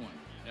here in this one.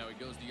 Now he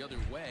goes the other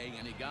way,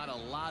 and he got a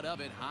lot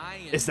of it high.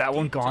 And Is that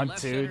one deep to gone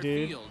left too, center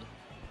dude? field.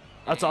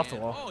 That's off the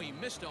And, wall. Oh, he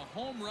missed a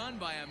home run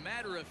by a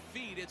matter of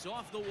feet. It's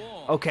off the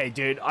wall. Okay,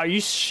 dude, are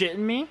you shitting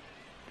me?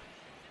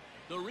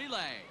 The relay.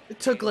 It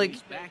took And like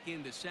he's back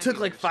into second took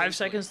like for 5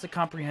 safely. seconds to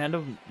comprehend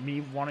of me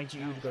wanting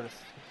you to go to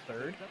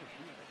third.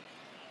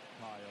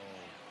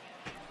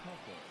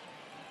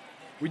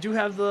 We do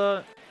have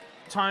the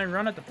time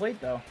run at the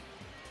plate though.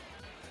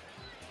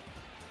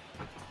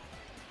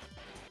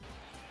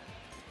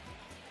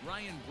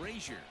 Ryan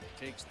Brazier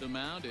takes the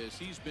mound as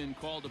he's been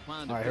called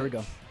upon to All right, here we go.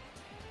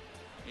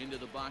 pitch. Into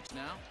the box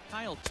now,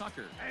 Kyle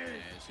Tucker.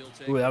 As he'll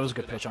take Ooh, that was a look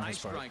good at pitch on high his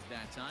part. strike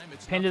that time.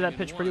 It's Handled that 0-1.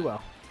 pitch pretty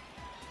well.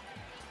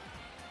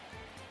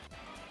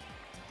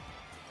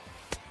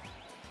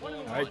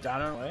 All right,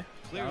 down and away.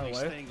 Clearly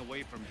staying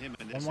away from him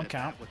in this 1-1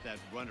 count. with that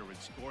runner in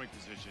scoring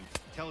position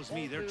tells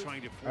me they're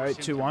trying to force All right,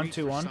 him to 2-1, reach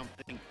for 2-1.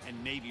 something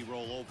and maybe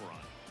roll over on.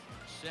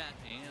 Set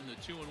and the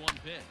 2-1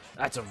 pitch.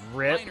 That's a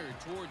rip. Liner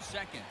towards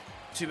second.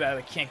 Too bad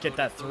I can't get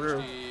that Throw to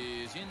through. first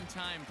is in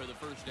time for the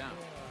first down.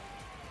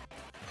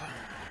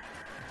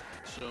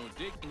 So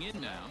digging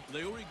in now,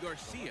 Leori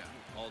Garcia.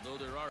 Although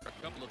there are a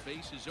couple of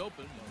bases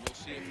open, and we'll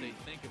see if they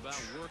think about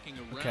working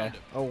around Okay, it.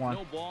 0-1.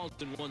 No balls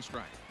and 1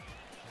 strike.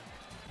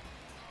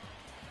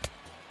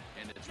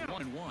 And it's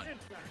 1-1.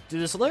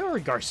 Dude, this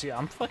Leori Garcia,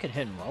 I'm fucking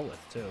hitting well with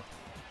too.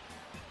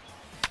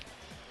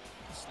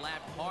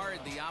 Slapped hard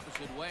the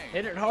opposite way.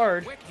 Hit it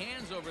hard. Quick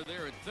hands over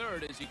there at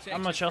third as he takes How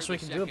much it else for we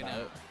the can do second about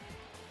out. it?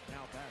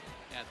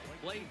 At the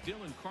plate,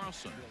 Dylan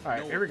Carlson. All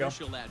right, No here we go.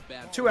 official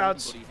at-bat 2 for him,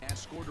 outs. But he has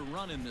scored a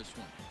run in this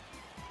one.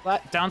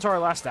 Down to our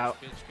last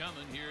out. Pitch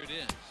coming, here it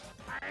is.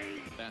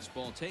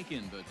 Fastball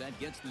taken, but that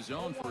gets the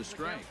zone for a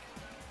strike.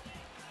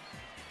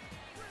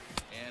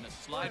 And a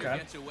slider Okay.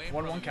 gets away 1-1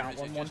 from him count,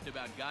 as it 1-1. just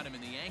about got him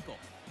in the ankle.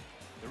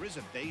 There is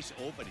a base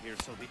open here,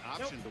 so the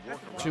option to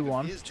work around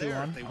 2-1, is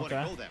there if they 2-1, want to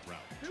okay. go that route.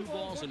 2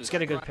 balls in Let's his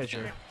get a good strike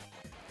pitcher. zone.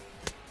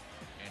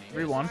 And he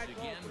 3-1. misses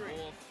again,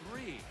 ball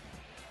 3.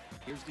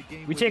 Here's the game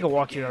We where take a you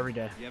walk can here game. every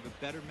day. You have a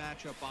better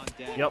matchup on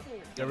deck. Yep,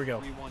 Get there we a go.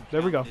 3-1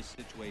 There we count go. in this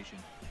situation.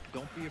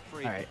 Don't be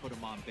afraid All to right. put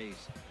him on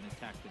base and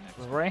attack the next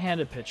one.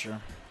 Right-handed pitcher.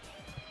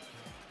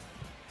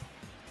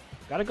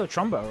 Gotta go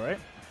Trumbo, right?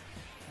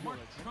 Mark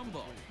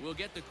Trumbo will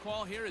get the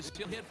call here as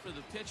he'll hit for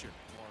the pitcher.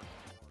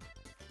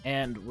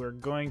 And we're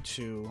going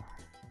to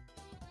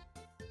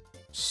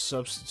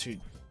substitute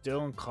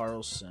Dylan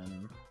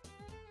Carlson.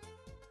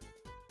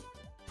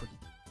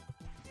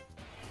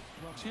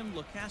 Tim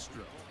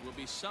LaCastro will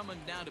be summoned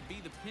now to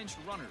be the pinch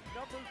runner.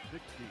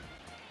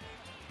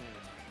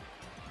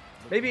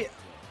 Maybe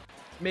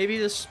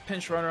this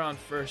pinch runner on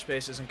first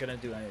base isn't gonna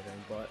do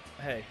anything, but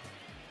hey,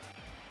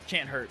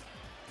 can't hurt.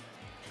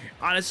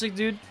 Honestly,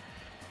 dude,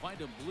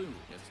 Vida Blue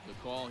gets the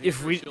call here.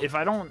 if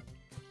I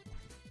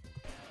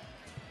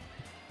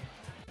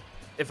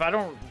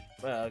don't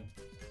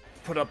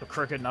put up a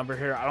crooked number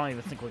here, I don't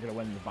even think we're gonna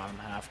win the bottom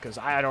half because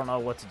I don't know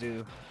what to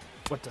do,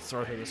 what to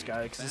throw to this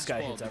guy because this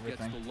guy hits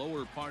everything. Gets the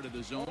lower part of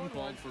the zone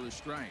called for a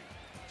strike.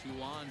 2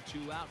 on,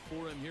 2 out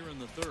for him here in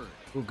the third.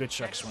 Ooh, good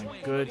check swing.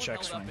 Held Good check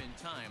up swing.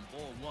 in time,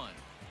 ball 1.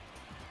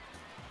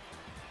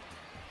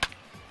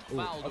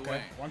 fouled okay.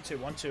 away. 1-2,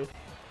 1-2.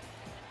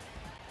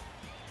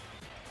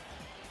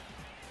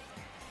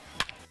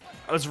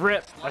 That's a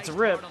rip. That's a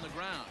rip. On the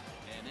ground,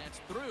 and that's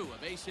through. A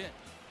base hit.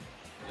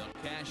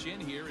 They'll cash in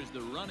here as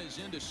the run is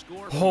in to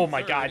score. Oh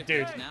my God,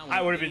 dude!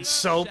 I would have been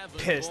so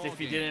pissed if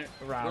he didn't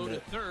round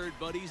it. Third,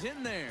 but he's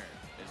in there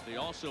as they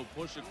also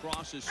push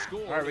across his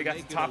score. All right, we got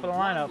the top of the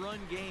lineup. Run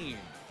game.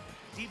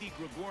 Didi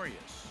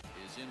Gregorius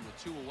is in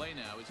with 2 away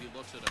now as he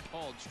looks at a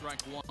called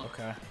strike 1.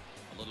 Okay.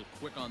 A little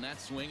quick on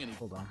that swing, and he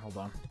Hold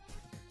on.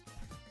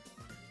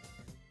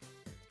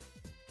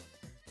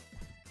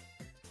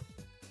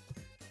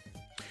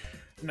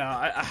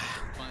 No,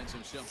 finds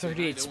himself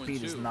 38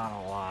 speed is not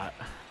a lot.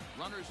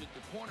 Runners at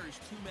the corners,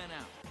 2 men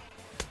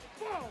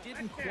out.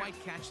 Didn't quite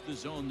catch the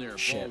zone there.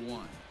 Shit. Ball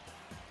 1.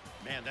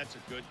 Man, that's a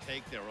good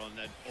take there on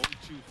that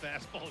 0-2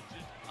 fastball.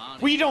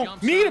 We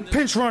don't need a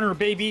pinch runner,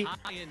 baby.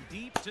 High and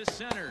deep to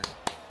center.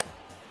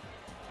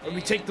 Let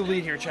me take the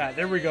lead here, chat.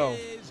 There we go.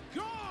 Is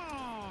gone.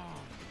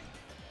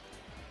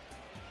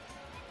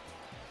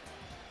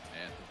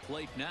 At the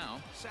plate now,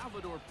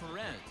 Salvador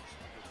Perez.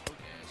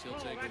 As he'll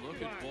take a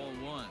look at ball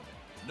 1.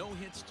 No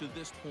hits to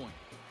this point.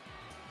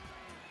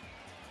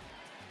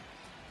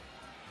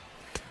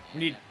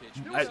 We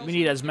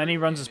need as many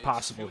runs as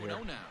possible here.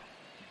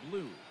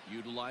 Blue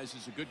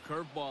utilizes a good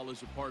curveball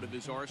as a part of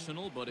his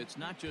arsenal, but it's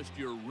not just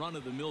your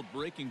run-of-the-mill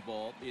breaking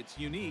ball. It's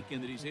unique in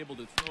that he's able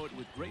to throw it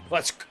with great.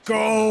 Let's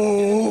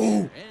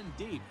go! And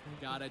deep.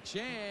 Got a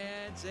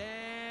chance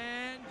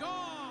and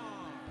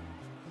gone.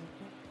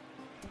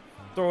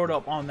 Throw it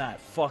up on that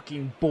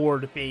fucking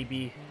board,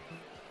 baby.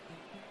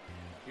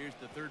 Here's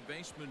the third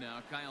baseman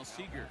now, Kyle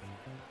Seager.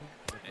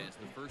 As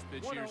the first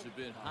pitch here's a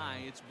bit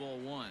high, it's ball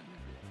 1.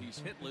 He's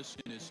hitless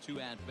in his 2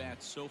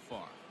 at-bats so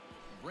far.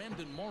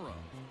 Brandon Morrow,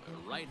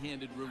 a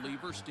right-handed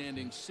reliever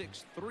standing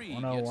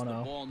 6'3", gets the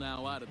ball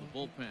now out of the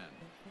bullpen.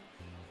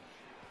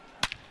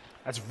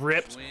 That's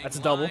ripped. Swing, that's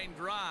a double. Line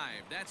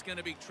drive. That's going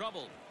to be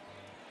trouble.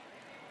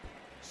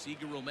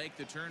 Seager will make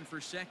the turn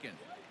for second.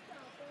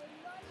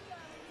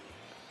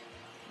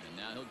 And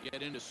now he'll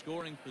get into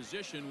scoring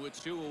position with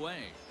 2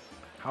 away.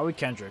 Howie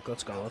Kendrick.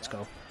 Let's go. Let's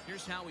go.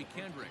 Here's Howie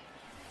Kendrick.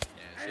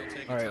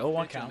 All right,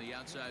 0-1 count.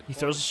 He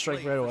throws a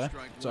strike right away.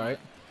 It's all right.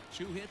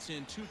 2 hits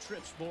in 2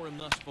 trips for him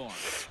thus far.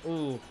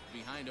 Ooh,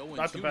 behind 0-2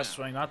 not the best now.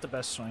 swing. Not the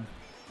best swing.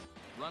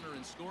 Runner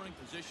in scoring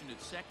position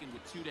at second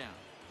with 2 down.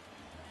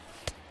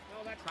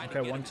 Okay,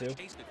 1-2.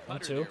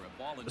 1-2.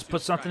 Let's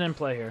put something in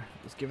play here.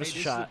 Let's give us a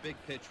shot. This is a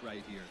big pitch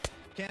right here.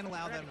 Can't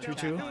allow them to 2-2.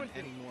 tack on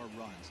any more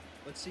runs.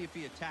 Let's see if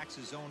he attacks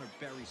his zone or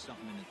buries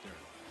something in the dirt.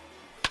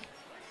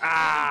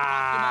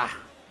 Ah!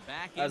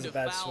 Back That was a into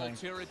bad foul swing.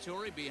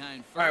 territory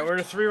behind first. All right, we're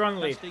at a 3-run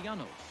lead.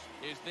 Castellanos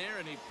is there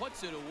and he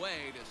puts it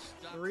away to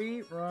stop.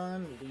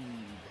 3-run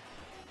lead.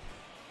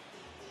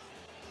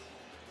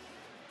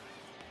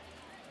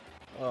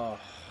 Oh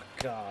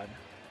God.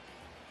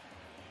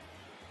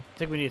 I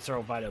think we need to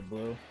throw Vida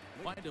Blue.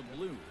 Vida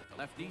Blue,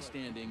 lefty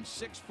standing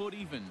 6 foot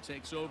even,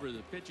 takes over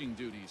the pitching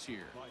duties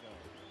here.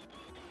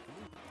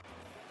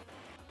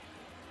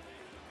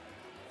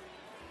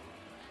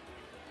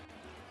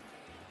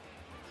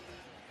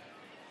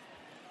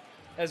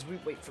 As we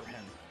wait for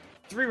him.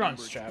 3 runs,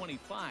 Number chap.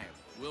 25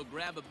 will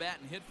grab a bat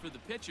and hit for the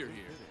pitcher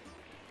here.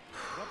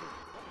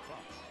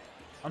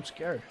 I'm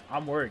scared.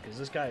 I'm worried because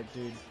this guy,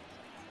 dude,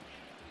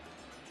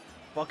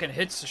 fucking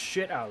hits the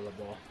shit out of the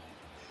ball.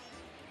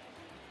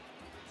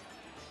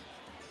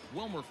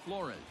 Wilmer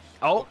Flores.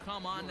 Oh. Will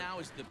come on now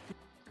as the.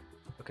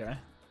 Okay.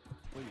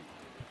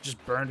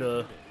 Just burned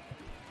a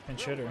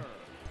pinch hitter.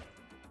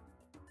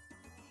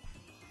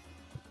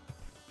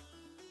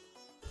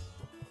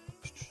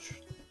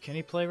 Can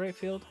he play right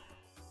field?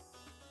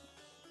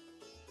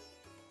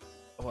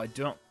 Oh, I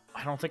don't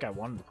think I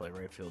wanted to play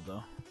right field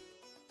though.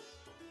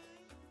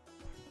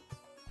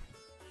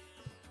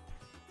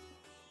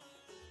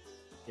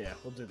 Yeah,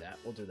 we'll do that.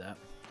 We'll do that.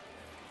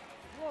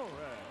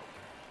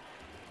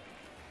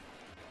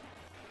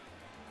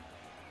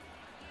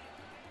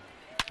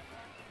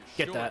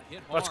 Get that.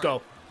 Let's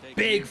go.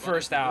 Big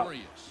first out. And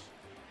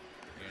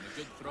a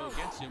good throw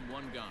gets him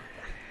 1 gone.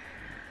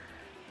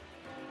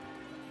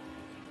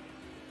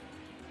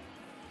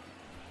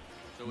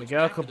 So it's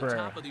Miguel back to the Cabrera.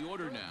 top of the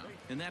order now,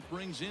 and that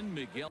brings in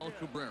Miguel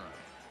Cabrera.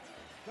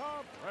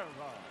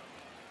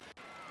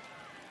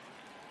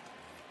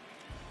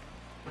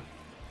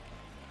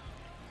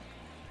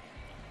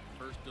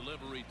 First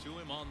delivery to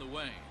him on the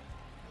way.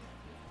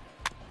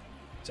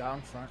 It's out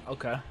in front.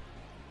 Okay.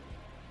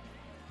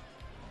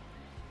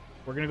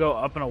 We're gonna go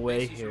up and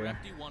away Bases are here.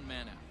 empty, 1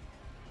 man out.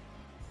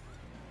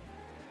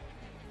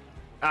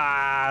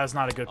 Ah, that's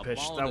not a good pitch.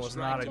 ball That and was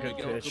strike not a to good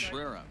Miguel pitch.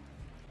 Cabrera.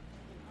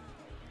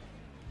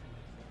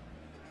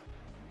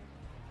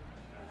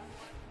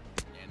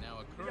 And now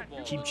a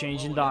curveball Keep to the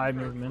changing low the eye end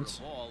for a movements.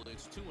 Ball.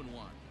 It's 2-1.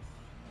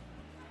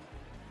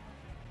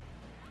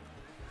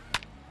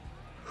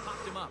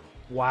 Popped him up.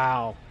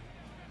 Wow.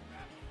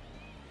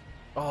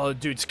 Oh,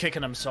 dude's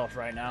kicking himself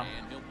right now.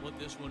 And he'll put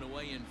this one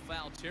away in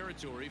foul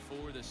territory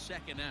for the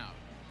 2nd out.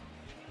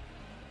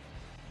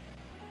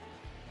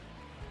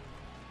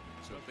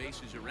 So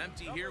bases are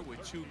empty here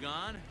with 2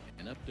 gone.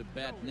 And up to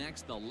bat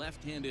next, the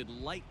left-handed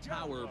light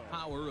tower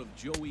power of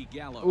Joey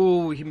Gallo.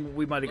 Ooh,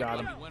 we might have got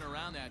him. Went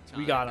around that time.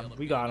 We got him.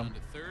 We got him. On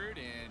to third,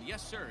 and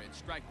yes, sir, it's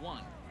strike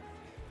 1.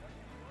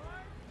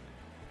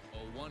 A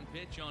 1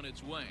 pitch on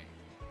its way.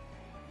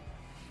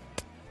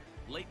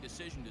 Late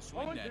decision to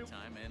swing that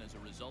time, and as a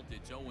result,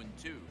 it's 0-2.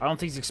 I don't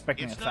think he's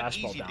expecting a fastball down now. It's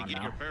not easy to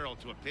get your barrel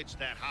to a pitch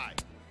that high.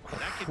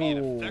 That can be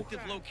an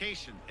effective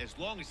location as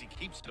long as he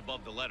keeps it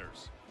above the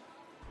letters.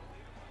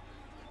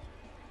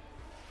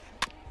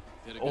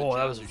 Oh,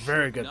 that was a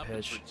very good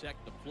pitch.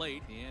 Protect the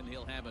plate, and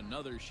he'll have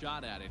another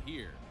shot at it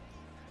here.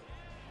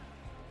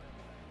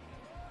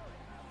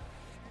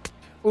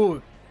 Ooh.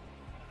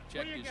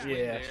 Check his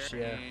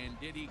yeah. And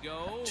did he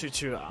go?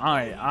 2-2. All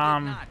right.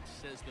 I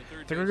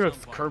think we're going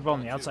with curveball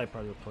on the outside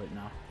part of the plate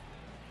now.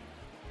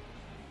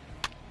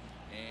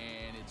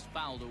 And it's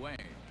fouled away.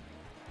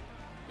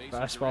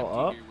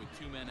 Fastball up. Here with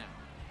 2 men out.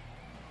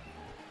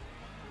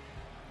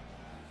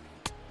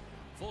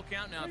 Full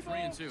count now,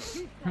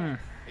 3-2.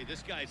 Hey,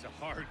 this guy's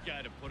a hard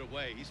guy to put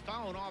away. He's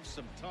fouling off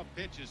some tough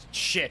pitches.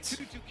 Shit.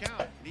 2-2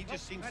 count, and he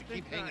just seems to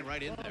keep hanging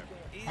right in there.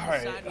 All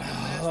right. Inside with the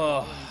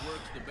fastball, and he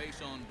works the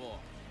base on ball.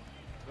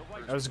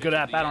 That was a good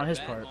at-bat on his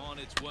part. On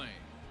its way.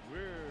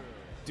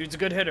 Dude's a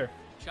good hitter.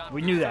 Chopped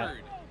We to knew that.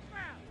 third.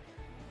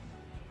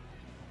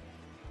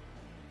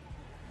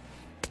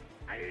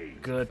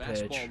 Good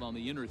pitch. Fastball on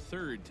the inner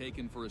third,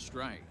 taken for a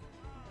strike.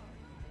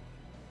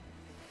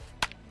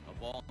 A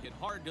ball hit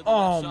hard to the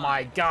Oh left side.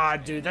 my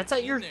God, dude! That's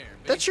at your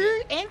Base your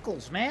hit.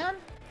 ankles, man.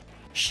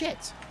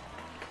 Shit.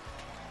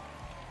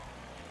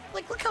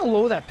 Like, look how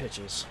low that pitch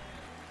is.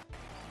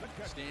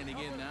 Standing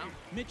in now,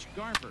 Mitch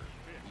Garver.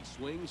 He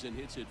swings and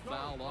hits it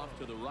foul off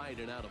to the right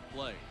and out of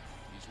play.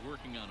 He's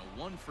working on a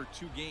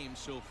 1-for-2 game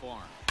so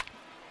far.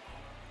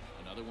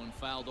 Another one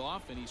fouled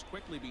off, and he's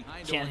quickly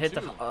behind. Can't hit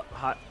the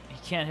he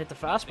can't hit the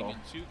fastball.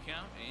 2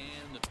 count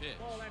and the pitch.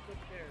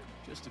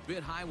 Just a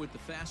bit high with the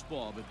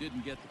fastball, but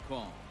didn't get the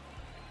call.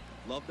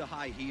 Love the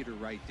high heater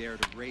right there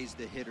to raise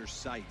the hitter's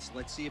sights.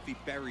 Let's see if he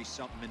buries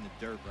something in the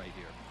dirt right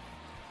here.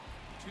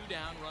 2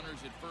 down,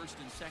 runners at first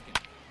and second.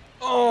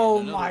 Oh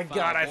And my another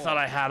God! foul I thought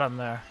I had him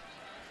there.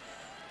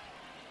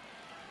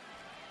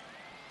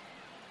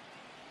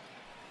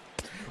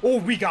 Oh,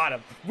 we got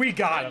him. We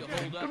got him.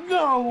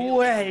 No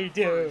way,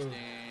 dude. And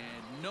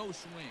no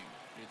swing.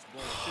 It's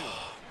ball 2.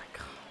 Oh my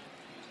God.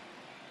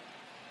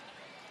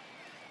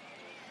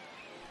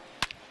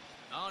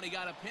 Oh, and he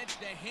got a pitch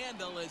to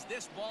handle as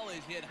this ball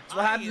is hit. That's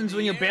what happens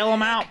when you bail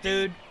him out,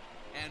 dude.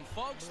 And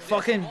folks,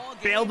 Fucking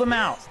bailed him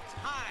out.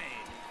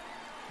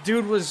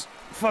 Dude was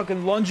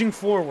fucking lunging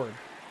forward.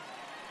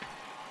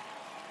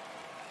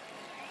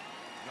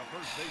 The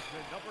first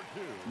baseman, number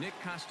 2. Nick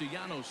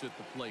Castellanos at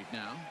the plate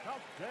now.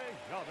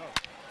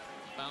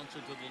 Bouncer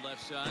to the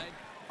left side.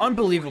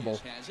 Unbelievable.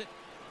 Has it.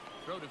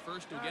 Throw to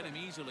first to get him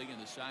easily,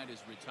 and the side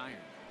is retired.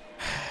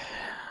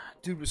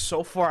 Dude was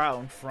so far out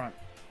in front,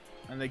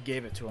 and they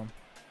gave it to him.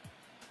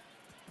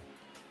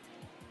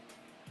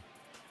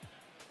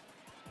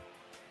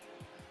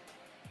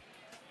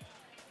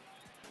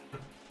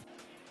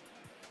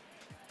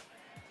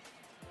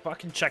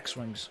 Fucking check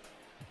swings.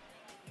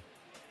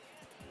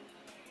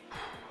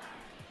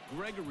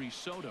 Gregory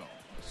Soto,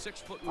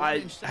 6'1"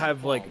 I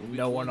have like southpaw,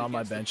 no one before on he my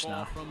gets the bench call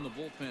now. From the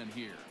bullpen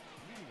here.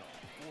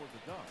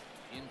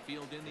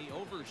 Infield in the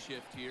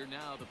overshift here.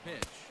 Now the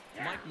pitch.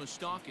 Mike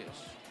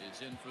Moustakas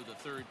is in for the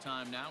 3rd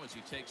time now as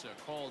he takes a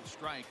called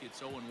strike. It's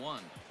 0-1.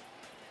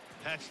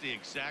 That's the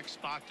exact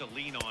spot to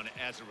lean on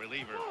as a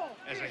reliever.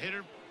 As a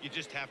hitter, you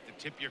just have to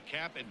tip your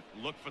cap and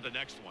look for the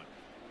next one.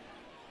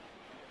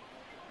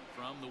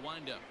 From the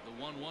windup,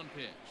 the 1-1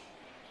 pitch.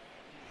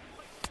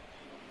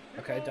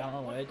 Okay, down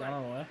the way,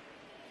 down the way.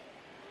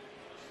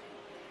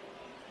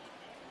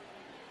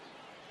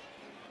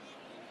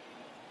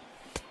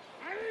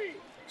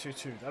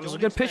 That was a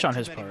good pitch on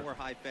his part. More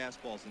high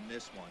fastballs than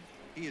this one.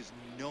 He is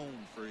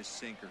known for his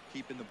sinker,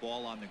 keeping the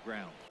ball on the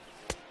ground.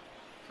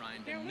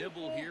 Trying to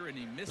nibble here, and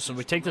he misses. So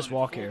we take this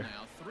walk here.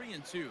 Now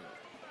 3-2.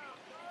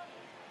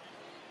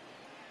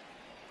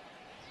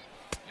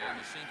 And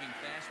the sinking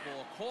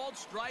fastball, called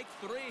strike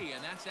 3,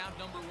 and that's out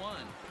number 1.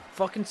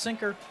 Fucking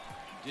sinker.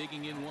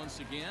 Digging in once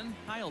again,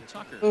 Kyle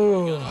Tucker.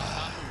 Ooh. Got on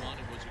top of one.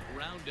 It was a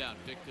ground out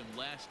victim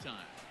last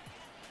time.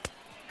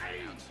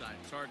 Outside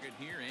target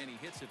here, and he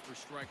hits it for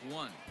strike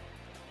 1.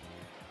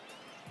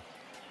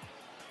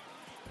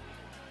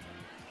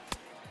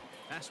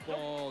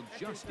 Fastball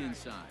just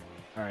inside.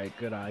 All right,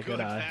 good eye, good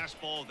Good eye.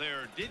 fastball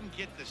there. Didn't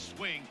get the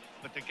swing,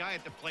 but the guy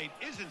at the plate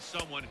isn't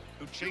someone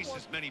who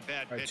chases many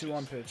bad All right, pitches.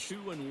 2-1 pitch.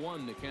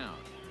 2-1 to count.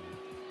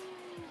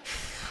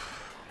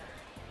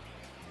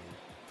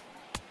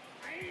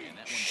 And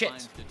that one Shit.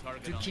 finds the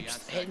target Dude on the keeps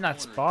outside hitting that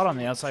corner. spot on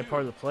the outside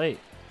part of the plate.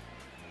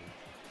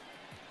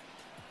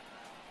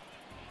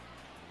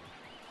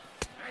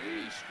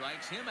 He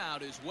strikes him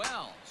out as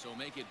well. So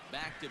make it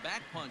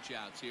back-to-back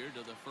punch-outs here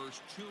to the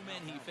first 2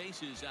 men he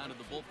faces out of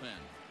the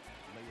bullpen.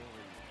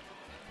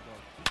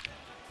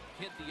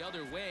 Hit the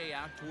other way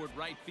out toward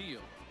right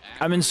field.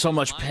 I'm in so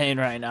much pain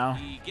right now.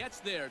 He gets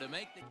there to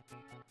make the...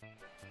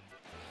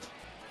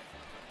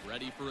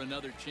 Ready for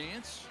another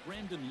chance?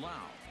 Brandon Lau,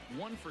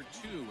 1 for 2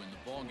 in the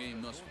ball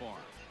game thus far.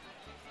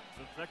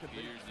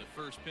 Here's the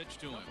first pitch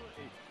to him.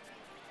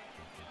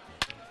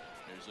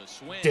 There's a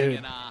swing. Dude.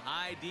 And a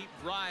high deep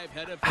drive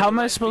headed for How am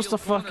the I right supposed to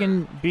field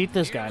fucking corner. beat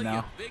this guy Nearly now?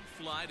 A big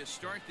fly to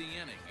start the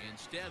inning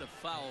instead of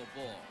foul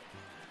ball.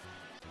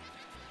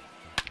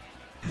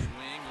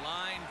 Swing,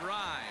 line,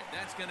 drive.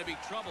 That's going to be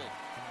trouble.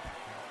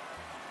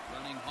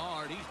 Running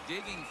hard. He's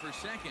digging for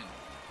second.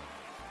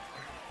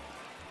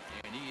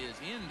 And he is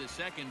into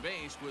second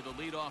base with a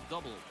leadoff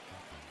double.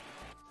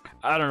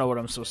 I don't know what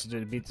I'm supposed to do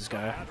to beat this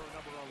guy.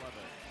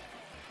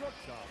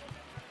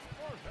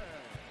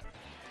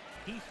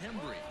 Heath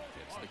Hembry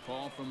gets the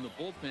call from the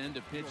bullpen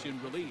to pitch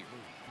in relief.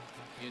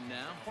 In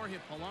now, Jorge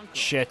Polanco.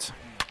 Shit.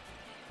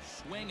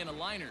 Swing and a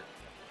liner,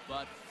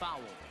 but foul.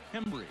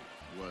 Hembry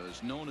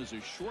was known as a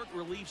short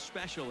relief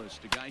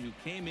specialist, a guy who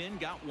came in,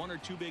 got 1 or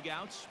 2 big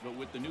outs, but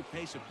with the new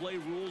pace of play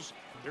rules,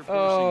 they're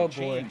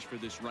forcing a change for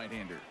this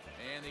right-hander.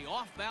 And the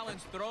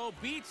off-balance throw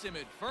beats him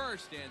at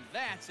first, and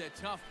that's a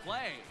tough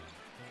play.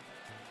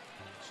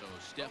 So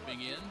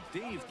stepping in,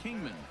 Dave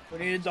Kingman. We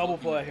need a double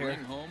play here.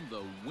 Bring home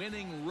the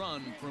winning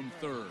run from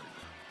third.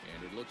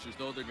 And it looks as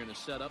though they're going to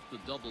set up the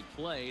double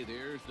play.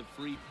 There's the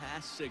free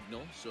pass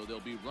signal. So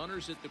there'll be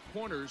runners at the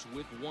corners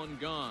with 1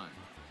 gone.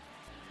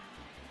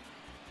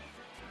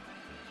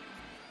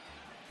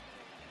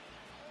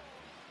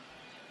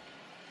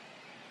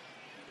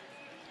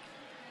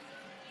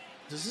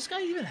 Does this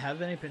guy even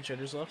have any pinch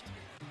hitters left?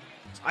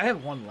 I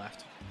have 1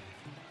 left.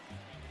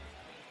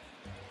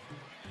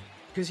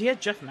 Because he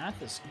had Jeff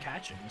Mathis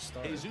catching the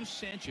start. Jesus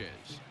Sanchez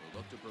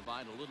will look to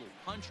provide a little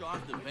punch off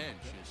the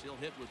bench as he'll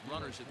hit with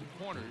runners at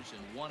the corners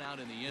and 1 out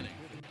in the inning.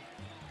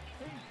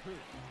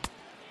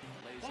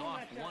 Lays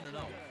off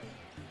 1-0.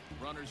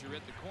 Runners are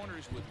at the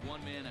corners with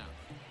 1 man out.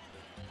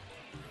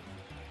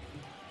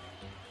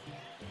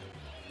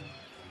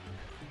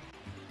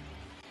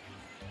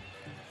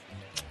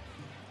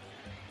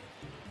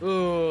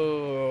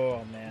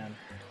 Oh, man.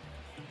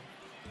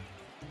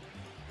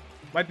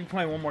 Might be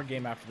playing 1 more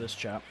game after this,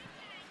 chat.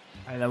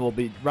 And then we'll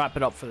be wrap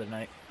it up for the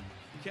night.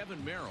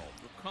 Kevin Merrill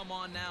will come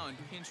on now and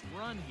pinch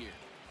run here.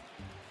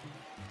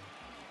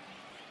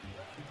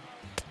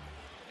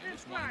 And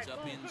this winds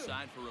up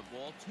inside for a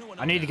ball. 2-0.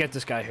 I need to get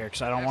this guy here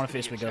because I don't want to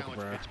face Miguel Challenge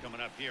Cabrera. pitch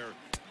coming up here.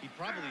 He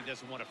probably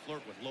doesn't want to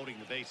flirt with loading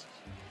the bases.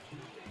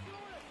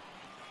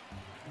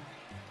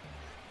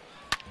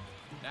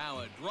 Now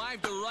a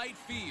drive to right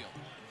field.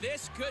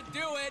 This could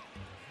do it.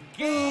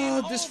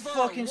 Oh, this over.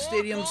 fucking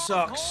stadium Walk-off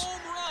sucks.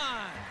 Home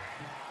run.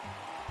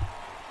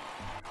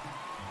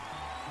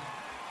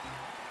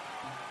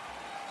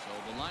 So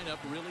the lineup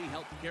really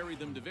helped carry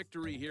them to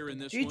victory here in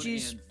this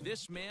GG's. one. And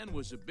this man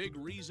was a big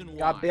reason why.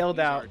 Got bailed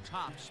He's out. our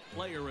top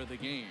player of the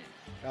game.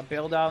 Got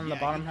bailed out in the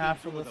Yeah, bottom he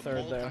half came of the through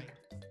with third a there.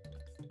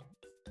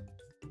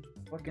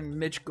 Fucking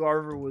Mitch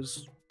Garver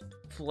was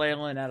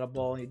flailing at a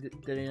ball. He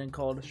didn't even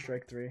call it a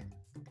strike 3.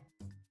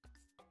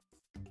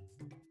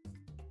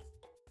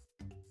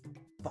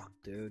 Fuck,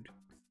 dude.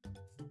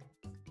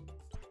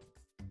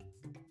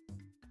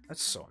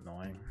 That's so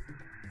annoying.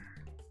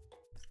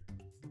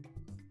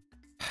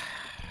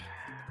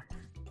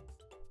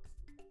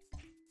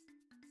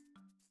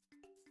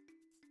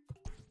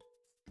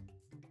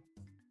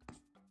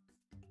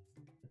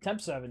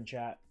 Temp 7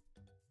 chat.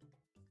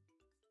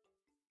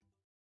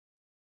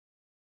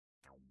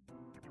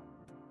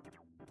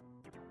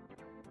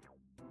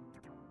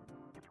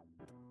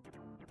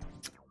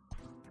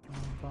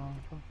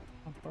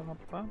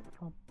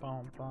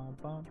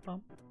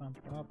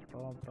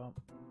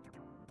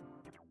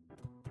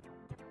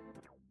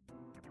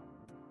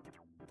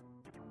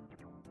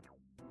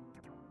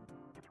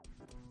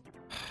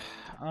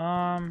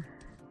 I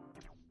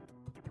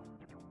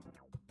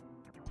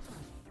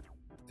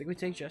think we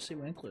take Jesse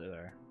Winkler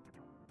there.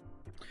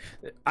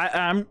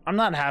 I'm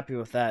not happy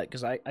with that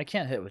because I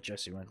can't hit with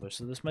Jesse Winkler,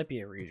 so this might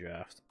be a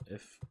redraft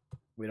if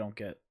we don't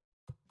get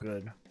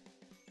good.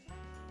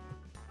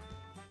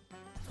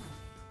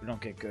 We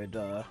don't get good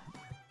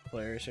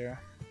players here.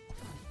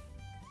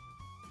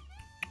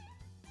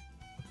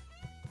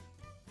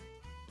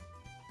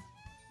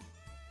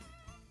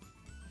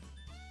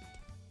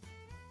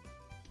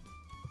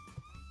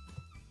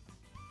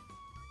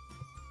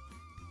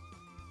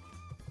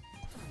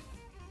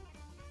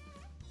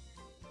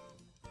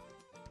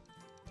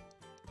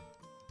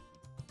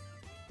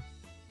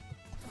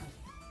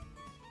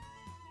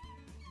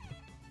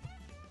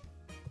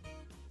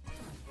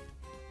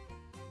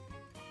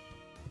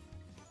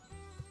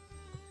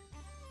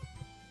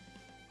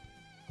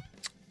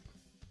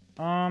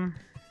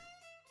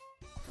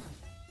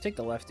 Take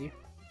the lefty.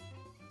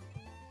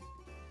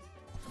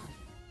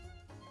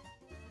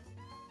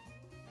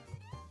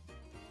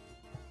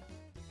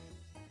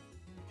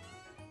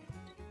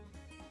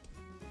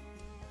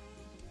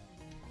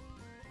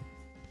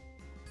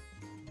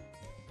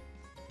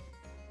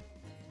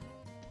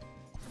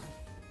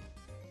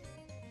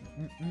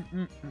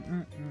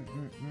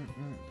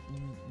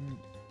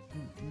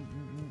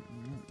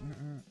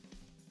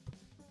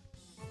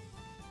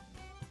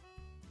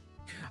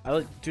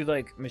 I do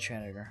like Mitch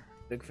Haniger.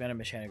 Big fan of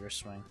Mitch Haniger's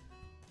swing.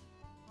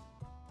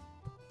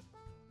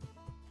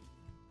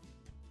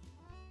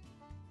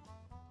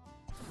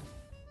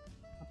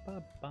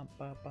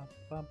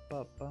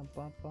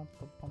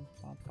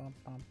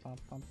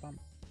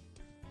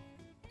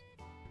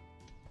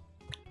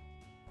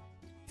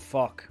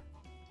 Fuck.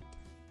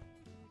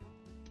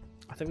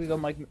 I think we go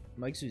Mike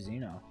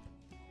Zunino.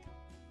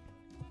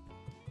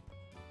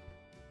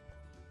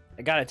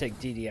 I gotta take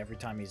DD every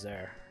time he's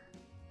there.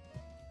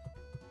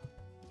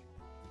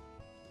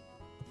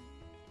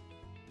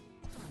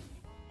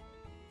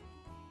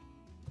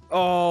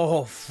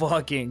 Oh,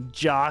 fucking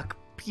Jock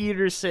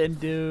Peterson,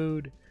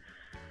 dude.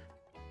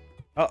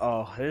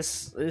 Uh-oh.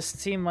 This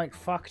team like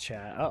fuck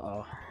chat.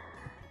 Uh-oh.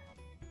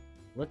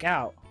 Look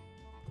out.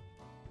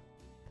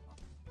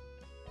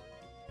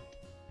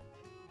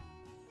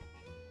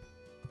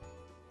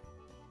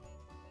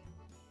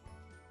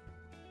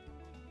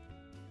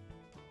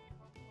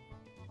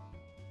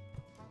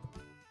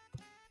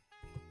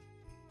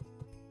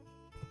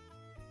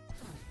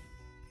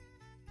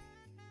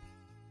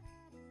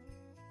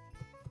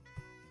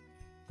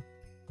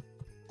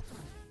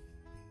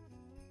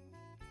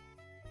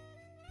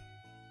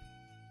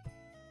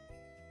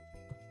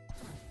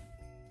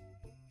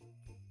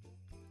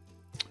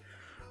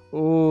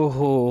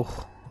 Ooh.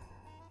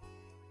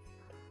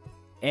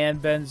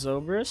 And Ben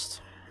Zobrist.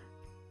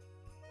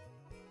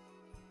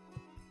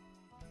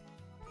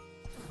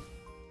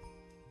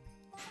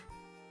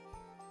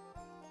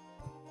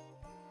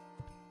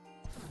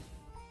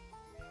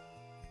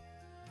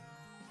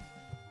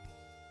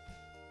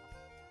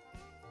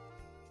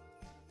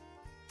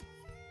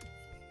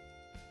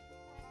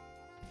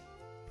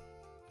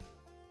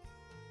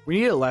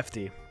 We need a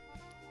lefty.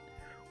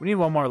 We need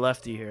one more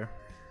lefty here.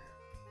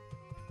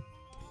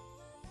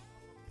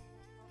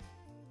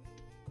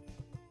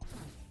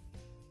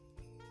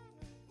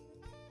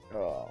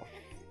 Oh,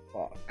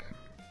 fuck.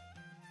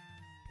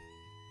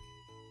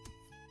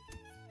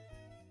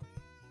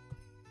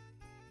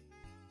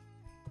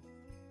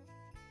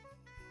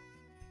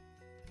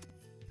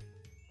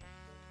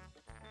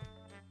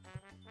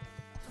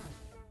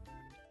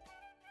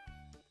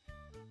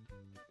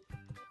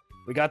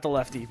 We got the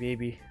lefty,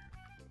 baby.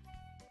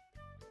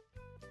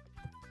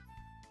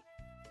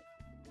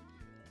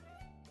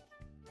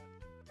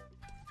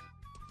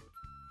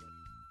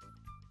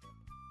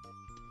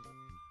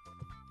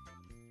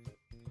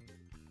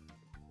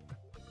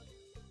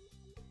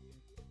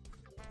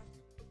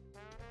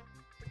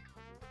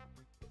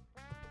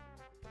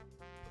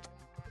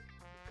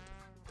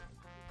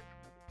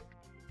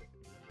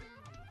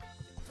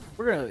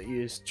 We're gonna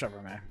use Trevor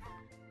May. All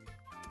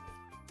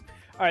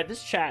right,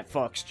 this chat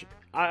fucks.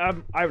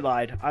 I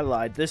lied. I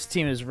lied. This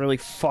team is really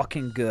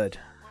fucking good.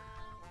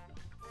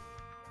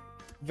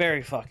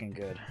 Very fucking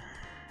good.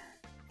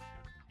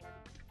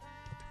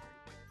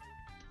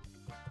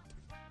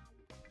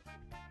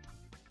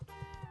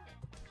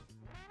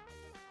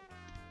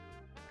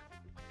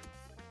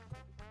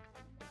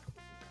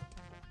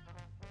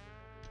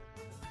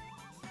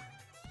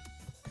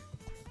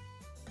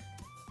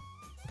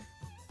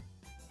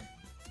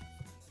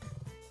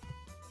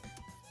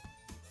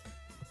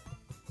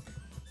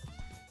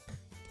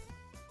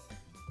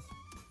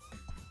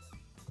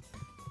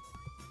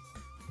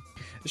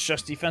 It's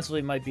just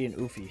defensively might be an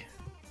oofy.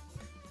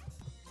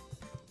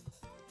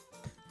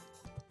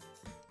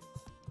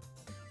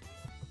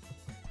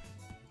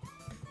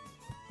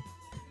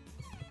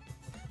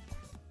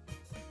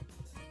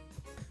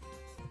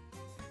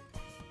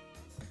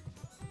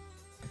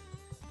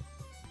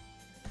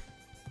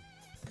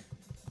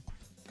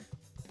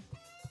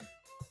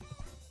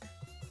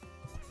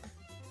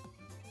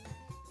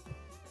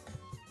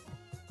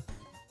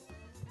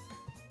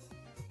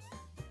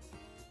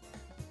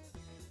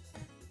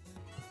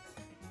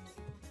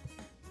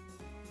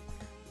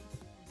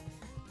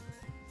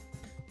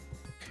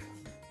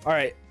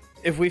 Alright,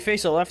 if we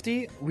face a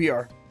lefty, we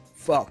are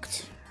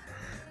fucked.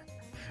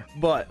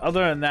 But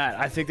other than that,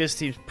 I think this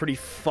team's pretty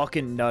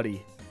fucking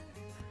nutty.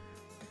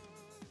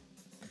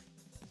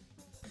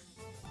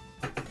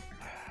 I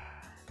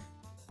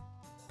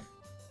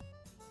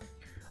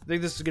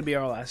think this is gonna be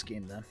our last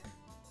game then.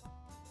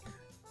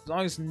 As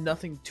long as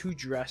nothing too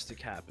drastic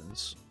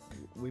happens,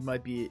 we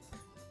might be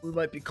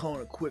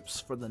calling it quits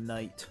for the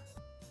night.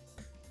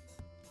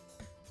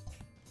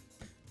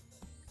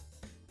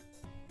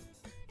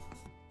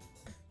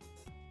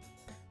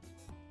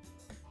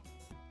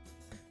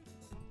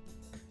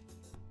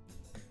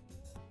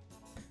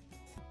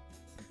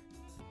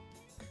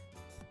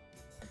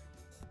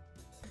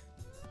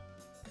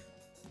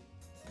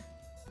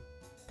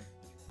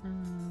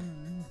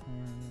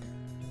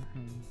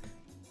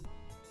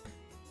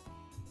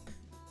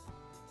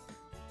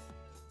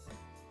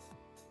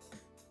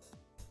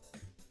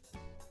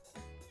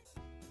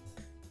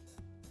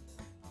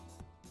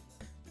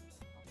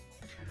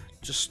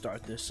 Just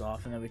start this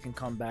off and then we can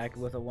come back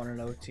with a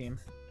 1-0 team.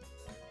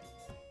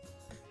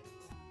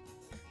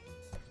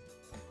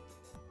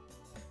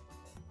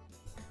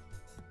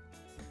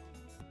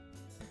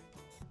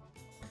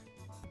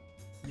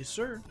 Yes,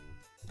 sir.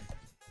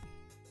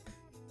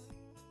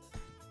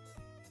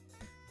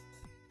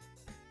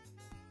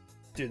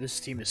 Dude,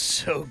 this team is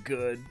so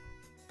good.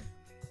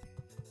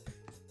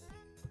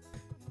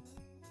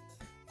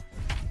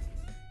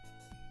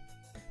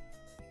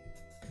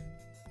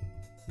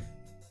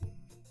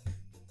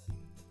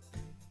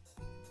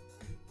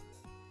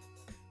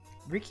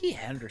 Ricky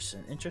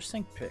Henderson,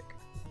 interesting pick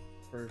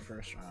for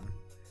first round.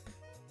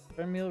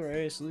 Emil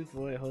Reyes, Luke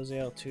Voigt, Jose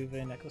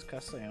Altuve, Nicholas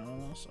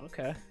Castellanos.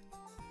 Okay.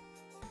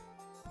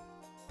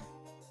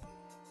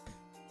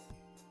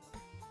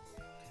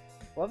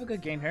 We'll have a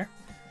good game here.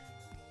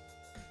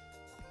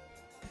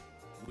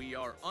 We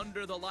are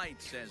under the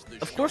lights as the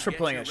Of course we're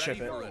playing at at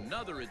Ship It. for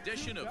another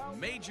edition of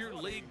Major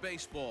League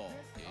Baseball.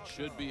 It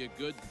should be a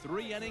good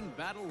 3-inning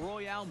battle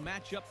royale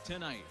matchup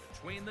tonight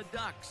between the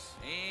Ducks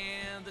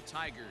and the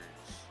Tigers.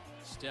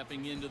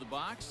 Stepping into the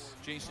box,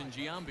 Jason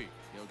Giambi.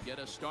 He'll get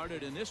us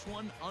started in this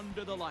one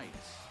under the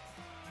lights.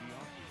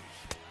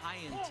 High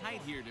and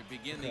tight here to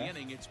begin the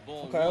inning. It's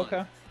ball one.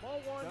 Okay.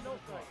 Ball one, no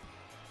strike.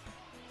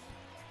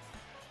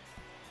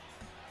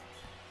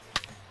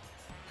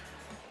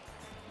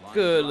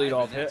 Good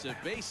leadoff hit. That's a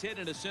base hit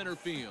into center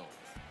field.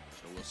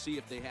 So we'll see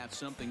if they have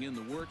something in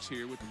the works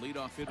here with the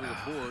leadoff hitter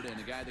aboard and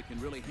a guy that can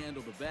really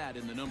handle the bat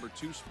in the number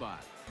 2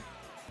 spot.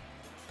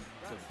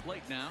 To the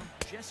plate now,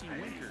 Jesse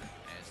Winker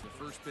as the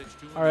first pitch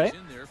to him is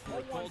in there for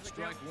a called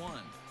strike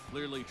one.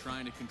 Clearly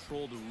trying to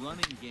control the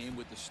running game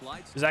with the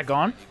slides. Is that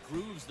gone? He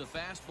grooves the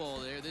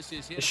fastball there. This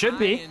is hit It should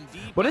be,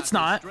 but it's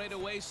not. Straight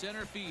away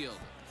center field.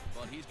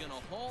 But he's going to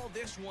haul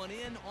this one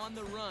in on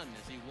the run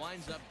as he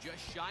winds up just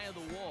shy of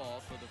the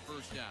wall for the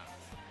first out.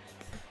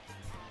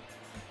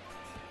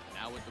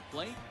 Now at the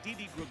plate,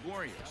 Didi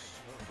Gregorius.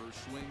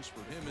 First swings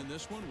for him in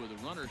this one with a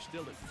runner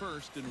still at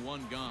first and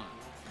one gone.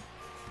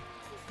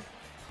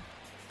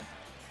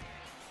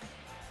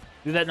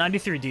 Dude, that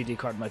 93 DD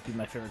card might be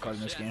my favorite card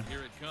in this game.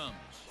 Here it comes.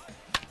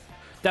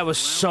 That was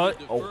so...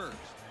 Oh.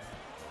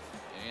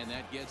 And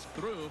that gets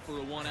through for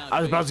a one-out. I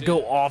was about to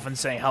go off and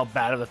saying how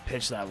bad of a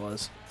pitch that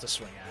was to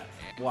swing at.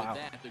 And wow.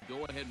 With that, the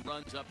go-ahead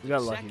runs up We got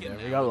to lucky second there.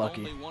 We now got with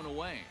lucky. only one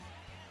away.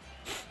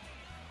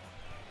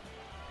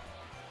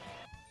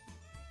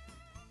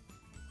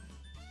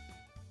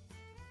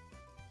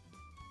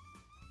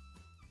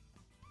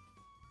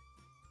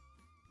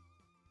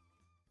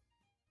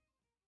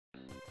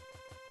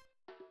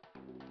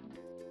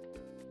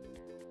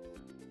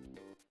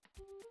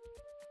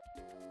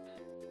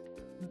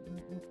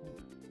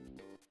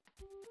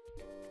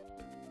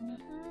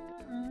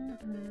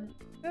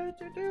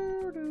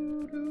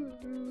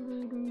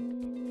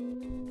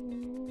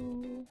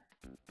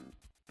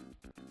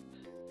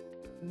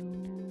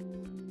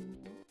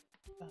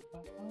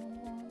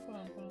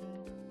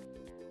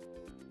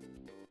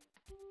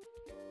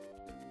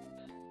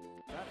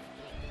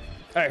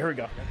 All right, here we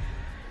go.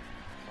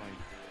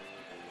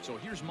 So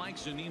here's Mike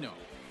Zunino.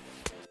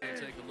 We'll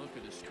take a look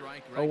at a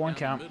strike right 0-1 down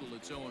count. the middle.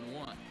 It's 0-1.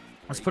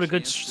 Let's put a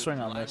good Chance to swing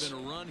on this.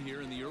 liven a run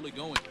here in the early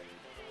going.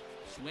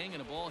 Swing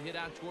and a ball hit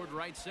out toward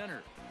right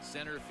center.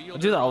 Center field. I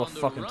do that all the on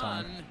fucking run.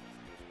 time.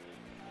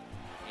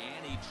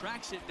 And he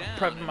tracks it down.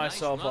 Prepping A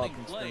myself nice up running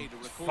and play been to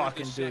record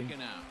fucking the doing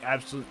second out.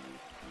 absolute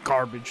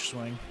garbage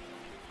swing.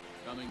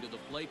 Coming to the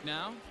plate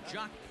now,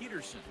 Jock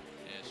Peterson,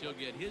 as he'll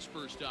get his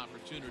first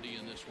opportunity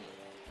in this one.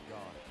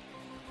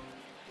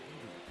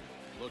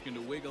 Looking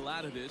to wiggle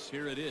out of this.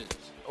 Here it is.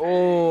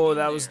 Oh,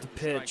 that was the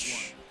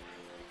pitch.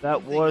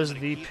 That was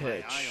the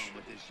pitch.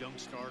 With this young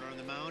starter on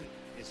the mound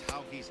is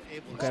how he's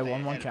able Okay, to stay 1-1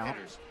 ahead of count.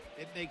 hitters.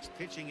 It makes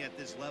pitching at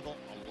this level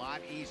a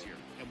lot easier.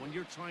 And when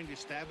you're trying to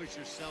establish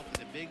yourself in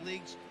the big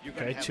leagues, you're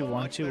going to have a 2-1,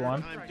 much better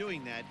 2-1. time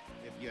doing that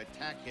if you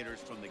attack hitters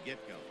from the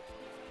get-go.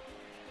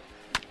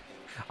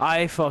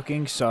 I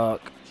fucking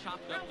suck.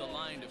 Chopped up the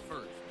line to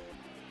first.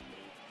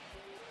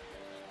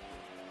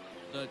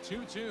 The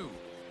 2-2.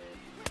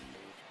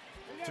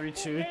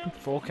 3-2,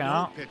 full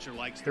count. No pitcher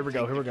likes Here we to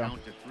go, take here we the go.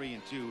 count to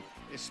 3-2,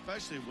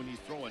 especially when you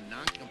throw a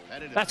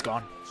non-competitive. That's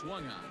gone.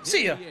 Swung on.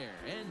 See ya. Hit in the air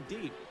and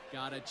deep.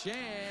 Got a chance.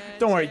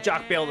 Don't worry,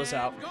 Jock bailed us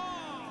out. And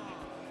gone.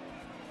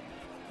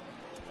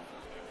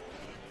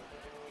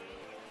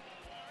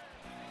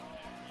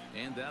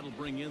 And that'll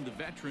bring in the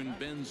veteran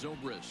Ben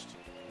Zobrist.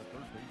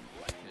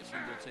 As he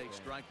will take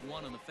strike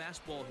one on the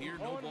fastball here.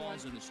 No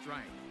balls in the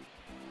strike.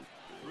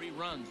 3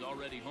 runs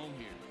already home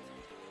here.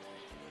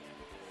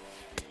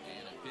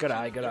 And a pitch Good in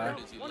eye, the good third eye.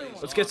 as he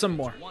lays Let's get off. some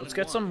more. It's Let's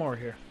get 1-1. some more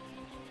here.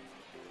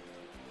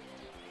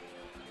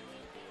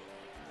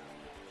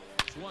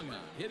 Swung on,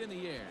 hit in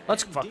the air.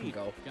 Let's and fucking deep.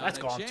 go. Got That's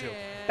a gone too. chance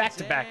Back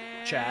to back,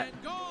 and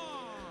chat. gone.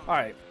 All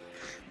right,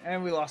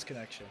 and we lost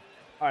connection.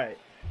 All right,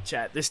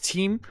 chat. This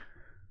team,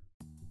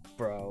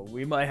 bro,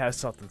 we might have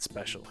something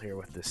special here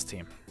with this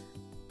team.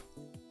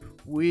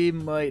 We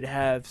might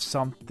have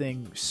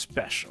something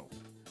special.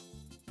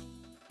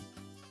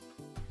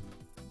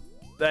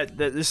 That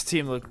this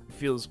team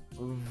feels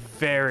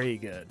very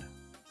good,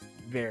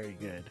 very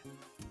good.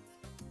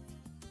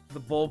 The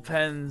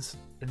bullpen's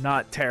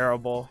not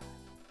terrible.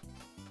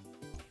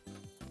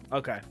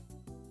 Okay.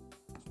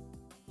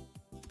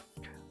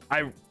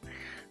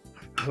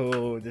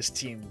 Oh, this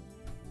team.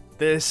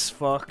 This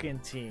fucking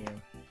team.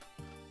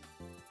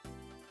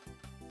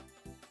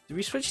 Do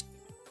we switch?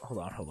 Hold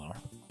on.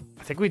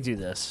 I think we do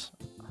this.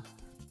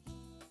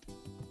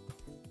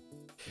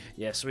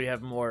 Yeah, so we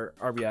have more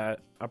RBI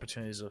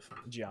opportunities of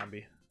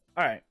Giambi.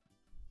 Alright.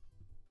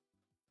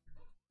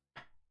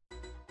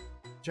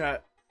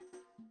 Chat.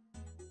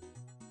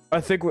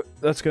 I think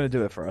that's going to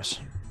do it for us.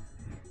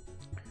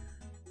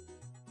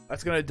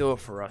 That's going to do it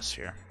for us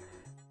here.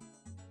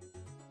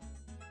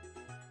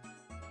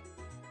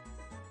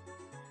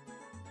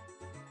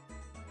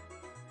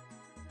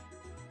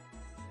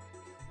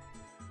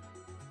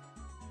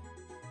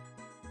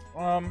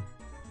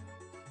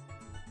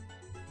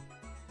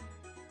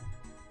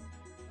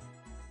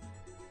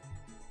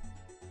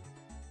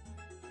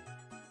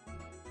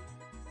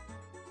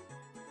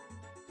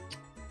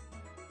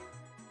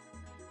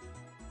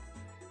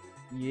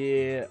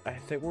 Yeah, I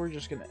think we're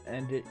just gonna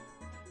end it.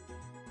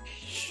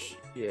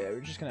 Yeah,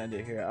 we're just gonna end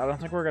it here. I don't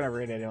think we're gonna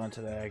rate anyone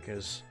today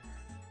because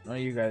none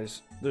of you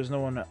guys, there's no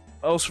one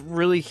else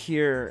really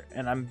here,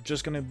 and I'm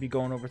just gonna be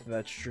going over to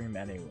that stream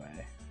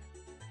anyway.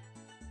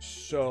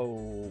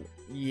 So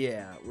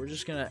yeah, we're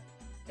just gonna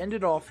end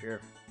it off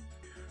here.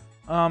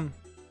 Yeah,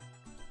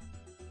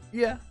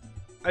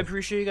 I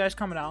appreciate you guys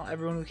coming out.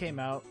 Everyone who came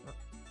out,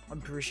 I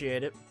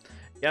appreciate it.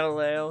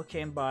 Galileo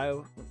came by,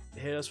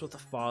 hit us with a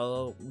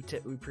follow.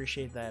 We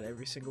appreciate that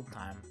every single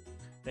time.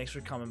 Thanks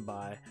for coming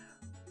by.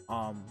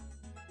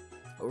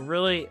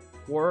 Really,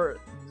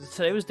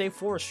 today was day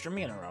 4 of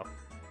streaming in a row.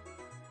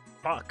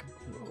 Fuck,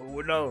 who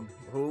would have known?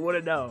 Who would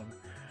have known?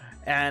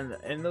 And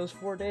in those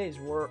 4 days,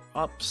 we're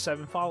up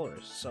 7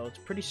 followers, so it's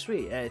pretty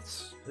sweet.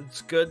 It's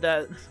good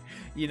that,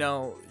 you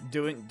know,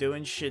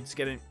 doing shit's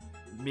getting,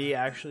 me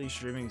actually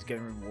streaming is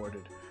getting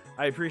rewarded.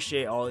 I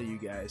appreciate all of you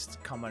guys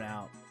coming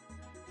out.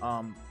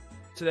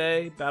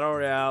 Today, Battle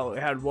Royale, we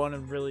had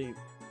one really,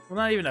 well,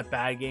 not even a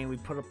bad game. We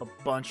put up a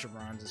bunch of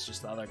runs. It's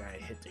just the other guy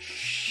hit the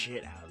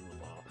shit out of the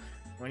ball.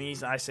 When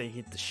I say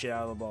hit the shit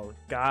out of the ball,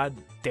 god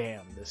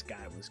damn, this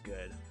guy was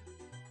good.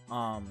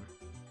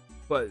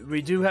 But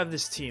we do have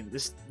this team.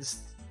 This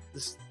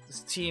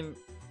team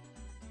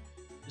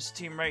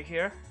right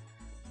here.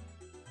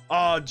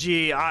 Oh,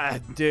 gee,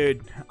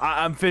 dude,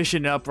 I'm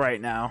fishing up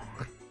right now.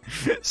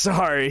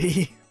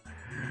 Sorry.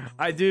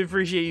 I do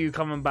appreciate you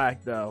coming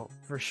back, though,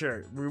 for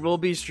sure. We will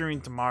be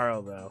streaming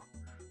tomorrow, though.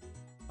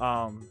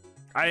 I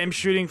am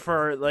shooting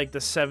for, like,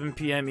 the 7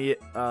 p.m.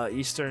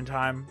 Eastern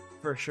time,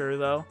 for sure,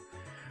 though.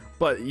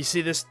 But you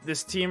see this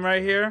team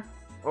right here,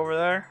 over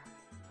there?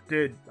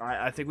 Dude,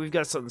 I think we've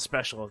got something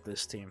special with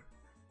this team.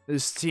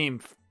 This team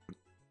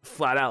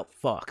flat out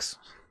fucks.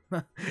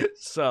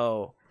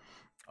 So,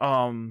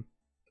 but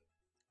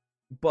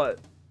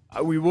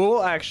we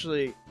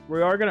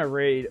are gonna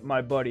raid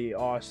my buddy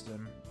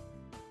Austin.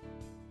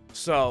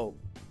 So,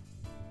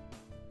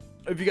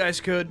 if you guys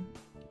could,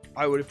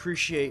 I would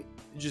appreciate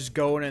just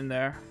going in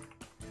there,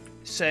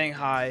 saying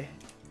hi,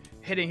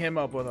 hitting him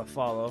up with a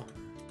follow.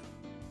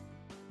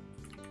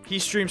 He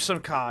streams some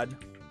COD.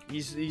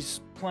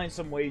 He's playing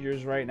some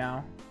wagers right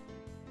now.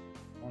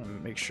 I want to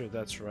make sure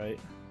that's right.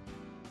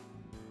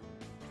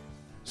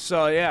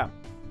 So yeah,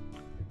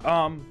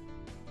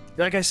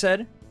 like I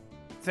said,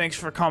 thanks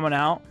for coming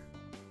out.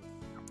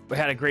 We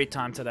had a great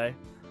time today.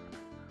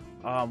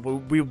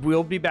 We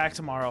will be back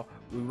tomorrow.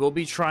 We will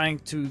be trying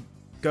to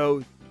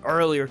go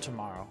earlier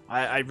tomorrow.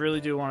 I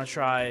really do want to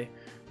try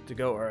to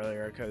go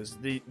earlier because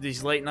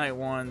these late night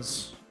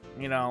ones,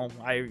 you know,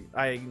 I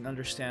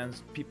understand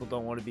people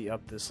don't want to be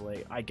up this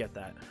late. I get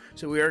that.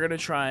 So we are going to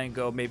try and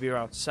go maybe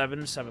around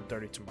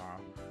 7:30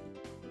 tomorrow.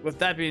 With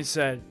that being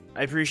said,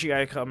 I appreciate you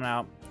guys coming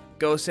out.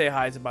 Go say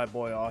hi to my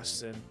boy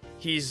Austin.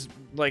 He's,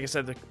 like I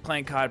said,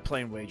 playing COD,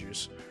 playing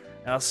wagers.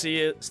 And I'll see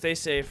you. Stay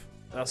safe.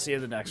 I'll see you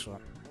in the next one.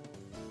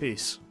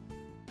 Peace.